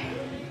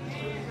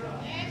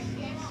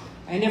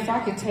 And if I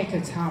could take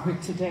a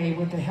topic today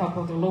with the help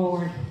of the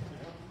Lord,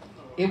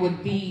 it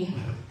would be,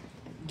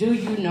 do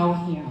you know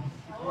him?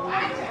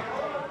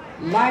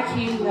 Like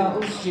he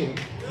knows you.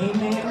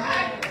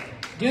 Amen.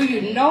 Do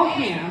you know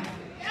him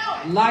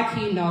like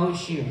he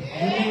knows you?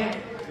 Amen.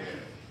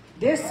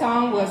 This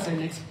song was an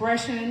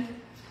expression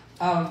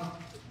of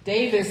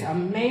David's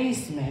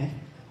amazement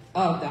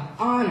of the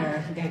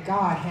honor that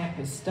God had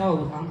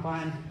bestowed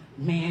upon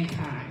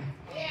mankind.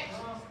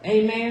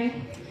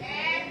 Amen.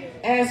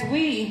 As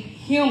we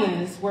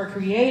humans were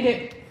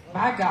created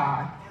by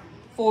God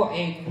for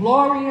a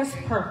glorious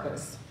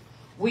purpose,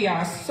 we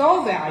are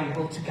so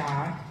valuable to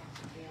God.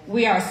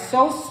 We are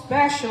so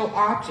special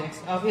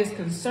objects of his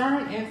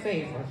concern and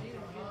favor.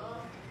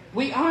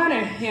 We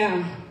honor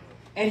him,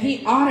 and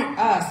he honored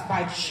us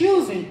by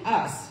choosing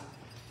us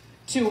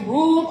to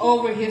rule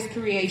over his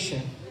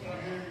creation.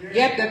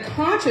 Yet the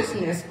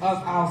consciousness of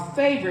our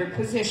favored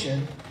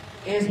position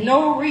is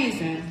no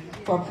reason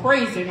for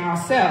praising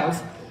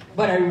ourselves,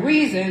 but a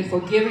reason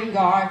for giving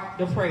God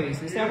the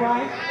praise. Is that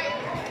right?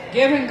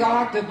 Giving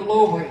God the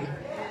glory.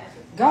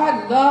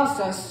 God loves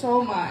us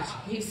so much.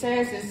 He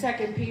says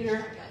in 2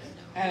 Peter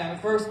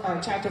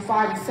chapter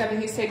 5 and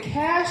 7, he said,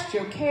 cast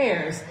your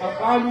cares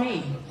upon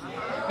me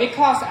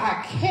because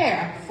I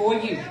care for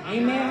you.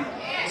 Amen.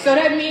 So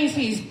that means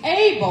he's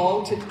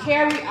able to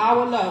carry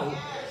our load.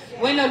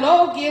 When the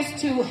load gets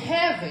too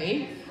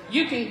heavy,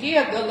 you can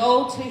give the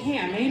load to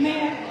him.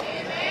 Amen.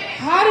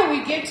 How do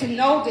we get to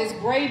know this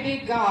great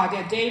big God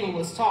that David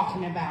was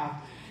talking about?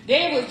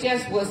 David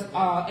was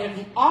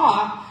in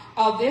awe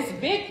of this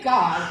big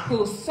God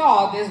who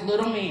saw this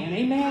little man.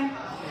 Amen.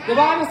 The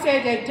Bible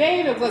said that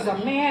David was a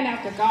man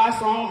after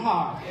God's own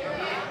heart.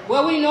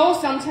 Well, we know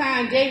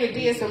sometimes David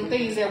did some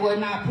things that were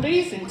not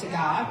pleasing to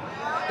God.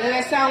 Does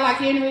that sound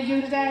like any of you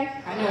today?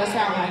 I know it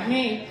sounds like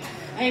me.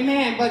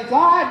 Amen. But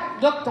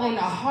God looked on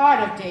the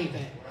heart of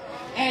David,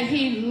 and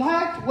he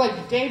liked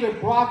what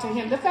David brought to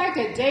him. The fact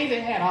that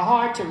David had a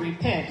heart to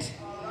repent.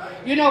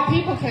 You know,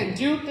 people can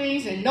do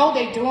things and know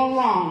they're doing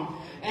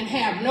wrong and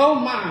have no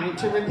mind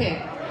to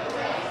repent.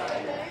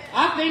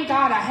 I thank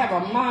God I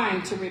have a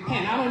mind to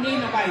repent. I don't need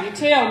nobody to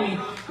tell me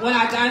when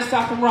I've done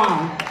something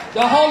wrong.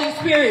 The Holy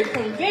Spirit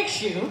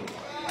convicts you,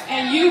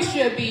 and you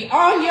should be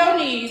on your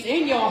knees,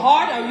 in your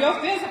heart or your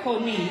physical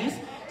knees,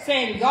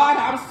 saying, God,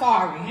 I'm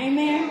sorry.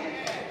 Amen.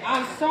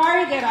 I'm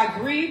sorry that I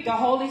grieved the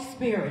Holy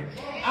Spirit.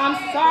 I'm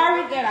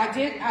sorry that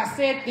I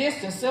said this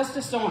to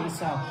Sister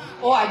So-and-so,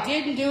 or I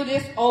didn't do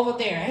this over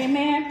there.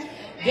 Amen.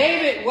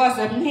 David was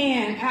a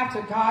man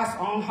after God's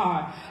own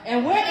heart.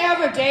 And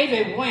wherever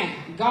David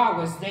went, God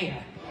was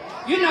there.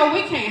 You know,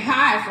 we can't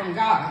hide from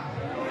God.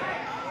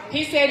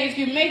 He said, if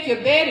you make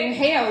your bed in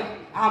hell,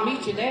 I'll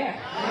meet you there.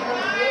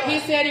 He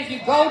said, if you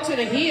go to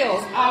the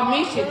hills, I'll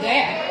meet you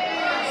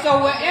there.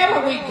 So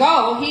wherever we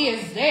go, he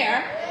is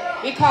there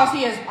because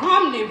he is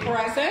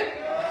omnipresent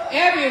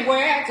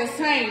everywhere at the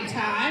same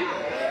time.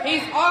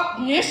 He's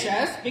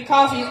omniscient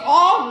because he's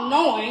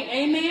all-knowing,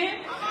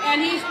 amen?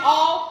 And he's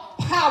all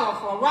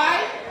powerful,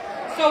 right?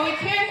 So we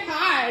can't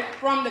hide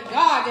from the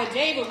God that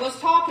David was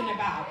talking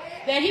about,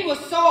 that he was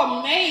so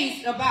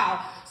amazed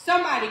about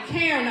somebody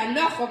caring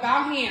enough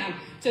about him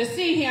to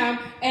see him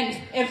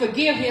and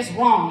forgive his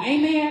wrong.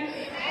 Amen.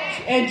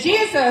 And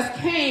Jesus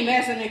came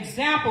as an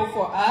example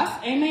for us.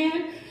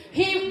 Amen.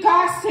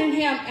 God sent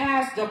him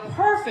as the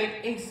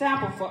perfect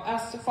example for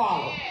us to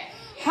follow.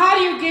 How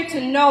do you get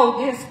to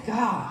know this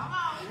God,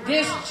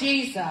 this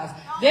Jesus,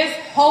 this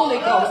Holy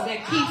Ghost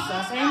that keeps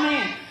us?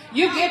 Amen.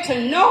 You get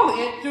to know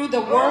it through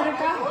the Word of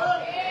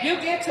God. You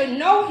get to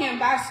know him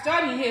by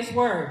studying his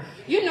Word.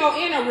 You know,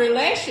 in a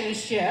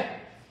relationship,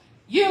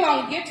 you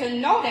don't get to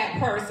know that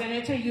person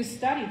until you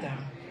study them.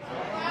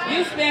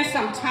 You spend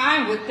some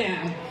time with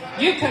them.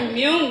 You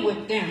commune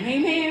with them.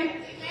 Amen.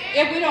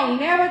 If we don't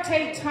never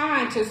take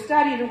time to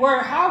study the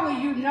Word, how will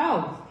you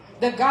know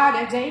the God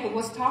that David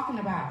was talking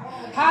about?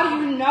 How do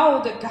you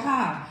know the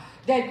God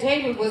that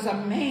David was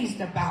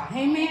amazed about?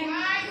 Amen.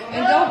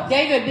 And though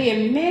David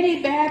did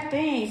many bad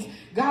things,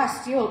 God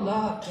still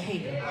loved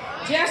David,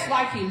 just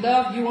like he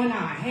loved you and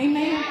I.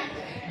 Amen.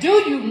 Do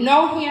you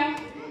know him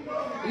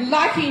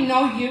like he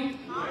know you?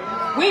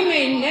 We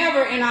may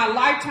never in our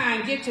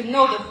lifetime get to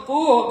know the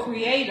full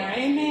Creator.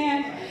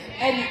 Amen.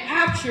 And the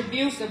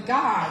attributes of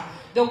God,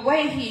 the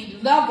way he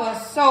loved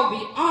us so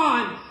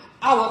beyond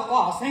our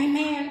faults.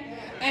 Amen.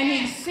 And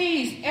he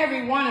sees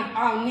every one of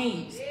our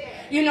needs.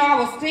 You know, I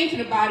was thinking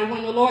about it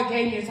when the Lord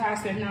gave me his heart.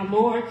 I said, now,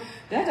 Lord,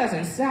 that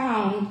doesn't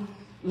sound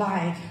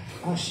like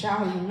a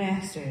shouting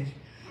message.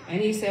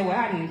 And he said, well,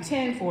 I didn't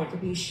intend for it to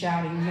be a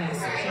shouting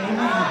message.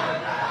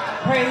 Amen.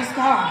 Praise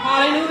God.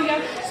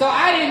 Hallelujah. So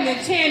I didn't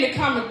intend to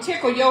come and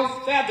tickle your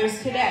feathers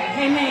today.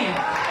 Amen.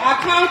 I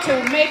come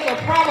to make a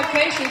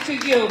provocation to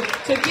you,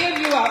 to give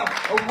you a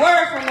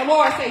word from the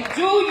Lord. Say,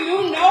 do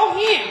you know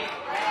him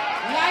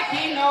like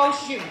he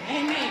knows you?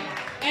 Amen.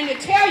 And to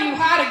tell you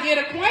how to get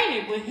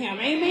acquainted with him.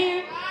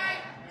 Amen.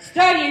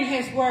 Studying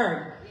his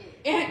word.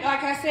 And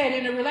like I said,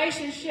 in a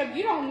relationship,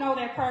 you don't know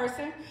that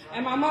person.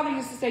 And my mother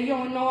used to say, you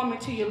don't know him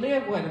until you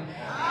live with him.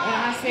 And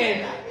I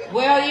said,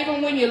 well,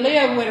 even when you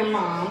live with him,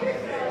 Mom,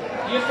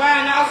 you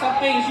find out some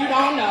things you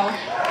don't know.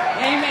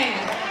 Amen.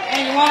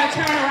 And you want to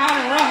turn around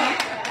and run.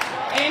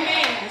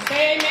 Amen.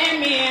 Say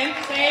amen, men.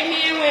 Say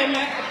amen,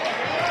 women.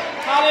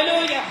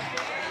 Hallelujah.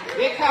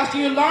 Because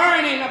you're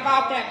learning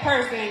about that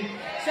person.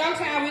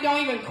 Sometimes we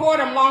don't even court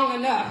them long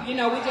enough. You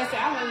know, we just say,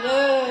 I'm in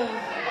love.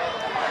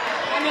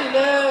 I'm in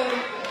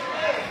love.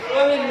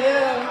 I'm in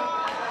love.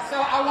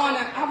 So I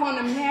want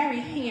to marry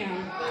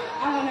him.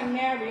 I want to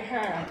marry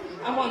her.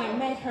 I want to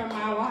make her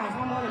my wife.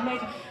 I want to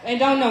make her, and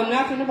don't know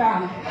nothing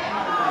about him.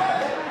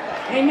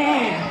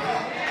 Amen.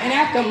 And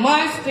after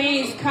months,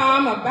 things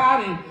come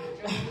about and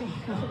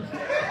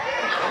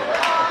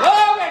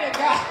glory to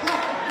God.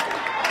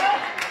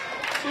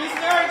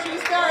 True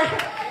story.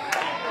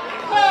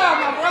 Oh,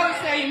 my brother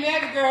said he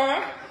met a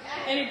girl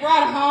and he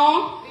brought her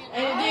home,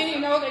 and then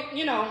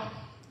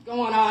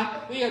going on.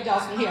 We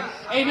adults in here.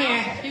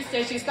 Amen. He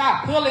said she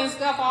started pulling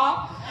stuff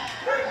off.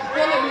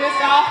 Pulling this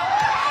off.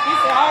 He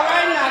said, all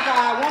right now,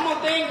 God, one more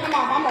thing, come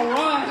on, I'm going to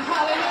run.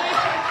 Hallelujah.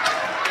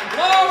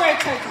 Glory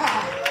to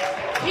God.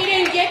 He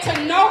didn't get to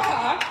know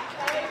her.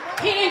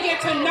 He didn't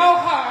get to know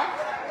her.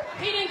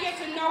 He didn't get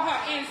to know her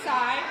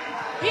inside.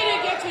 He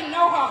didn't get to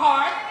know her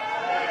heart.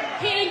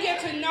 He didn't get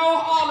to know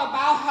all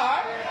about her.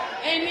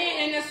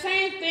 Amen. And the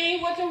same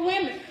thing with the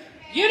women.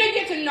 You didn't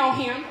get to know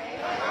him.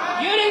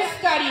 You didn't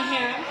study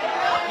him.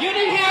 You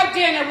didn't have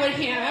dinner with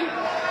him.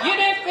 You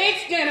didn't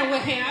fix dinner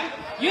with him.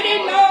 You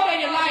didn't know that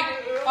he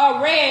liked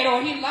red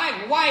or he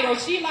liked white or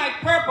she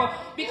liked purple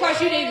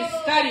because you didn't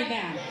study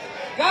them.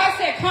 God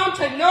said, come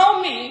to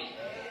know me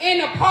in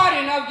the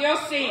pardon of your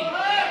sin.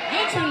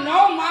 Get to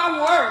know my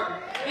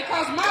word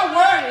because my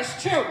word is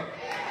true.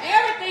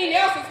 Everything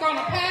else is going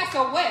to pass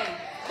away,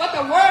 but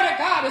the word of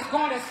God is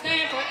going to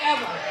stand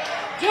forever.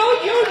 Do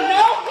you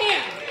know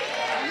him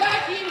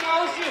like he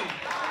knows you?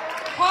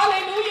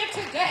 Hallelujah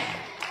today.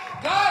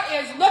 God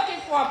is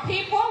looking for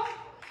people,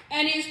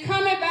 and he's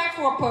coming back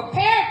for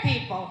prepared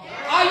people.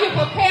 Are you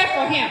prepared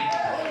for him?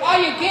 Are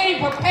you getting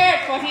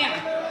prepared for him?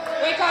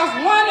 Because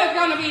one is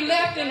going to be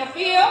left in the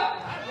field,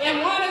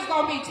 and one is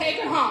going to be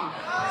taken home.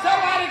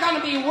 Somebody's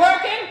going to be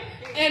working,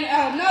 and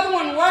another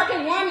one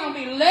working. One going to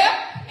be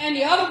left, and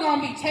the other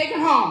going to be taken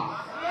home.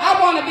 I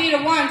want to be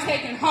the one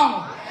taken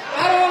home.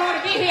 I don't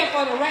want to be here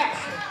for the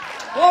rapture.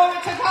 Glory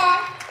to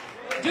God.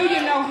 Do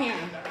you know him?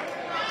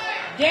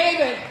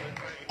 David,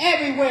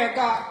 everywhere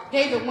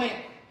David went,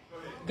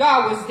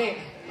 God was there.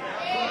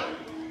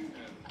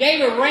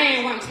 David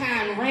ran one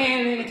time,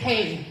 ran in a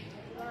cave.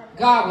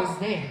 God was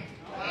there.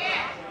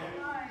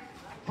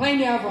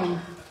 Plenty of them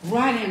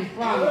running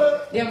from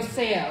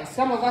themselves.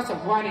 Some of us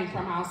are running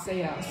from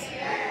ourselves.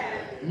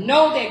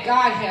 Know that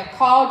God has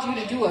called you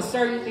to do a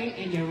certain thing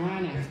and you're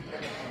running.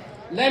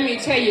 Let me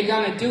tell you, you're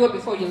going to do it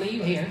before you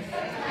leave here.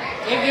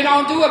 If you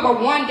don't do it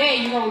but one day,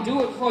 you're going to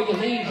do it before you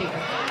leave here.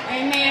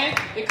 Amen.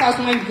 Because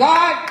when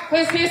God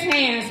puts his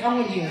hands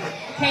on you,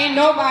 can't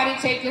nobody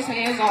take his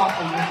hands off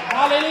of you.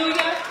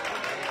 Hallelujah.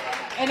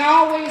 And I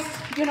always,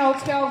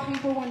 tell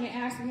people when they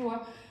ask me,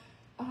 well,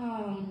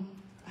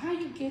 how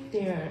you get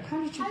there?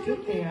 How did you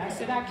get there? I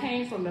said, I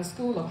came from the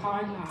school of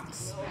hard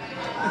knocks.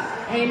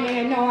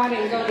 Amen. No, I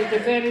didn't go to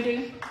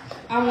divinity.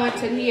 I went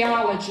to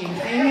neology.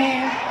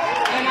 Amen.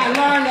 And I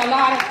learned a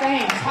lot of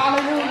things.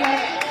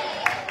 Hallelujah.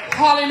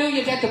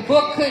 Hallelujah, that the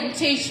book couldn't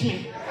teach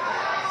me.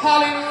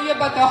 Hallelujah,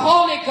 but the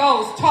Holy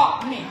Ghost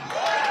taught me.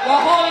 The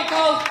Holy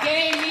Ghost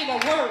gave me the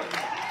word.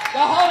 The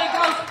Holy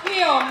Ghost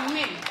filled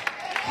me.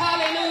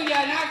 Hallelujah.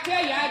 And I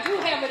tell you, I do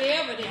have the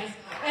evidence.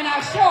 And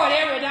I show it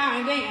every now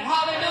and then.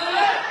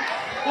 Hallelujah.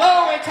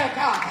 Glory to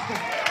God.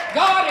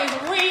 God is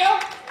real.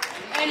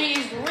 And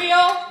he's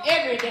real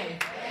every day.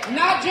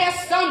 Not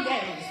just some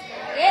days.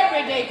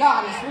 Every day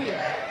God is real.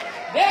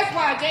 That's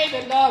why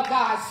David loved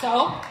God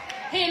so.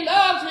 He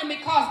loves him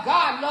because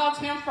God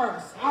loved him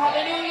first.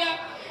 Hallelujah.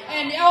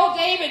 And old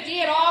David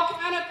did all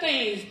kind of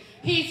things.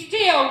 He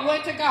still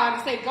went to God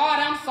and said, God,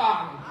 I'm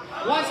sorry.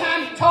 One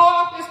time he tore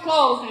off his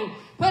clothes and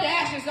put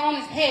ashes on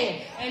his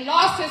head and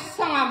lost his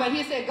son. But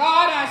he said,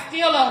 God, I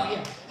still love you.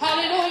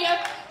 Hallelujah.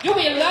 Do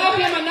we love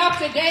him enough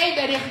today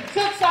that if he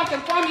took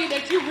something from you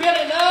that you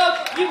really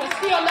love, you would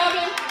still love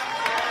him?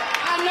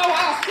 I know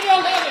I'll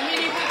still love him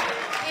anyhow.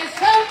 And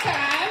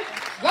sometimes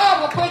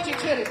God will put you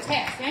to the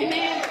test.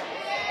 Amen.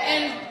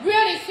 And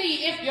really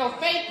see if your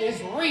faith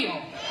is real.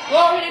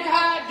 Glory to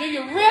God. Do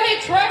you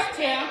really trust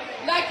him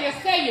like you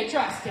say you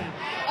trust him?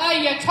 Or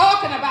you're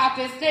talking about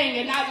this thing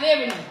and not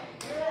living it?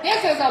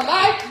 This is a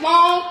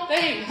lifelong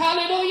thing.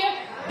 Hallelujah.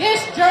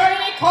 This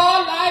journey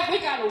called life, we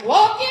got to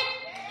walk it.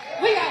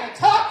 We got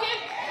to talk it.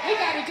 We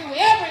got to do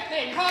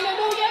everything.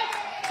 Hallelujah.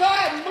 So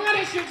I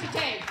admonish you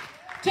today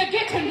to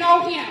get to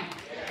know him.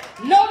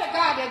 Know the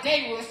God that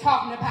David was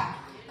talking about.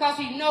 Because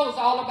he knows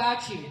all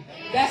about you.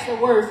 That's the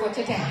word for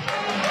today.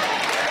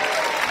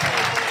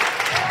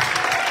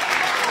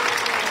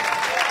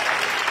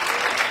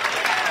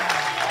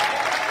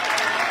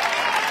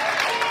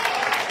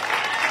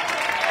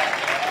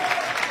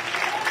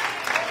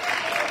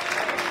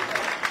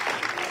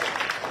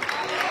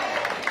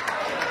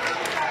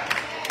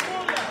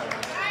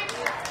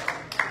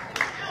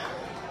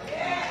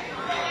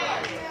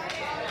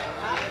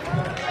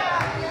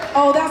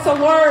 Oh, that's a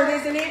word,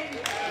 isn't it?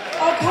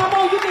 Oh, come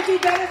on, you can do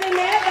better than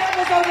that. That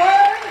was a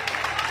word.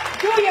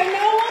 Do you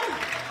know him?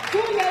 Do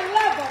you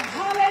love him?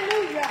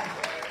 Hallelujah.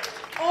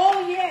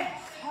 Oh, yes.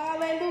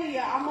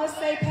 Hallelujah. I must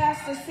say,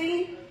 Pastor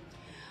C,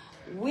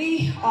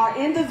 we are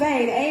in the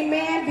vein.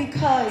 Amen.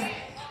 Because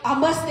I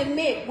must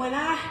admit, when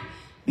I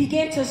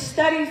began to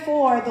study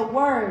for the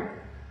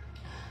word,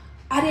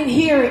 I didn't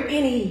hear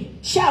any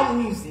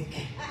shouting music,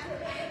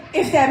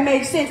 if that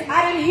makes sense.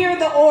 I didn't hear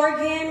the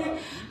organ.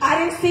 I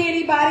didn't see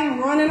anybody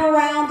running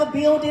around the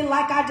building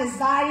like I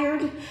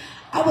desired.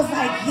 I was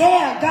like,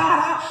 yeah,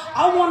 God,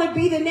 I want to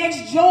be the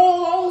next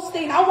Joel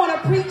Osteen. I want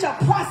to preach a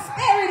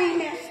prosperity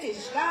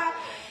message, God.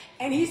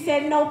 And he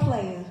said, no,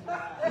 player.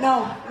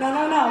 No.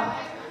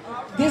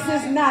 This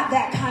is not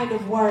that kind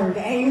of word.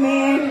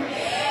 Amen.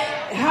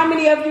 How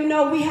many of you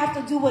know we have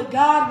to do what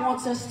God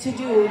wants us to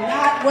do,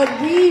 not what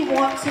we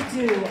want to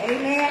do?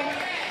 Amen.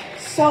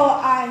 So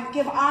I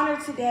give honor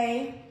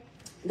today.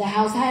 The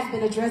house has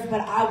been addressed, but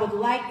I would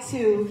like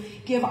to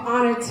give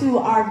honor to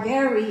our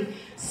very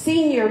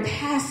senior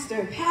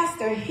pastor,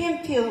 Pastor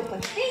Hemphill, for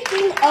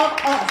thinking of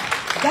us.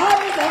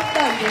 Daughters of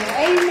Thunder.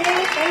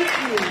 Amen. Thank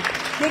you.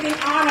 Giving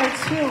honor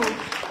to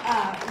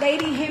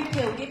Lady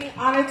Hemphill. Giving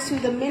honor to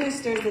the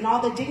ministers and all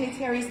the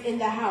dignitaries in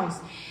the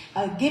house.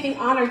 Giving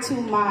honor to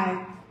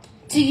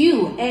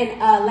you. And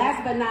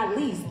last but not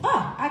least,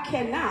 I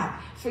cannot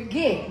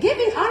forget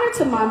giving honor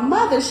to my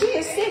mother. She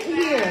is sitting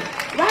here,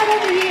 right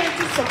over here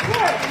to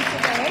support me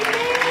today.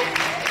 Amen.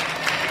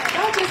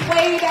 Don't just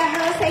wave at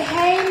her and say,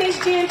 hey, Miss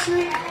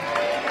Gentry.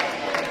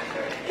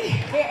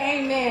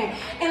 Amen.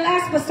 And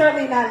last but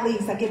certainly not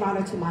least, I give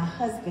honor to my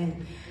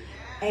husband.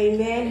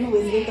 Amen. Who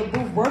is in the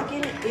booth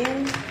working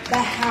in the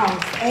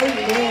house.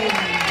 Amen.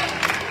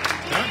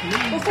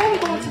 Before we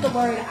go into the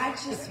word, I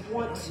just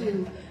want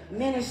to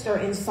minister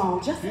in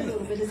song just a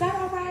little bit. Is that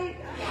all right?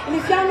 And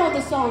if y'all know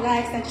the song, I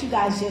ask that you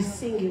guys just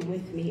sing it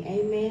with me.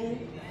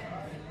 Amen.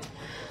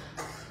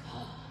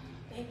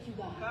 Thank you,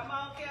 God. Come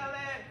on, Kelly.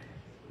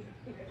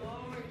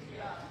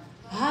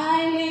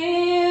 I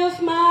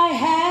lift my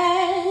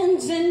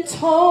hands in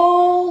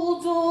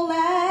total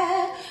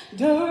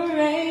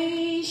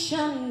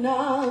adoration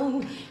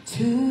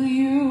unto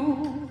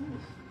you.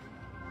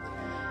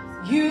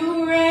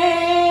 You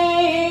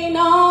reign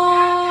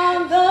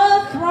on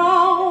the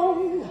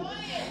throne,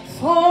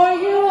 for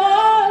you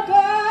are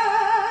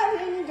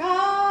God and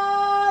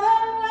God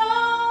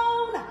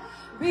alone.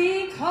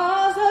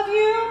 Because of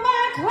you,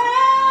 my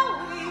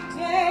cloudy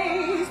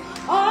days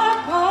are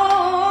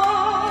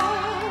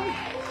gone.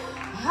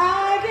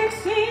 I can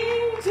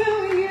sing to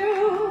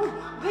you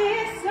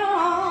this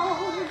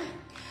song.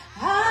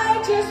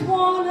 I just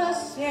want to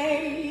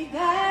say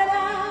that I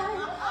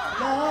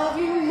love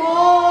you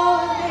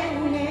more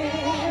than anything.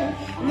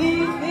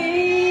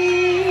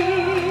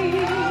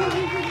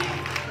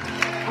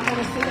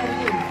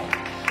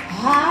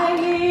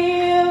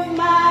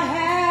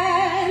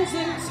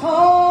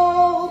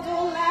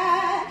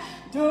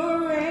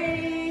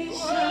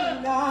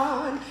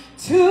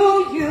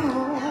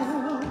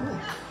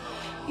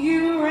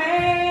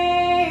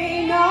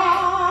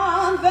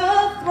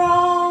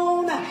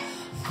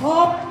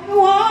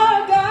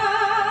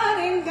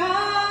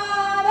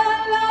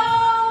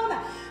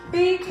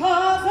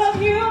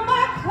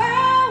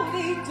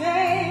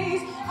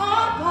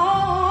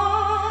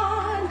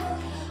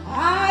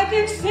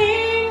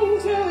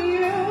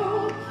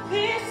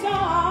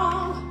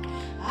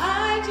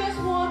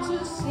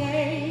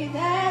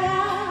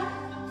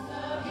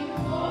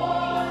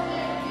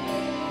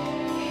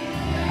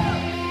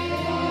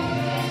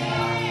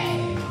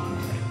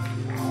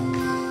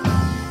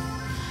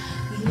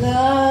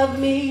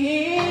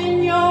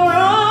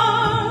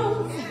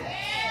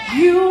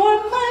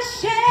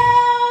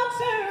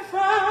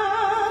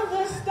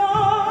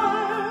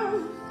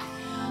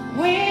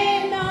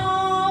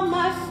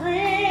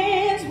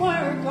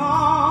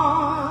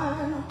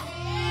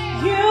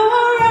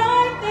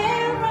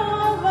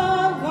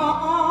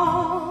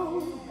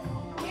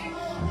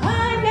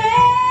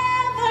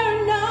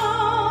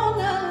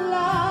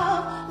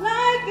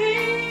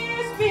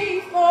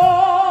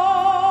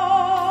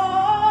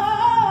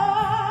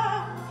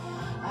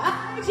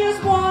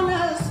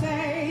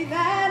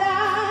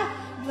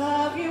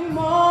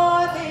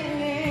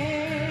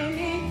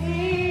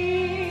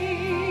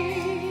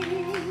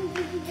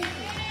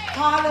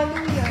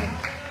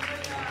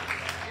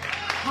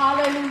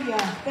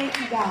 Hallelujah. Thank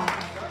you, God.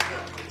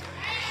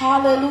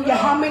 Hallelujah.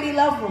 How many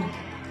love him?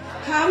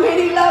 How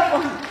many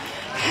love him?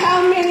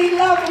 How many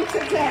love him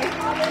today?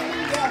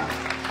 Hallelujah.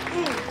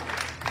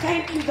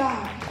 Thank you,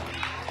 God.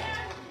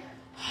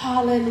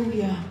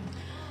 Hallelujah.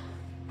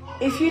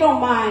 If you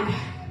don't mind,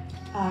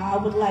 I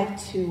would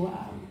like to,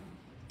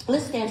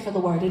 let's stand for the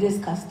word. It is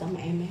custom.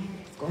 Amen.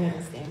 Let's go ahead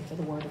and stand for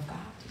the word of God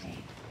today.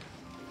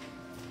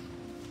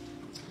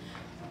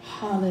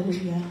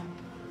 Hallelujah.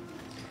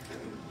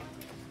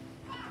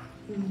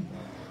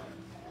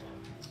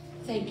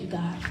 Thank you,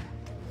 God.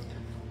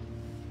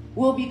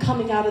 We'll be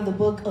coming out of the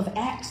book of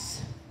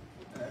Acts,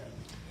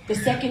 the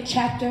 2nd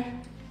chapter,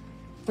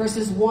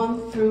 verses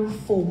 1 through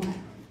 4.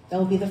 That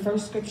will be the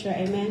first scripture.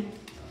 Amen.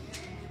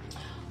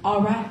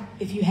 All right.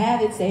 If you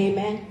have it, say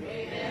amen.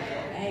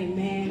 Amen.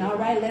 Amen. All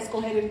right. Let's go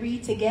ahead and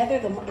read together.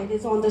 It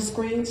is on the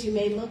screens. You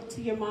may look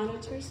to your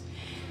monitors.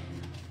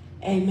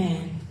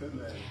 Amen.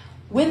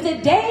 When the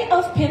day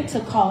of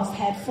Pentecost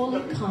had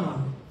fully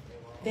come,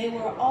 they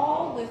were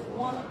all with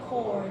one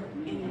accord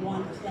in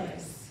one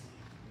place.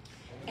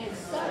 And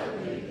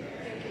suddenly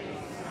there came a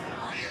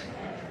sound from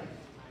heaven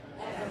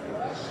as a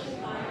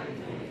rushing mighty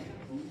wind,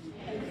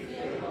 and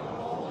filled the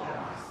whole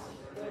house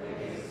where they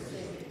were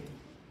sitting.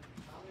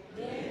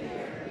 Then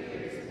there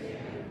appeared to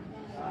them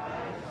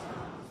divided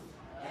tongues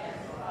as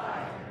a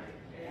fire,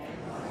 and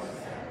one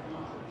sat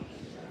on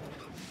each of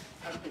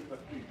them.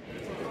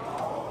 They were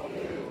all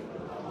filled with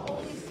the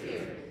Holy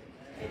Spirit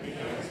and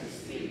began to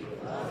speak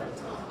with other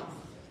tongues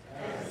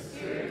as the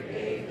Spirit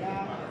gave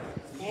them.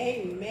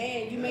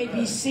 Amen. You may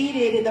be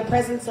seated in the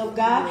presence of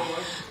God.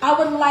 I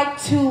would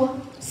like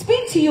to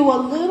speak to you a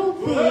little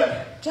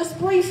bit, just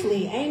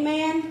briefly,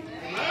 amen,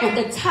 on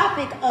the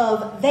topic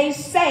of they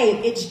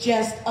say it's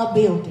just a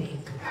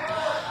building.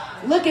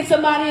 Look at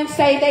somebody and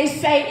say, they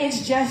say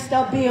it's just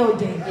a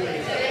building.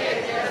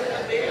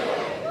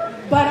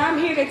 But I'm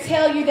here to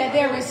tell you that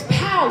there is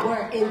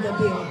power in the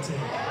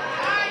building.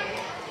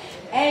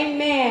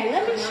 Amen.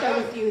 Let me share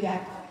with you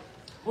that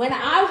when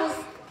I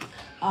was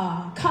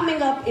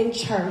coming up in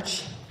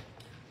church,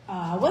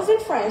 I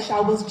wasn't fresh.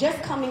 I was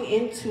just coming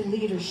into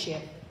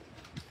leadership.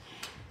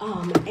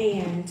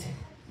 And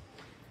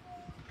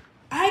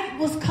I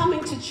was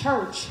coming to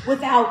church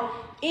without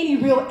any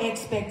real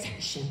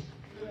expectation.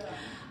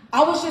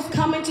 I was just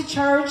coming to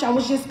church. I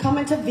was just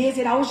coming to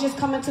visit. I was just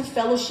coming to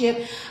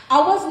fellowship.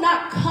 I was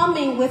not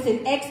coming with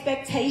an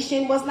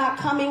expectation, was not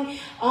coming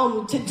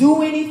to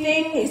do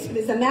anything.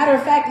 As a matter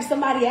of fact, if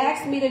somebody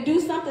asked me to do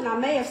something, I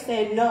may have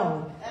said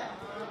no.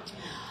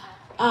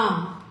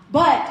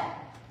 But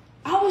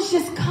I was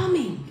just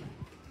coming,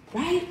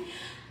 right?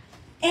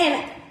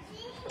 And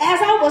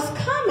as I was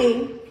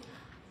coming,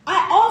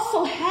 I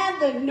also had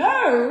the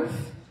nerve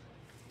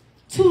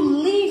to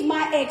leave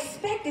my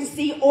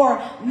expectancy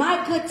or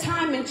my good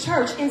time in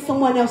church in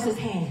someone else's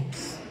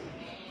hands.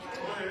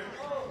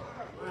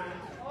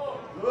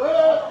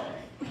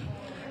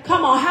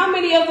 Come on, how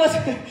many of us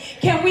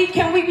can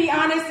we be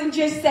honest and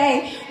just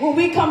say when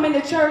we come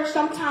into church,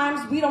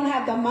 sometimes we don't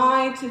have the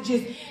mind to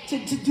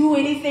do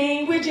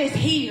anything. We're just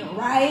here,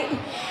 right?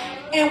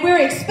 And we're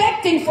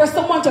expecting for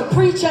someone to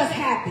preach us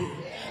happy.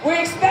 We're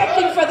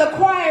expecting for the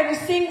choir to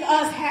sing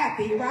us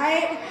happy,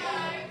 right?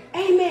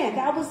 Amen.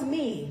 That was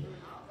me.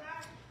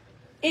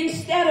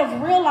 Instead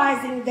of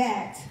realizing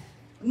that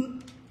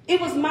it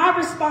was my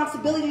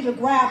responsibility to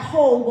grab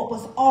hold of what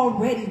was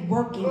already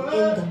working in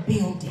the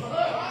building.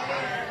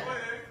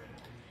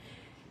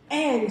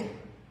 And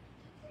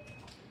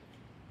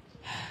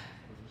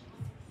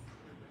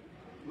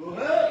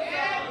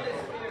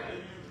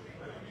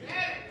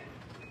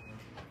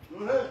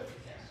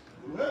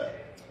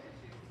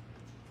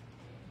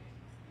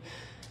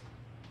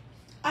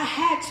I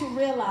had to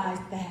realize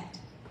that,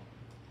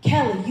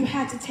 Kelly, you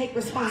had to take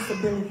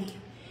responsibility.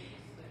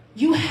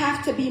 You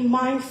have to be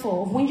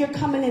mindful when you're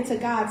coming into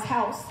God's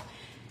house.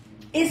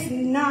 It's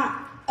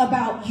not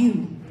about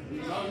you.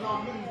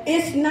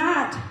 It's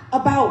not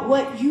about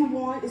what you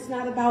want. It's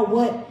not about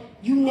what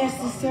you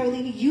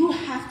necessarily need. You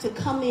have to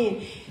come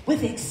in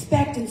with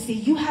expectancy.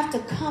 You have to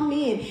come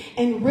in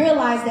and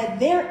realize that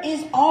there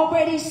is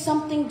already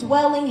something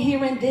dwelling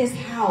here in this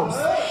house,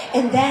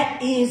 and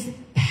that is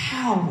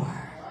power.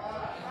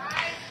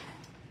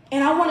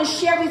 And I want to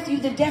share with you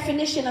the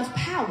definition of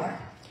power.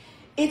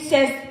 It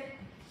says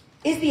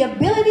it's the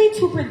ability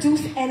to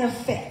produce an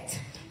effect.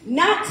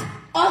 Not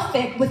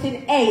affect with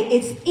an A,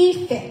 it's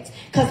effect.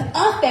 Because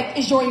affect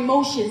is your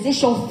emotions,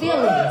 it's your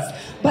feelings.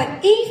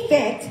 But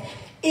effect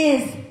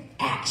is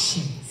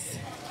actions.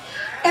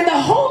 And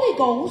the Holy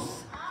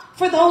Ghost,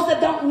 for those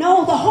that don't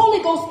know, the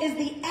Holy Ghost is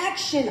the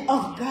action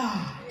of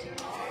God.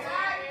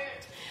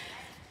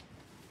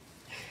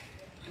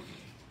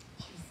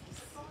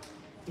 Jesus,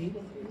 be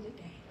with me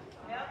today.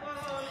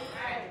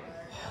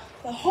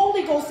 The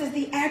Holy Ghost is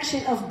the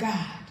action of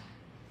God.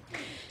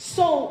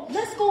 So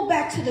let's go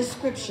back to the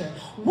scripture.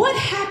 What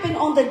happened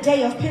on the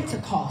day of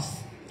Pentecost?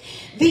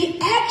 The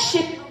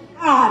action of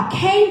God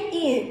came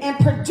in and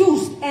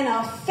produced an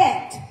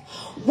effect.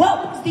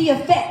 What was the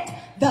effect?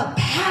 The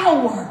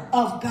power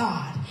of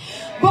God.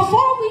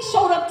 Before we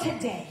showed up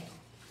today,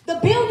 the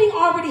building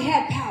already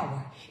had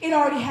power. It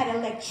already had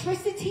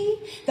electricity.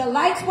 The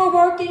lights were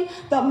working.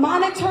 The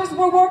monitors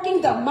were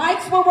working. The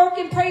mics were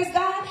working. Praise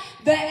God.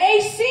 The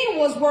AC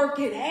was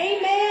working.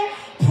 Amen.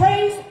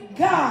 Praise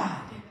God.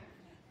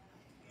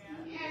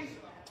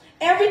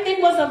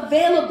 Everything was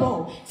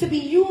available to be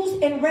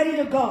used and ready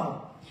to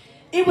go.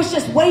 It was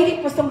just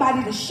waiting for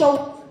somebody to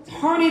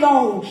turn it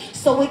on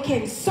so it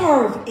can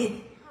serve it.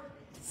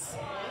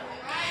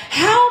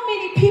 How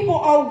many people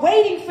are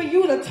waiting for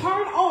you to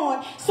turn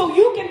on so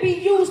you can be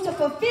used to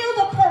fulfill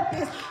the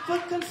purpose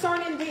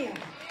concerning them?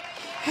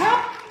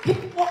 How many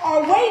people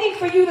are waiting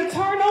for you to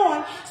turn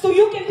on so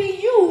you can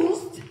be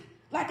used,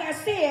 like I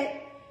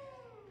said,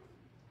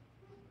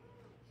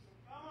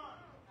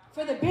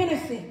 for the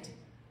benefit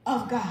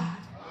of God?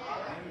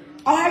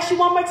 I'll ask you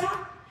one more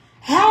time.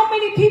 How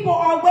many people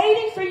are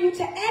waiting for you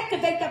to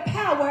activate the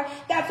power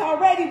that's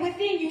already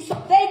within you so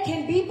they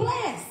can be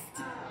blessed?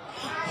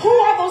 Who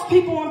are those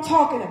people I'm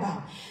talking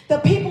about? The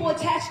people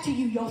attached to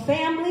you, your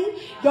family,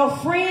 your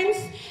friends,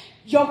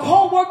 your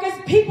co-workers,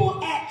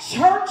 people at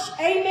church,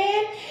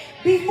 amen?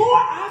 Before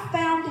I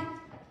found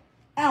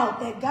out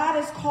that God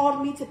has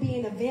called me to be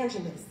an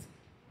evangelist,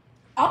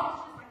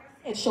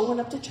 and showing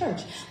up to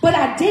church. But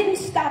I didn't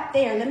stop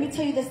there. Let me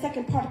tell you the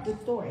second part of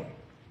the story.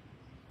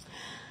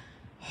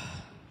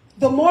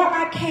 The more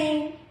I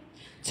came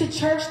to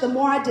church, the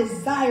more I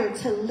desired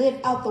to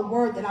live out the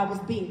word that I was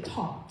being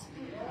taught.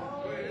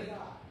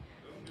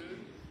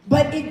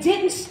 But it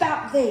didn't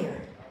stop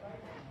there.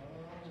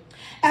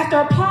 After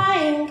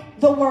applying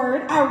the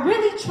word, I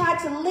really tried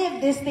to live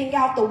this thing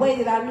out the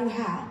way that I knew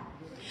how.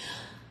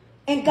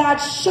 And God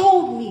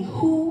showed me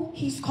who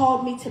he's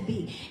called me to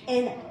be.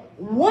 And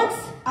once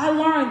I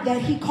learned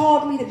that he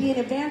called me to be an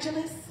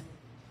evangelist,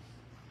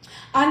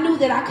 I knew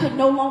that I could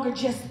no longer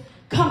just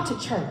come to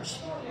church.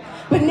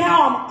 But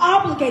now I'm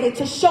obligated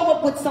to show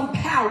up with some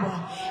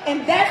power.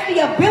 And that's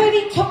the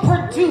ability to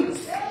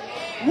produce.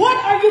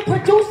 What are you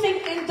producing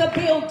in the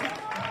building?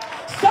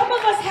 Some of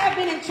us have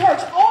been in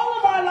church all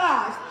of our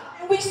lives,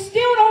 and we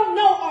still don't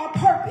know our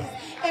purpose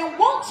and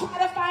won't try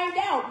to find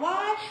out.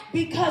 Why?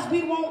 Because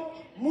we won't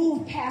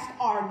move past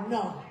our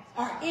no,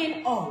 our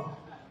N-O.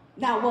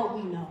 Not what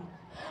we know.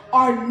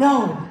 Our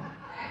no.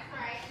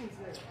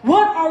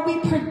 What are we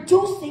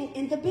producing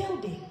in the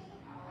building?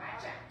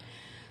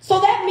 So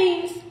that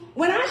means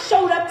when I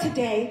showed up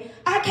today,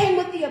 I came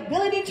with the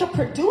ability to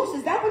produce.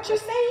 Is that what you're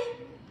saying?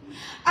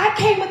 I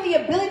came with the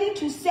ability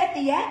to set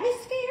the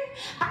atmosphere.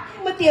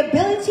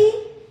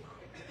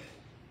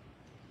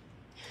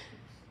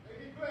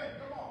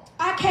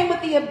 I came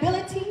with the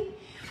ability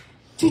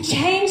to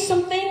change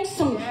some things,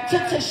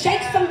 to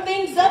shake some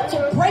things up,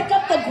 to break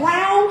up the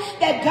ground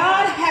that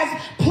God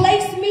has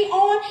placed me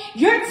on.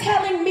 You're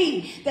telling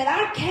me that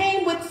I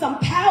came with some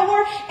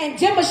power and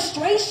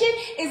demonstration?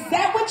 Is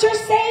that what you're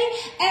saying?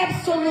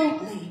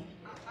 Absolutely.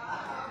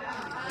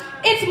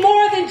 It's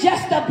more than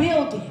just a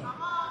building.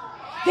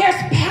 There's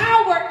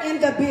power in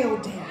the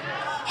building.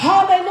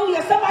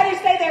 Hallelujah. Somebody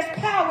say there's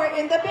power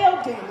in the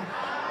building.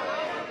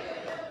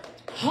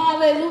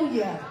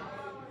 Hallelujah.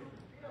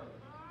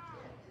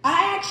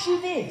 I ask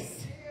you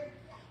this.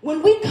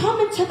 When we come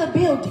into the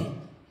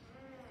building,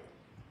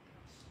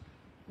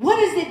 what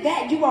is it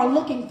that you are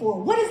looking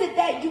for? What is it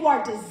that you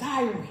are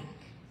desiring?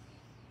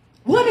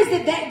 What is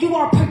it that you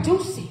are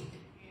producing?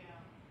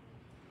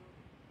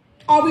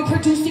 Are we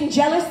producing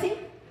jealousy?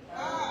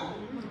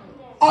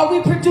 Are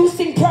we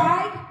producing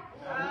pride?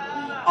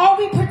 Are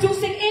we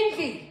producing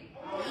envy?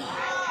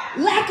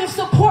 Lack of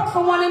support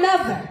for one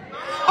another?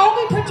 Are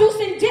we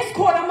producing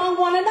discord among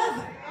one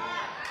another?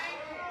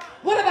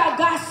 What about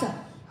gossip?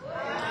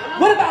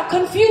 What about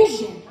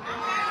confusion?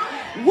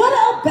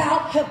 What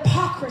about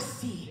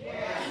hypocrisy?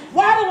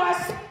 Why do I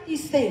say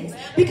these things?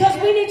 Because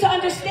we need to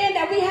understand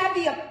that we have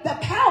the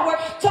power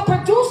to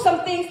produce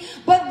some things,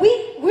 but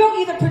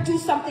we'll either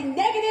produce something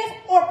negative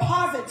or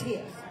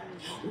positive.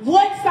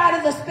 What side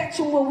of the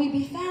spectrum will we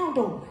be found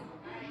on?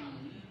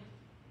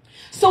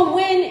 So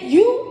when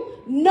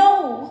you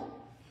know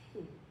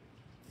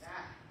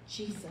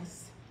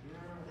Jesus,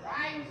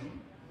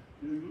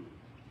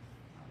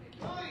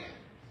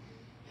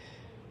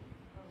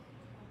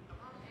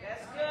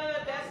 that's good,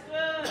 that's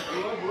good.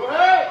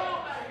 Good.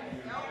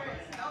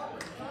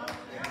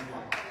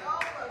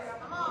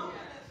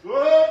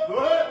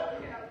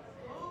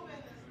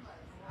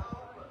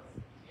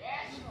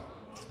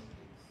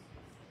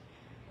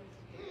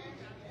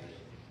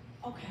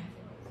 okay.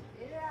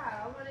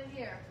 Yeah, I want to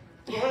hear.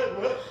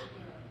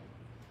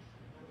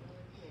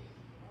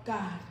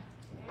 God,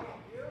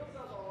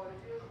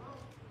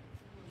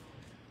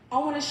 I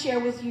want to share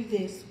with you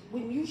this.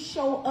 When you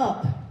show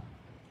up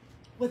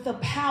with the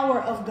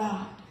power of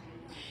God,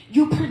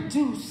 you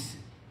produce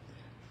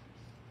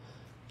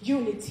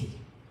unity.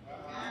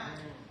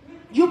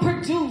 You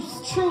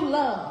produce true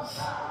love.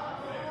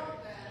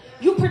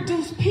 You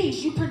produce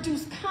peace. You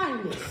produce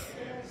kindness.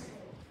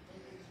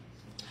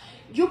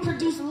 You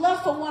produce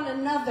love for one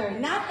another.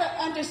 Not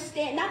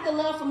the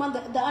love from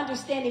the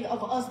understanding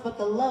of us, but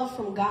the love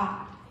from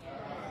God.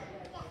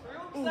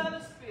 Fruits of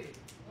the Spirit.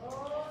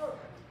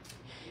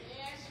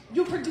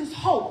 You produce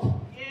hope.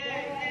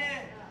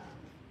 Yes.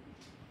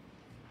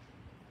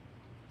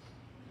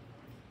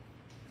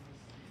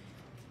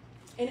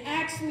 And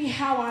ask me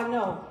how I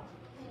know.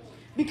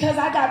 Because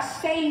I got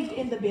saved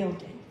in the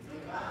building.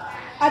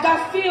 I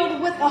got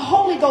filled with the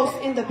Holy Ghost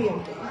in the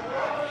building.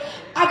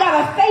 I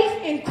got a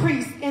faith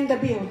increase in the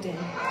building.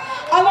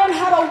 I learned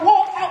how to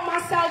walk out my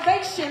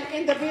salvation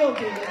in the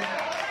building.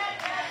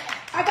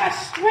 I got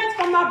strength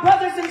from my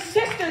brothers and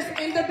sisters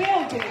in the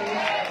building.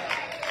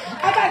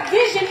 I got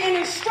vision and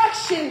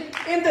instruction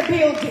in the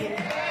building.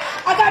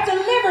 I got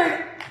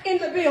delivered in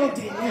the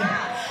building.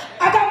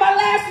 I got my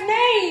last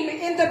name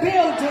in the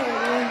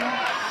building.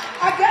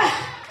 I got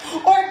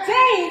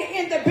ordained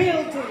in the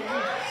building.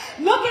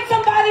 Look at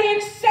somebody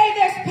and say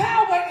there's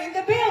power in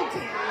the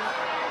building.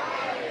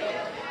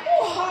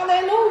 Oh,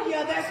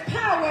 hallelujah, there's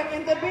power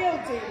in the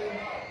building.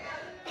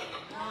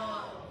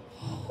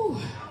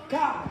 Oh,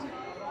 God.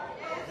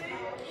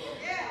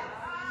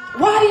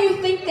 Why do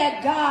you think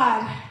that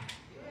God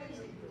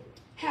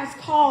has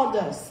called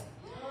us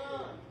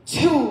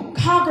to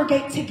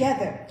congregate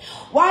together?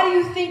 Why do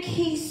you think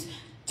he's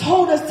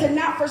told us to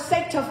not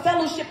forsake to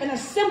fellowship and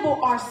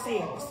assemble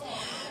ourselves?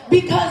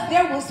 Because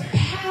there was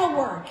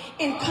power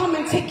in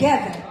coming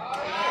together.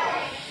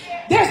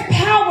 There's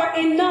power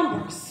in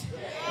numbers.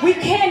 We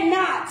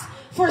cannot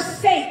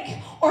forsake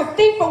or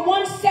think for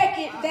 1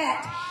 second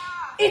that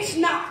it's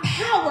not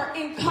power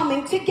in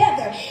coming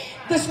together.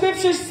 The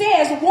scripture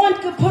says one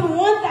could put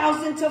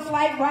 1,000 to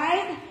flight,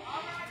 right?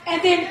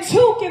 And then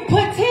two can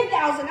put 10,000.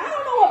 I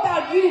don't know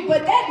about you,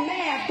 but that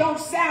math don't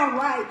sound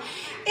right.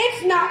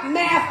 It's not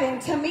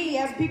mathing to me,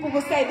 as people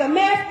would say. The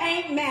math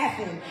ain't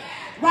mathing,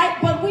 right?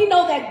 But we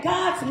know that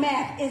God's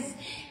math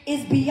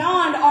is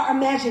beyond our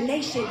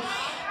imagination.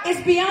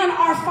 It's beyond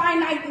our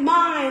finite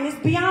mind. It's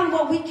beyond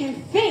what we can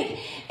think.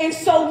 And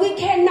so we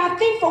cannot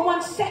think for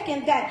 1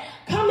 second that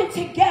coming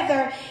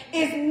together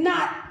is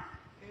not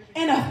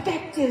an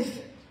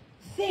effective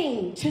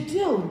thing to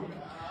do.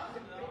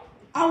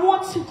 I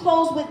want to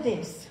close with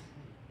this.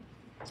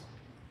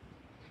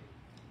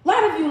 A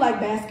lot of you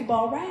like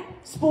basketball, right?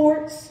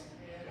 Sports,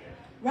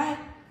 right?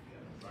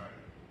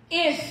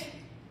 If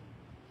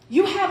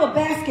you have a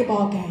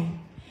basketball game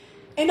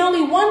and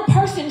only one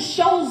person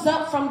shows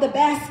up from the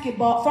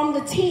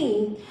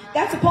team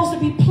that's supposed to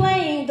be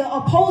playing the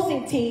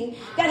opposing team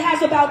that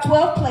has about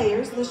 12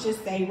 players, let's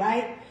just say,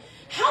 right?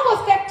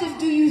 How effective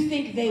do you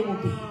think they will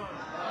be?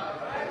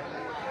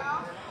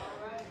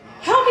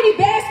 How many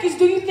baskets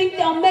do you think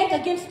they'll make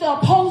against the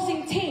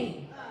opposing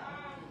team?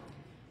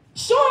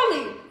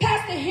 Surely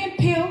Pastor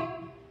Hemphill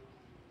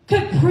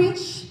could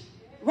preach,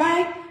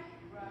 right?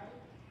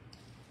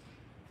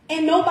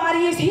 And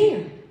nobody is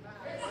here.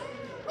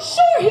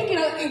 Sure, he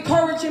can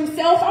encourage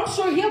himself. I'm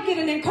sure he'll get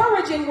an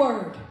encouraging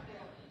word.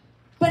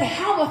 But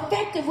how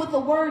effective would the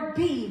word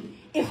be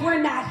if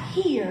we're not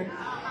here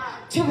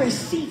to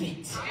receive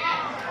it?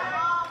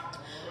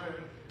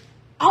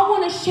 I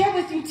want to share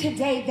with you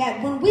today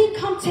that when we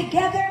come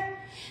together,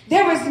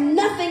 there is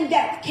nothing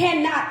that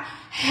cannot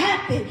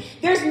happen.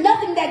 There's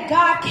nothing that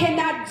God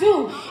cannot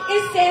do.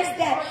 It says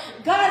that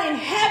God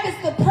inhabits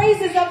the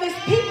praises of his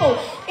people.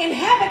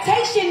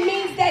 Inhabitation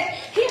means that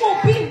he will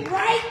be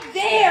right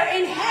there,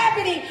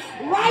 inhabiting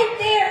right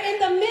there in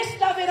the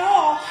midst of it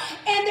all.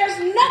 And there's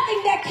nothing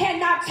that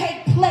cannot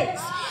take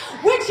place,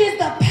 which is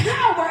the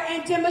power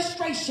and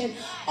demonstration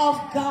of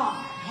God.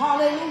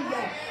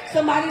 Hallelujah.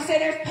 Somebody say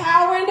there's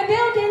power in the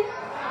building.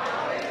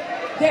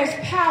 There's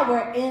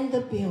power in the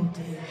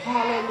building.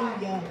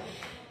 Hallelujah.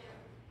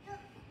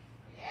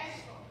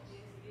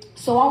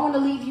 So I want to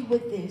leave you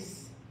with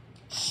this.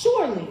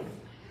 Surely,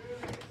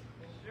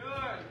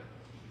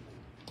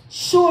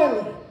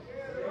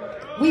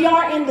 we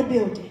are in the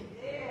building.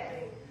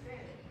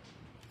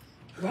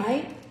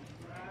 Right?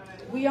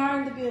 We are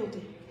in the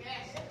building.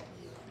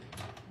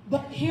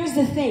 But here's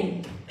the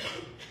thing.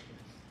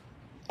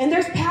 And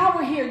there's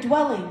power here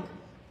dwelling.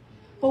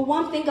 But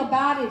one thing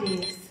about it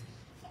is,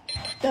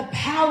 the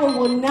power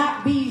will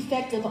not be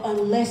effective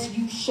unless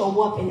you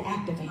show up and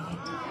activate it.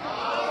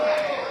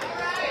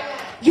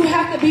 You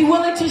have to be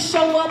willing to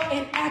show up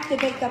and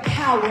activate the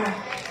power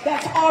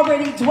that's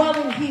already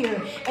dwelling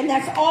here and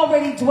that's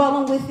already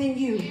dwelling within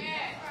you.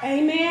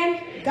 Amen.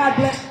 God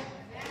bless you.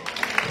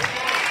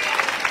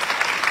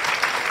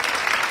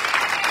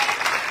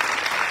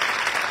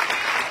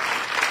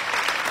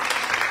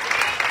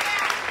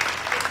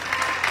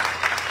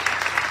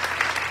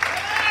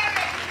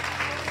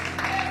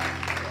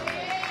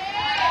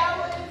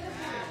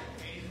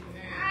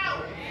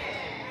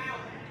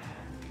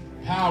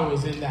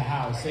 Powers in the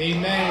house.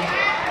 Amen.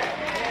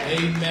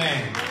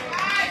 Amen.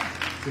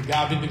 To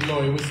God be the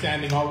glory. We're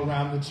standing all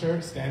around the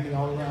church.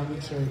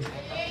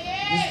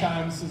 This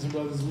time, sisters and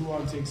brothers, we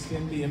want to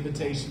extend the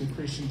invitation to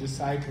Christian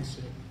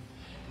discipleship.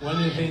 One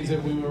of the things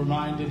that we were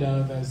reminded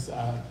of as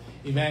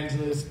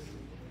evangelist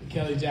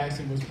Kelly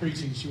Jackson was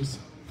preaching, she was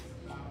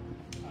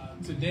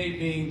today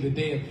being the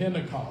day of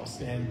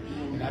Pentecost,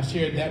 and I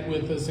shared that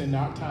with us in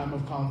our time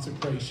of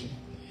consecration.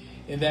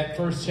 in that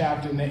first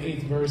chapter, in the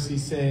 8th verse, he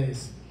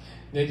says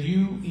that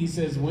he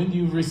says, when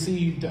you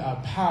received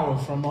power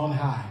from on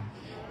high,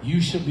 you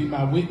shall be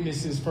my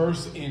witnesses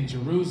first in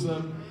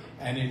Jerusalem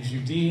and in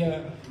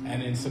Judea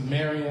and in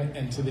Samaria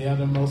and to the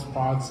uttermost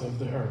parts of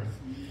the earth.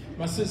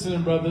 My sisters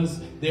and brothers,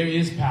 there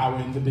is power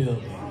in the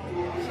building.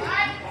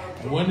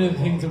 And one of the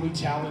things that we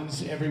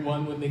challenge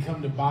everyone when they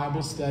come to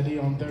Bible study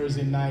on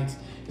Thursday nights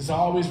is to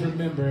always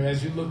remember,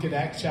 as you look at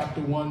Acts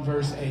chapter 1,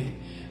 verse 8,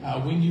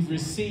 when you've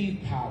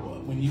received power,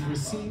 when you've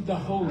received the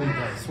Holy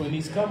Ghost, when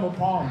he's come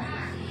upon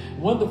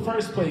you, one of the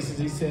first places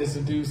he says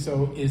to do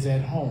so is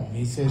at home.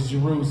 He says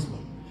Jerusalem.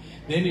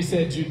 Then he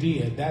said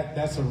Judea.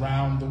 That's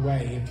around the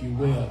way, if you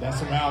will.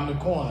 That's around the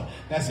corner.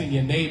 That's in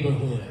your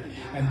neighborhood.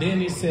 And then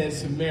he says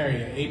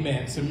Samaria.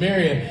 Amen.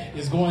 Samaria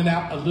is going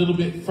out a little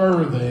bit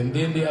further, and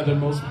then the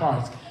othermost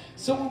parts.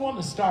 So we want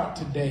to start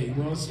today.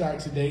 We want to start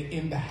today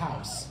in the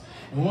house.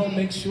 We want to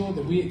make sure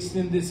that we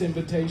extend this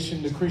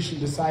invitation to Christian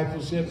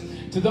discipleship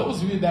to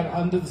those of you that are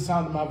under the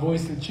sound of my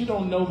voice, that you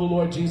don't know the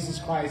Lord Jesus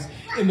Christ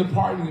in the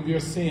pardoning of your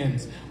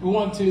sins. We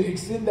want to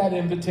extend that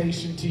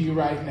invitation to you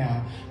right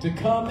now to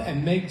come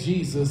and make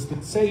Jesus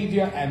the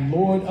Savior and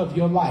Lord of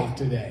your life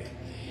today.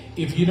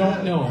 If you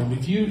don't know him,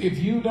 if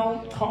you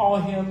don't call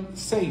him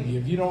Savior,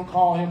 if you don't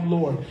call him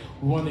Lord,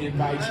 we want to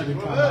invite you to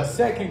come. Our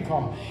second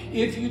call,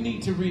 if you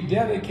need to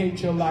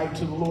rededicate your life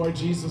to the Lord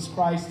Jesus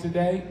Christ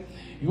today,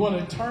 you want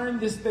to turn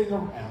this thing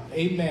around.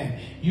 Amen.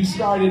 You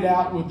started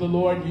out with the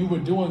Lord. You were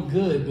doing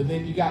good, but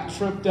then you got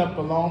tripped up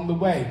along the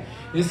way.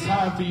 It's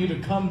time for you to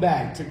come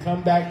back to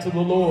the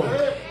Lord.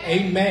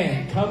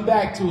 Amen. Come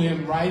back to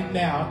him right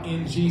now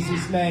in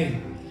Jesus'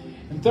 name.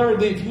 And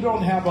thirdly, if you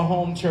don't have a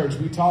home church,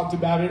 we talked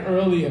about it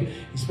earlier,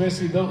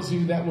 especially those of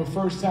you that were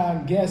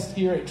first-time guests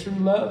here at True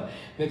Love,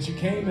 that you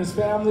came as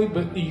family,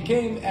 but you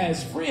came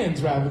as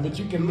friends rather, but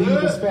you can leave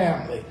as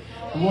family.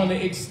 We want to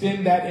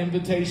extend that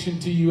invitation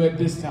to you at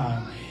this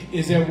time.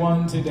 Is there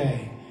one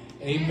today?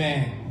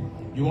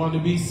 Amen. You want to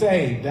be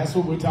saved. That's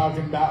what we're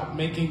talking about,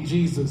 making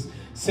Jesus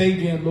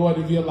Savior and Lord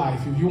of your life.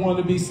 If you want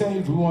to be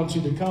saved, we want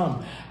you to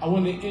come. I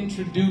want to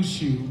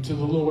introduce you to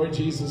the Lord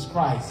Jesus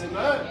Christ.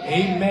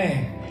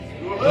 Amen.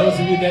 Those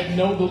of you that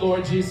know the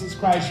Lord Jesus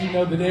Christ, you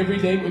know that every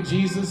day with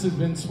Jesus has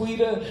been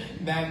sweeter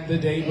than the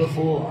day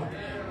before.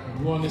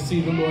 We want to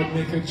see the Lord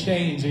make a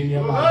change in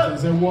your life.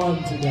 Is there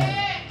one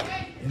today?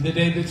 In the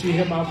day that you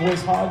hear my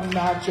voice, harden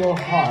not your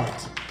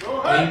heart.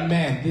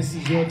 Amen. This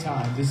is your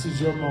time. This is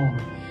your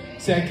moment.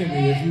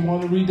 Secondly, if you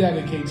want to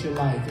rededicate your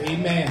life,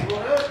 amen.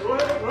 If you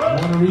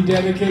want to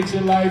rededicate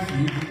your life,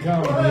 you can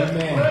come.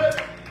 Amen.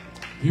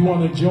 If you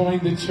want to join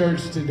the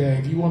church today,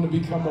 if you want to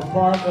become a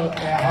part of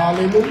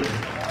hallelujah.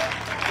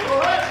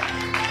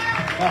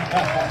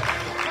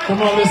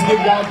 Come on, let's give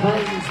God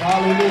praise.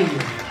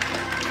 Hallelujah.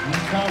 You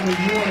come and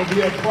you want to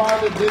be a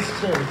part of this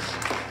church.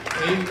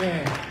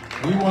 Amen.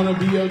 We want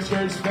to be your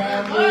church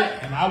family,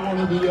 and I want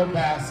to be your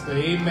pastor.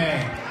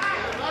 Amen.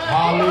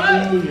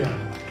 Hallelujah.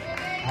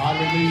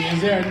 Hallelujah.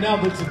 Is there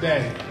another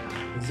today?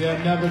 Is there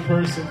another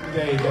person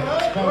today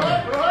that's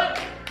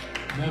coming?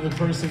 Another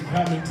person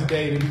coming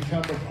today to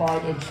become a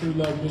part of True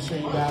Love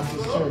Missionary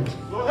Baptist Church?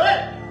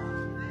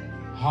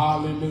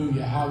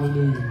 Hallelujah.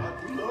 Hallelujah.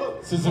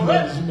 Sisters and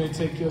brothers, you may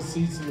take your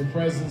seats in the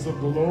presence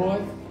of the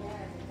Lord.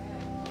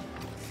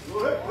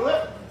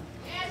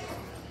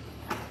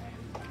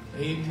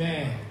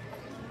 Amen.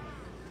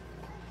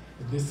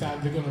 At this time,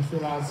 they're going to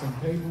fill out some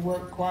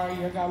paperwork. Choir,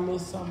 you got a little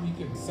something you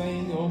can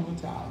sing over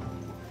top.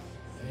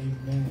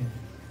 Amen.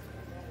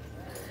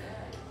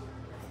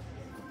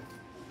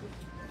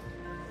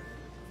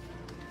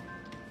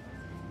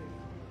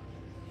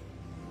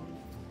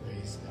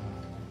 Praise God.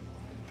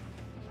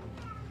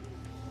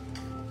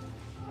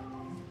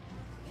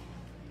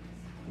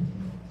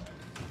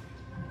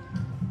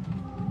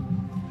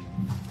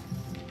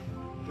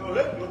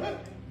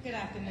 Good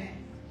afternoon.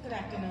 Good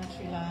afternoon,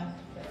 True Love.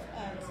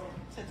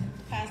 To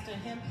Pastor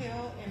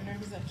Hemphill and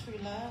members of True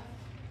Love,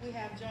 we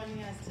have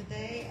joining us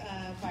today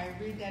by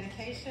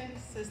rededication,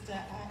 Sister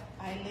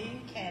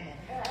Eileen Cannon.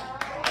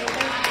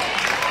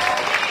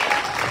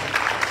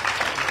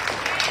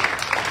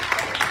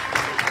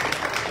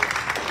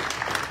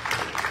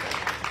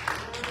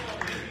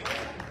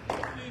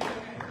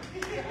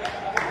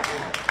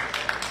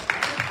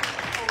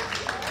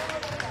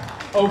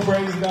 Oh,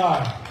 praise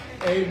God.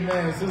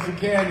 Amen. Sister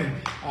Cannon,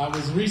 I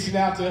was reaching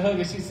out to hug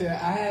her. She said,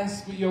 I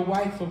asked your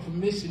wife for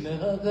permission to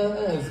hug her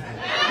husband.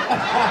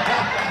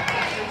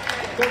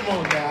 Come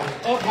on now.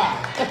 Up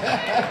high.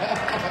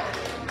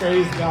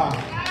 Praise God.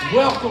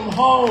 Welcome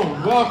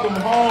home. Welcome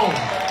home.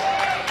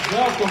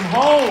 Welcome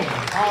home.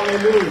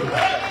 Hallelujah.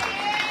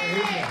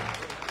 Amen.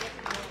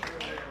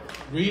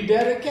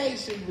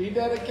 Rededication.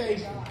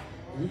 Rededication.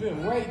 We've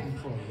been waiting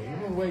for you. We've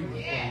been waiting for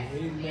you.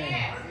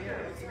 Amen.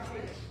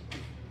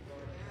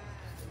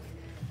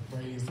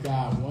 Praise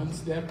God. One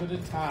step at a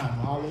time.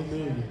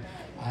 Hallelujah.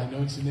 I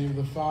know it's in the name of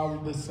the Father,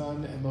 the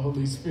Son, and the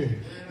Holy Spirit.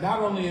 Not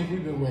only have we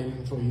been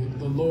waiting for you,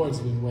 the Lord's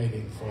been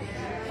waiting for you.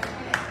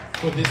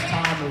 For this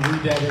time of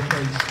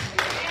rededication.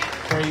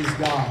 Praise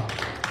God.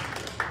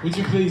 Would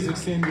you please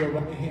extend your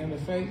right hand of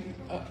faith?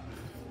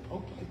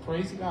 Okay,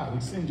 praise God.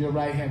 Extend your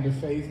right hand of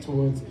faith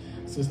towards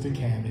Sister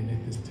Cannon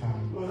at this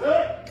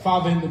time.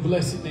 Father, in the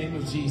blessed name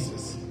of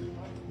Jesus,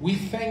 we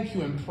thank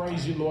you and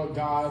praise you, Lord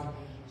God,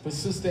 for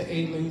Sister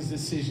Aileen's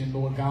decision,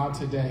 Lord God,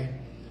 today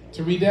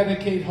to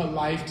rededicate her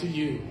life to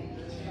you.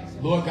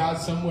 Lord God,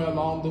 somewhere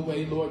along the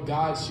way, Lord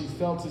God, she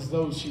felt as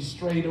though she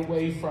strayed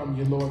away from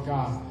you, Lord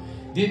God.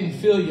 Didn't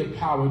feel your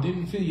power,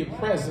 didn't feel your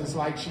presence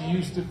like she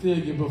used to feel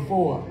you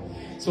before.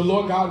 So,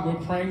 Lord God,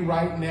 we're praying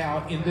right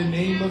now in the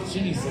name of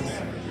Jesus.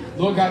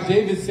 Lord God,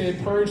 David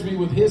said, purge me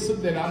with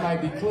hyssop that I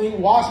might be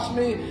clean. Wash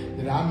me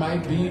that I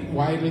might be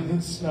whiter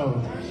than snow.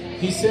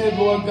 He said,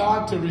 Lord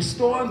God, to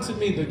restore unto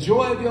me the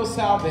joy of your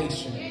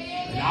salvation,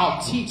 and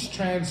I'll teach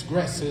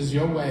transgressors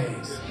your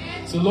ways.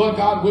 So, Lord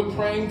God, we're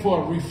praying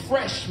for a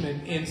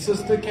refreshment in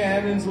Sister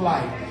Cannon's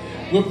life.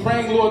 We're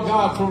praying, Lord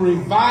God, for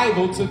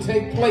revival to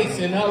take place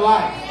in her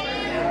life.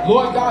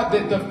 Lord God,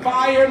 that the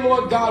fire,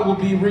 Lord God, will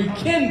be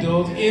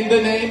rekindled in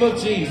the name of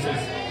Jesus.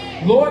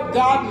 Lord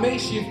God, may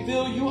she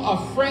feel you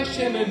afresh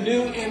and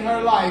anew in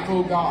her life,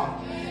 oh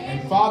God.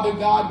 And Father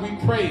God, we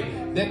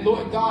pray that,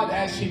 Lord God,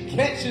 as she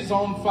catches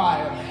on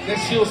fire, that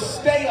she'll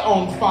stay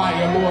on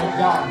fire, Lord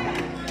God,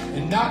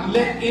 and not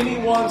let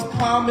anyone's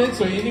comments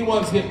or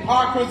anyone's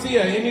hypocrisy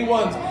or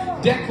anyone's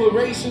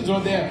declarations or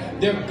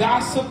their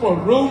gossip or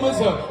rumors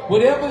or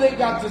whatever they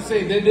got to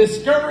say, their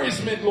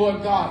discouragement,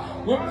 Lord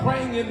God. We're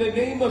praying in the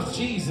name of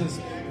Jesus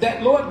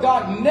that, Lord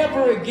God,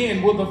 never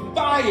again will the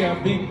fire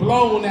be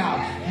blown out.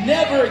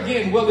 Never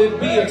again will it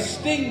be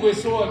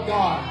extinguished, Lord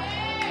God.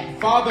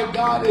 Father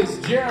God, as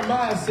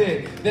Jeremiah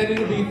said, that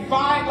it'll be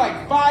fire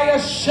like fire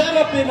shut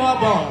up in our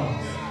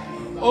bones.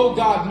 Oh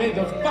God, may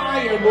the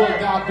fire, Lord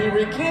God, be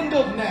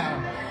rekindled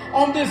now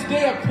on this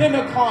day of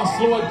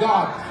Pentecost, Lord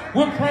God.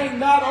 We're praying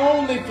not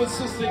only for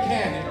Sister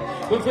Cannon,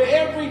 but for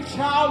every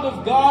child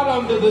of God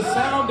under the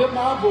sound of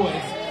my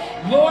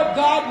voice. Lord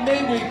God,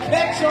 may we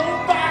catch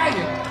on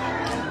fire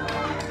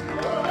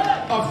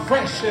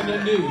afresh and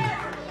anew.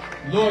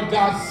 Lord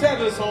God, set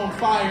us on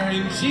fire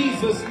in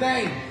Jesus'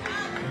 name.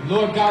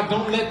 Lord God,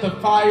 don't let the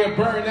fire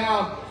burn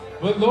out.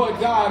 But Lord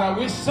God, I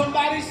wish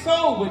somebody's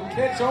soul would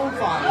catch on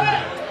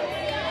fire.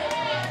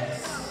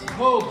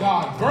 Oh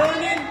God,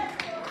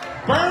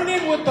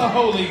 burning with the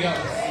Holy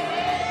Ghost.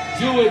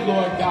 Do it,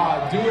 Lord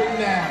God. Do it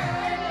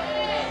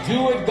now.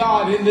 Do it,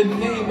 God, in the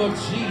name of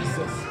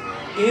Jesus.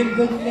 In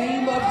the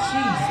name of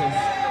Jesus.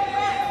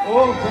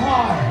 Oh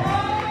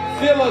God,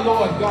 fill her,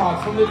 Lord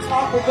God, from the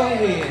top of her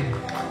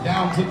head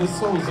down to the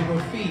soles of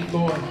her feet,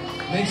 Lord.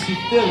 May she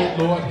feel it,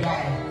 Lord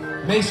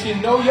God. May she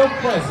know your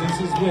presence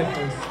is with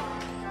us.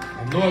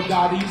 And Lord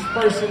God, each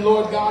person,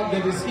 Lord God,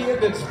 that is here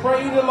that's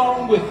prayed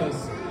along with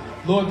us,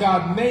 Lord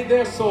God, may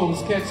their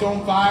souls catch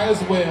on fire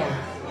as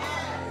well.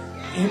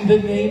 In the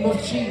name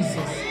of Jesus.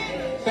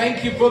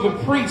 Thank you for the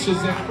preachers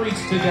that preach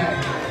today.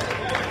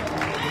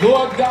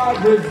 Lord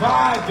God,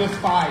 revive the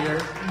fire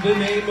in the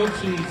name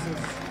of Jesus.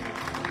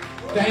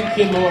 Thank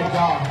you, Lord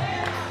God,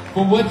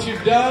 for what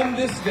you've done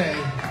this day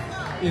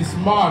is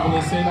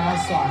marvelous in our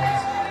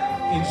sight.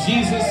 In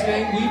Jesus'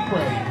 name we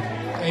pray.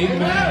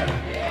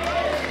 Amen.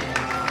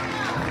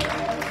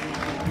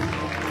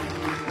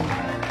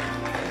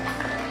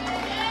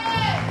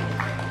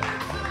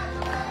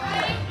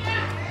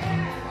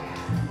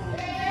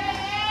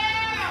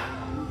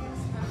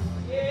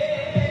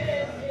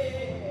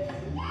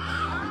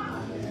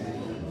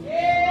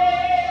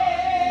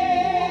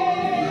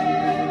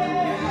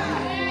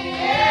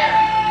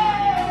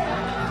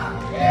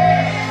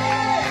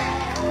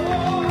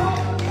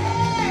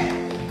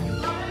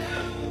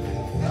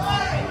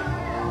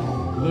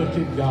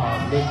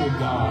 Look at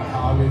God.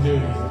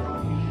 Hallelujah.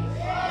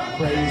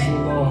 Praise the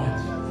Lord.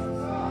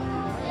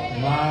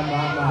 My.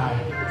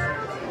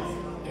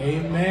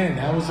 Amen.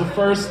 That was the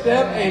first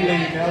step,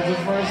 Aileen. That was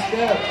the first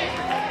step.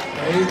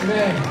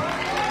 Amen.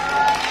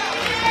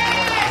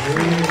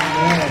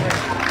 Amen.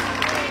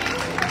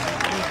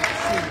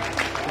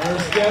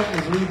 First step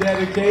is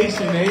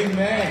rededication.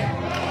 Amen.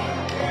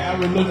 Now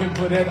we're looking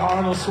for that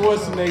Arnold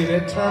Schwarzenegger,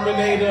 that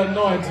Terminator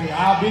anointing.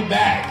 I'll be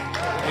back.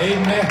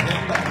 Amen.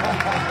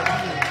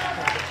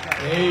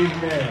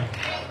 Amen.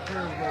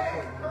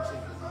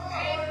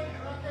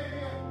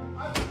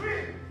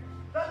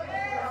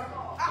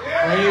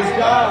 Praise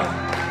God.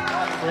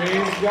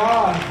 Praise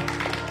God.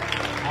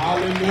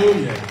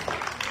 Hallelujah.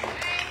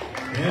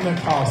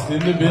 Pentecost in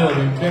the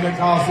building.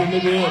 Pentecost in the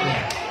building.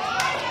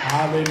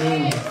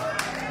 Hallelujah.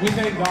 We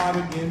thank God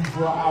again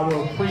for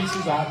our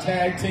preachers, our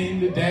tag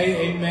team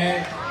today.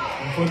 Amen.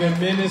 And for their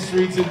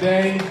ministry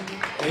today.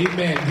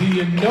 Amen. Do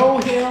you know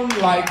him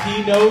like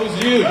he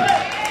knows you?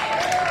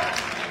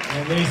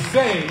 And they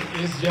say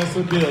it's just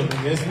a building.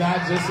 It's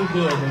not just a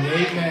building.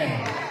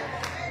 Amen.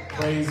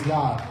 Praise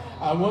God.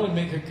 I want to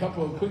make a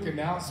couple of quick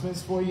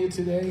announcements for you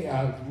today.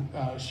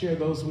 I'll share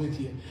those with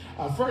you.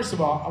 First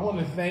of all, I want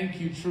to thank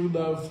you, True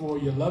Love, for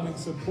your loving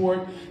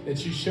support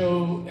that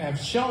you have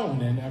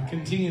shown and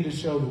continue to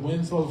show the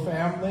Winslow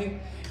family.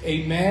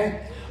 Amen.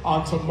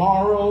 On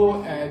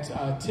tomorrow at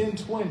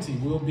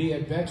 10:20, we'll be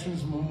at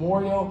Veterans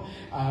Memorial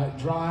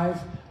Drive.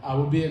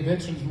 We'll be at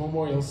Veterans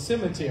Memorial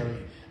Cemetery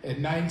at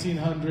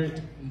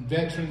 1900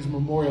 Veterans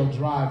Memorial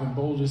Drive in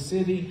Boulder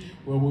City,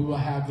 where we will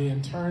have the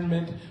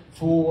internment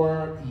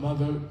for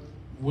Mother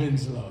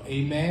Winslow.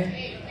 Amen.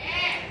 Amen.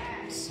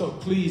 So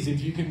please,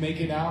 if you can make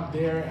it out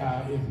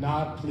there, if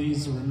not,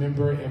 please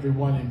remember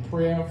everyone in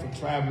prayer for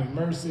traveling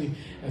mercy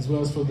as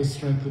well as for the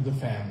strength of the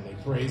family.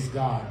 Praise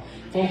God.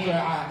 Folk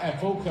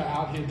are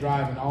out here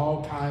driving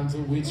all kinds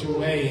of which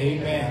way.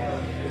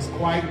 Amen. It's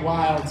quite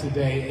wild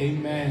today.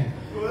 Amen.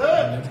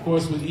 And of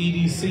course, with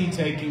EDC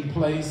taking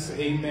place,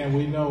 amen,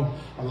 we know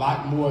a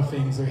lot more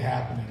things are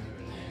happening.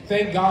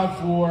 Thank God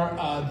for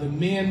the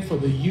men, for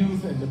the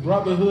youth and the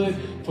brotherhood,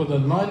 for the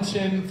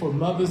luncheon, for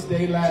Mother's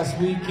Day last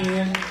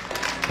weekend.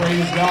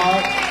 Praise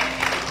God.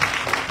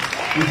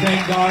 We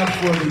thank God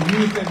for the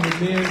youth and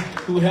the men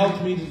who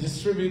helped me to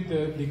distribute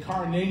the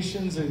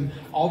carnations and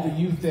all the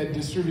youth that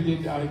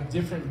distributed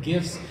different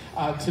gifts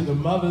to the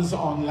mothers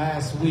on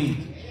last week.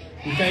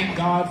 We thank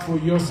God for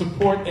your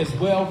support as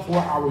well for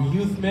our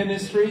youth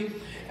ministry.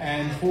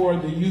 And for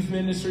the youth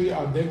ministry,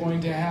 they're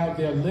going to have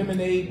their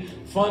lemonade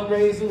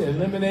fundraiser, their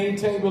lemonade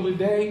table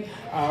today.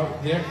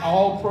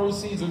 All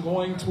proceeds are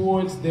going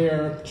towards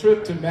their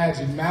trip to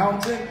Magic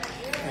Mountain.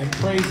 And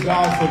praise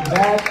God for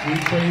that. We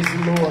praise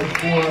the Lord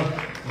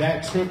for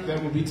that trip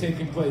that will be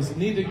taking place. I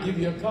need to give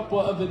you a couple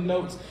other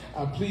notes.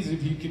 Please,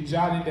 if you can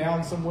jot it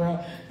down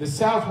somewhere. The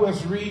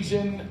Southwest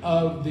region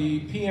of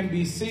the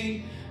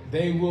PMBC,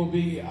 they will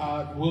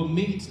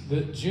meet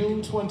the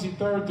June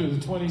 23rd through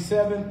the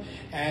 27th,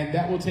 and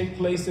that will take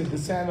place at the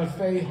Santa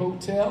Fe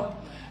Hotel.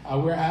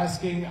 We're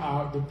asking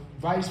the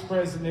Vice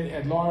President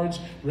at Large,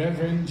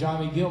 Reverend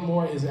Johnny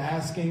Gilmore, is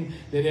asking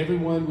that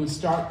everyone would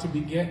start to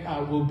begin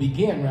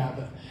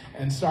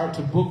and start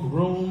to book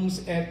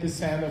rooms at the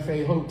Santa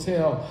Fe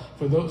Hotel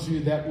for those of you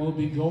that will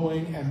be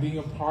going and being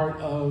a part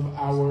of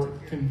our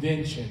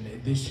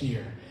convention this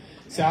year.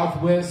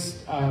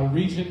 Southwest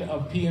region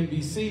of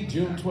PMBC,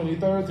 June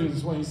 23rd through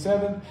the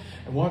 27th.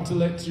 I want to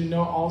let you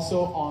know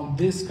also on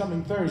this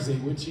coming Thursday,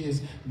 which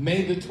is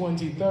May the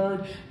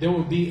 23rd, there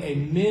will be a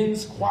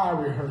men's choir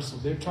rehearsal.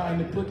 They're trying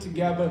to put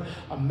together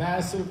a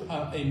mass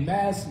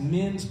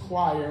men's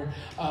choir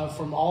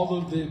from all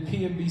of the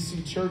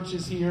PMBC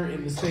churches here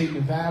in the state of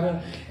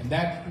Nevada. And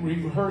that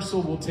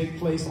rehearsal will take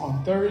place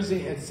on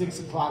Thursday at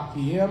 6:00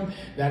 p.m.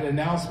 That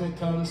announcement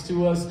comes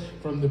to us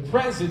from the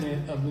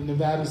president of the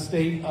Nevada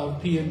State of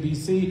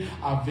PMBC,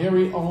 our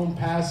very own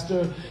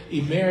Pastor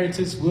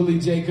Emeritus Willie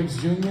Jacobs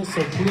Jr.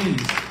 So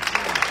please,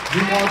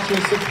 we want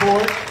your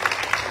support.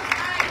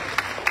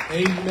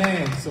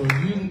 Amen. So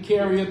you can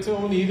carry a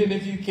tune even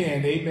if you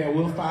can. Amen.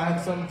 We'll find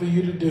something for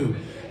you to do.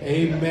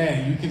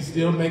 Amen. You can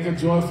still make a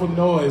joyful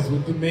noise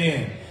with the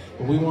men.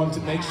 But we want to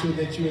make sure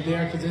that you're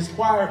there because this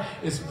choir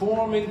is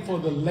forming for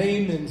the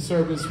layman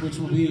service, which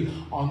will be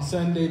on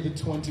Sunday the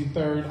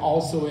 23rd,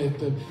 also at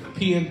the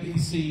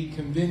PMBC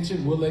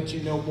convention. We'll let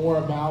you know more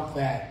about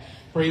that.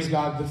 Praise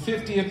God. The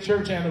 50th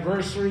church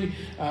anniversary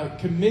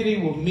committee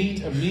will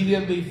meet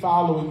immediately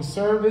following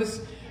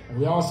service. And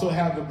we also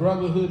have the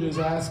Brotherhood who's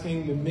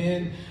asking the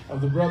men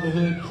of the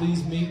Brotherhood,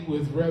 please meet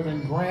with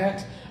Reverend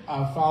Grant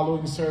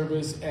following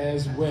service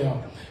as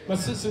well. My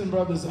sisters and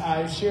brothers,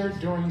 I shared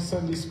during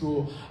Sunday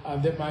school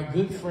that my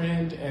good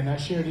friend, and I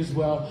shared as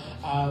well,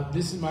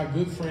 this is my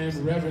good friend,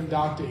 Reverend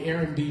Dr.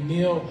 Aaron B.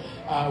 Neal.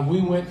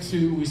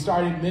 We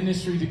started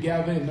ministry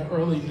together in the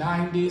early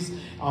 90s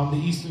on the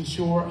Eastern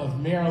Shore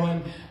of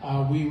Maryland.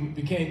 We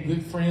became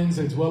good friends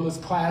as well as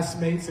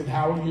classmates at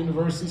Howard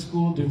University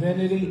School of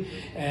Divinity.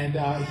 And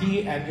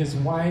he and his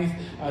wife,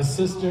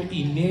 Sister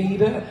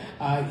Ineda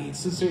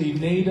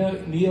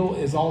Neal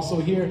is also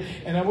here.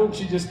 And I want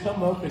you to just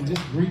come up and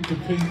just greet the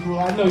people.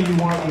 I know you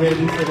weren't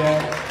ready for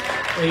that.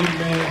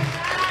 Amen.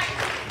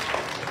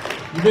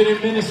 You've been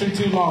in ministry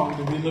too long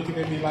to be looking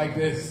at me like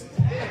this.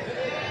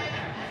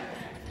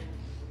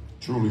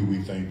 Truly,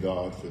 we thank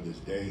God for this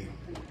day.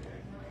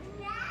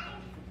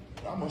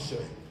 I must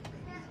say,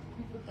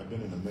 I've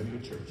been in a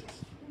million churches.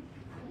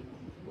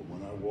 But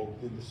when I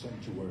walked in the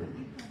sanctuary,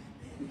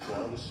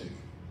 while to sing,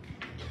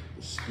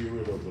 the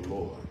Spirit of the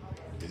Lord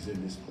is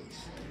in this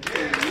place.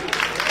 The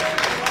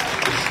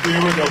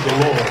Spirit of the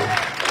Lord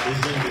is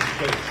in this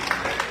place.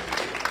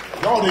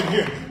 Y'all didn't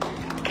hear me.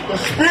 The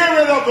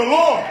Spirit of the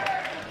Lord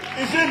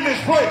is in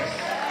this place.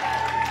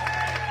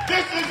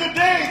 This is the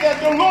day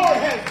that the Lord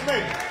has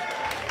made.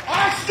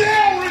 I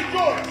shall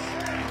rejoice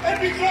and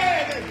be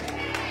glad in it.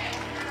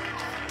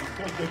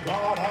 Because the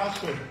God I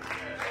serve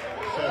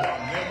said,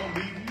 I'll never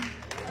leave you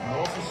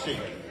nor forsake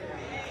you.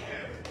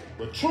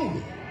 But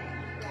truly,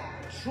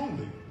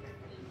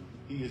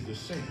 he is the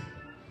same.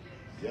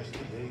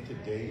 Yesterday,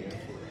 today, and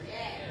forever.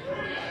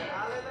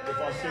 If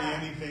I say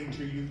anything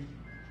to you,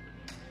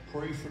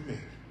 pray for me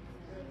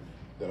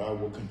that I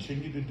will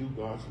continue to do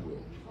God's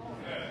will.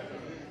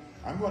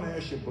 I'm going to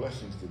ask you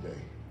blessings today.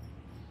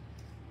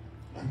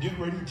 I'm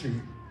getting ready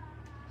to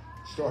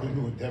start a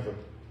new endeavor.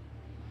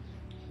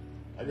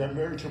 I got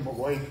married to my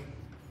wife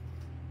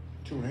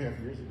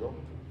 2.5 years ago.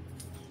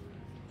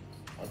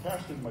 I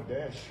pastored my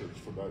dad's church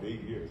for about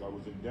 8 years. I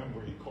was in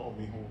Denver. He called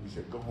me home. He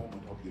said, go home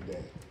and help your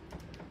dad.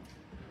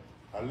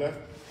 I left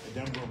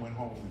Denver and went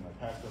home, and I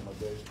pastored my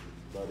dad's church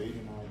about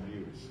 89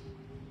 years.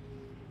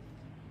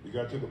 We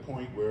got to the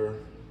point where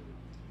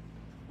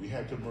we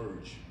had to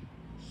merge.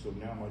 So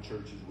now my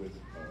church is with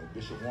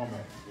Bishop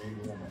Womack,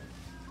 James Womack,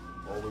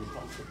 always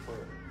house of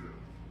prayer.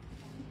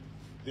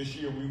 This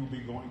year we will be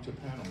going to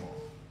Panama.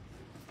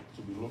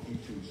 So we're looking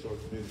to start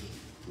ministry.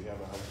 We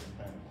have a house in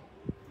Panama.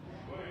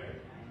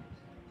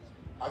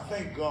 I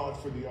thank God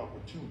for the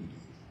opportunity,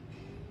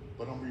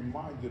 but I'm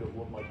reminded of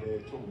what my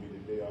dad told me the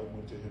day I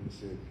went to him and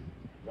said,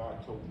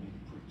 God told me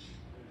to preach.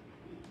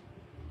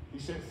 He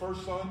said,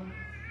 first son,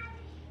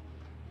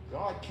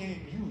 God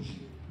can't use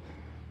you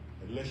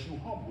unless you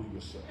humble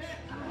yourself.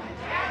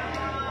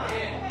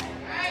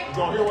 You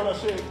gonna hear what I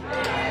said?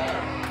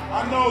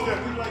 I know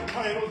that we like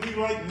titles, we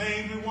like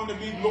names, we want to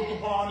be looked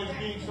upon as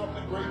being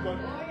something great, but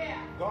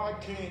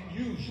God can't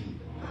use you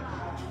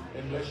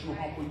unless you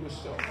humble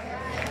yourself.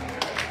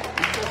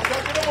 He said,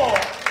 second of all,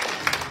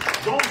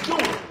 don't do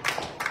it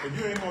if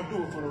you ain't gonna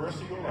do it for the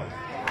rest of your life.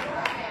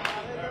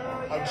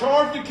 A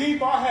charge to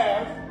keep I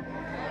have,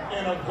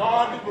 and a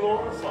God to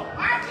glorify.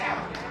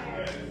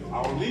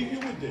 I'll leave you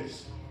with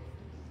this.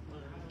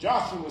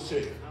 Joshua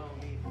said,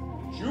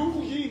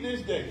 choose ye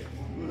this day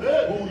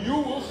who you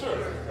will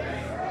serve.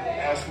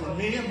 As for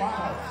me and my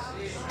house,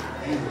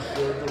 we will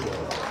serve the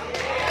Lord.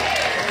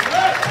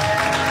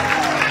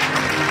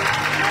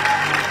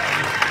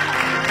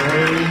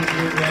 Praise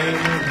the name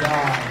of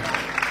God.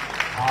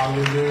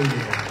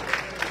 Hallelujah.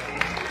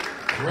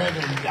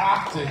 Reverend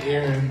Dr.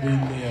 Aaron B.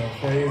 Neal.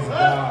 Praise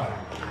God.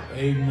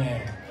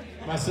 Amen.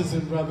 My sisters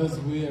and brothers,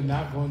 we are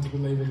not going to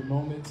belabor the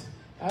moment.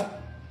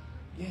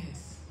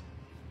 Yes.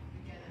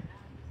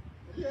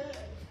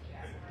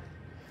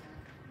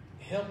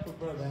 Help a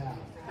brother out.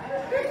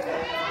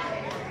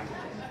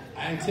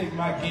 I ain't take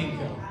my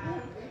ginkgo.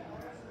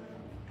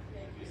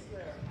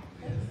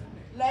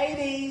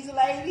 Ladies,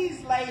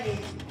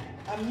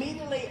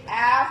 immediately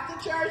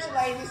after church,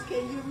 ladies,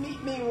 can you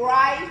meet me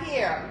right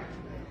here?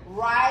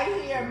 Right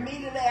here,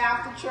 immediately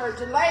after church.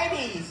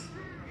 Ladies,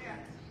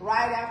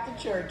 right after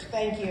church.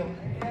 Thank you.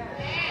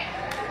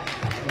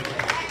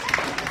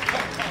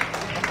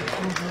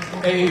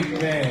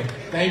 Amen.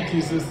 Thank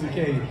you, Sister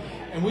Katie.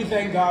 And we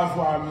thank God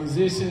for our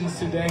musicians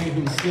today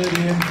who stood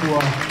in for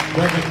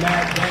Reverend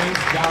Matt Banks.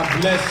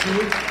 God bless you.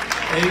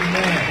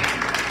 Amen.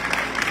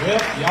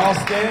 Well, y'all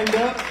stand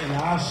up and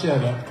I'll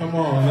shut up. Come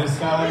on, it's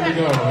time to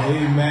go.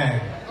 Amen.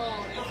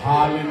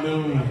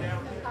 Hallelujah.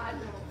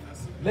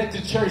 Let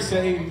the church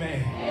say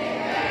amen.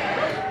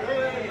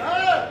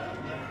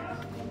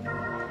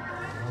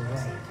 All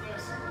right.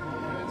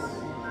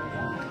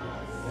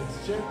 Let the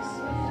church say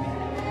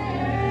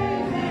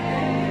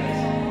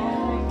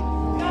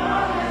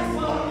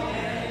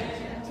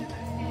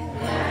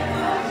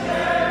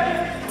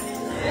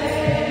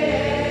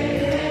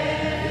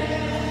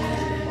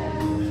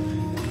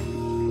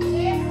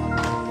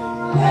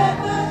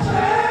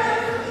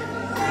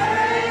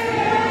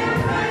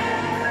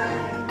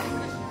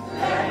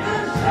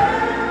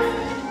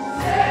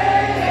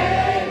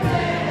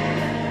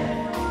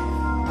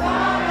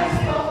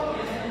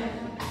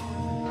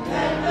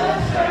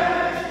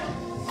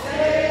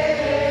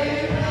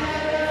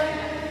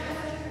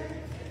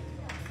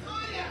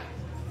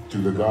to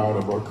the God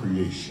of our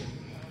creation,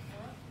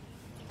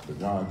 the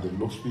God that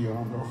looks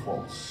beyond our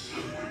faults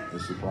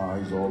and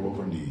supplies all of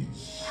our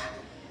needs.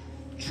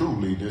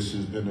 Truly, this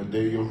has been a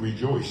day of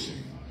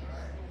rejoicing,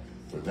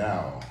 for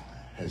thou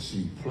hast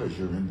seen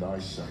pleasure in thy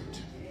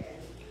sight.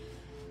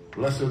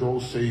 Blessed, O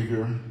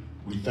Savior,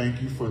 we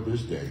thank you for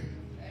this day.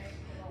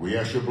 We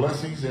ask your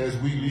blessings as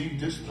we leave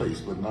this place,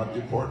 but not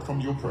depart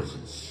from your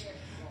presence.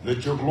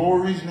 Let your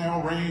glories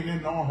now reign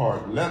in our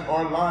heart. Let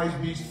our lives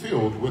be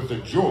filled with the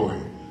joy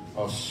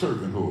of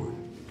servanthood.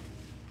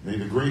 May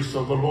the grace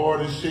of the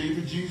Lord and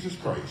Savior Jesus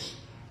Christ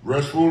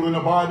rest, rule, and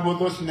abide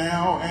with us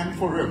now and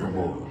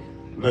forevermore.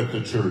 Let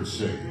the church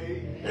say,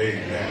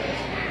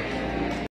 amen.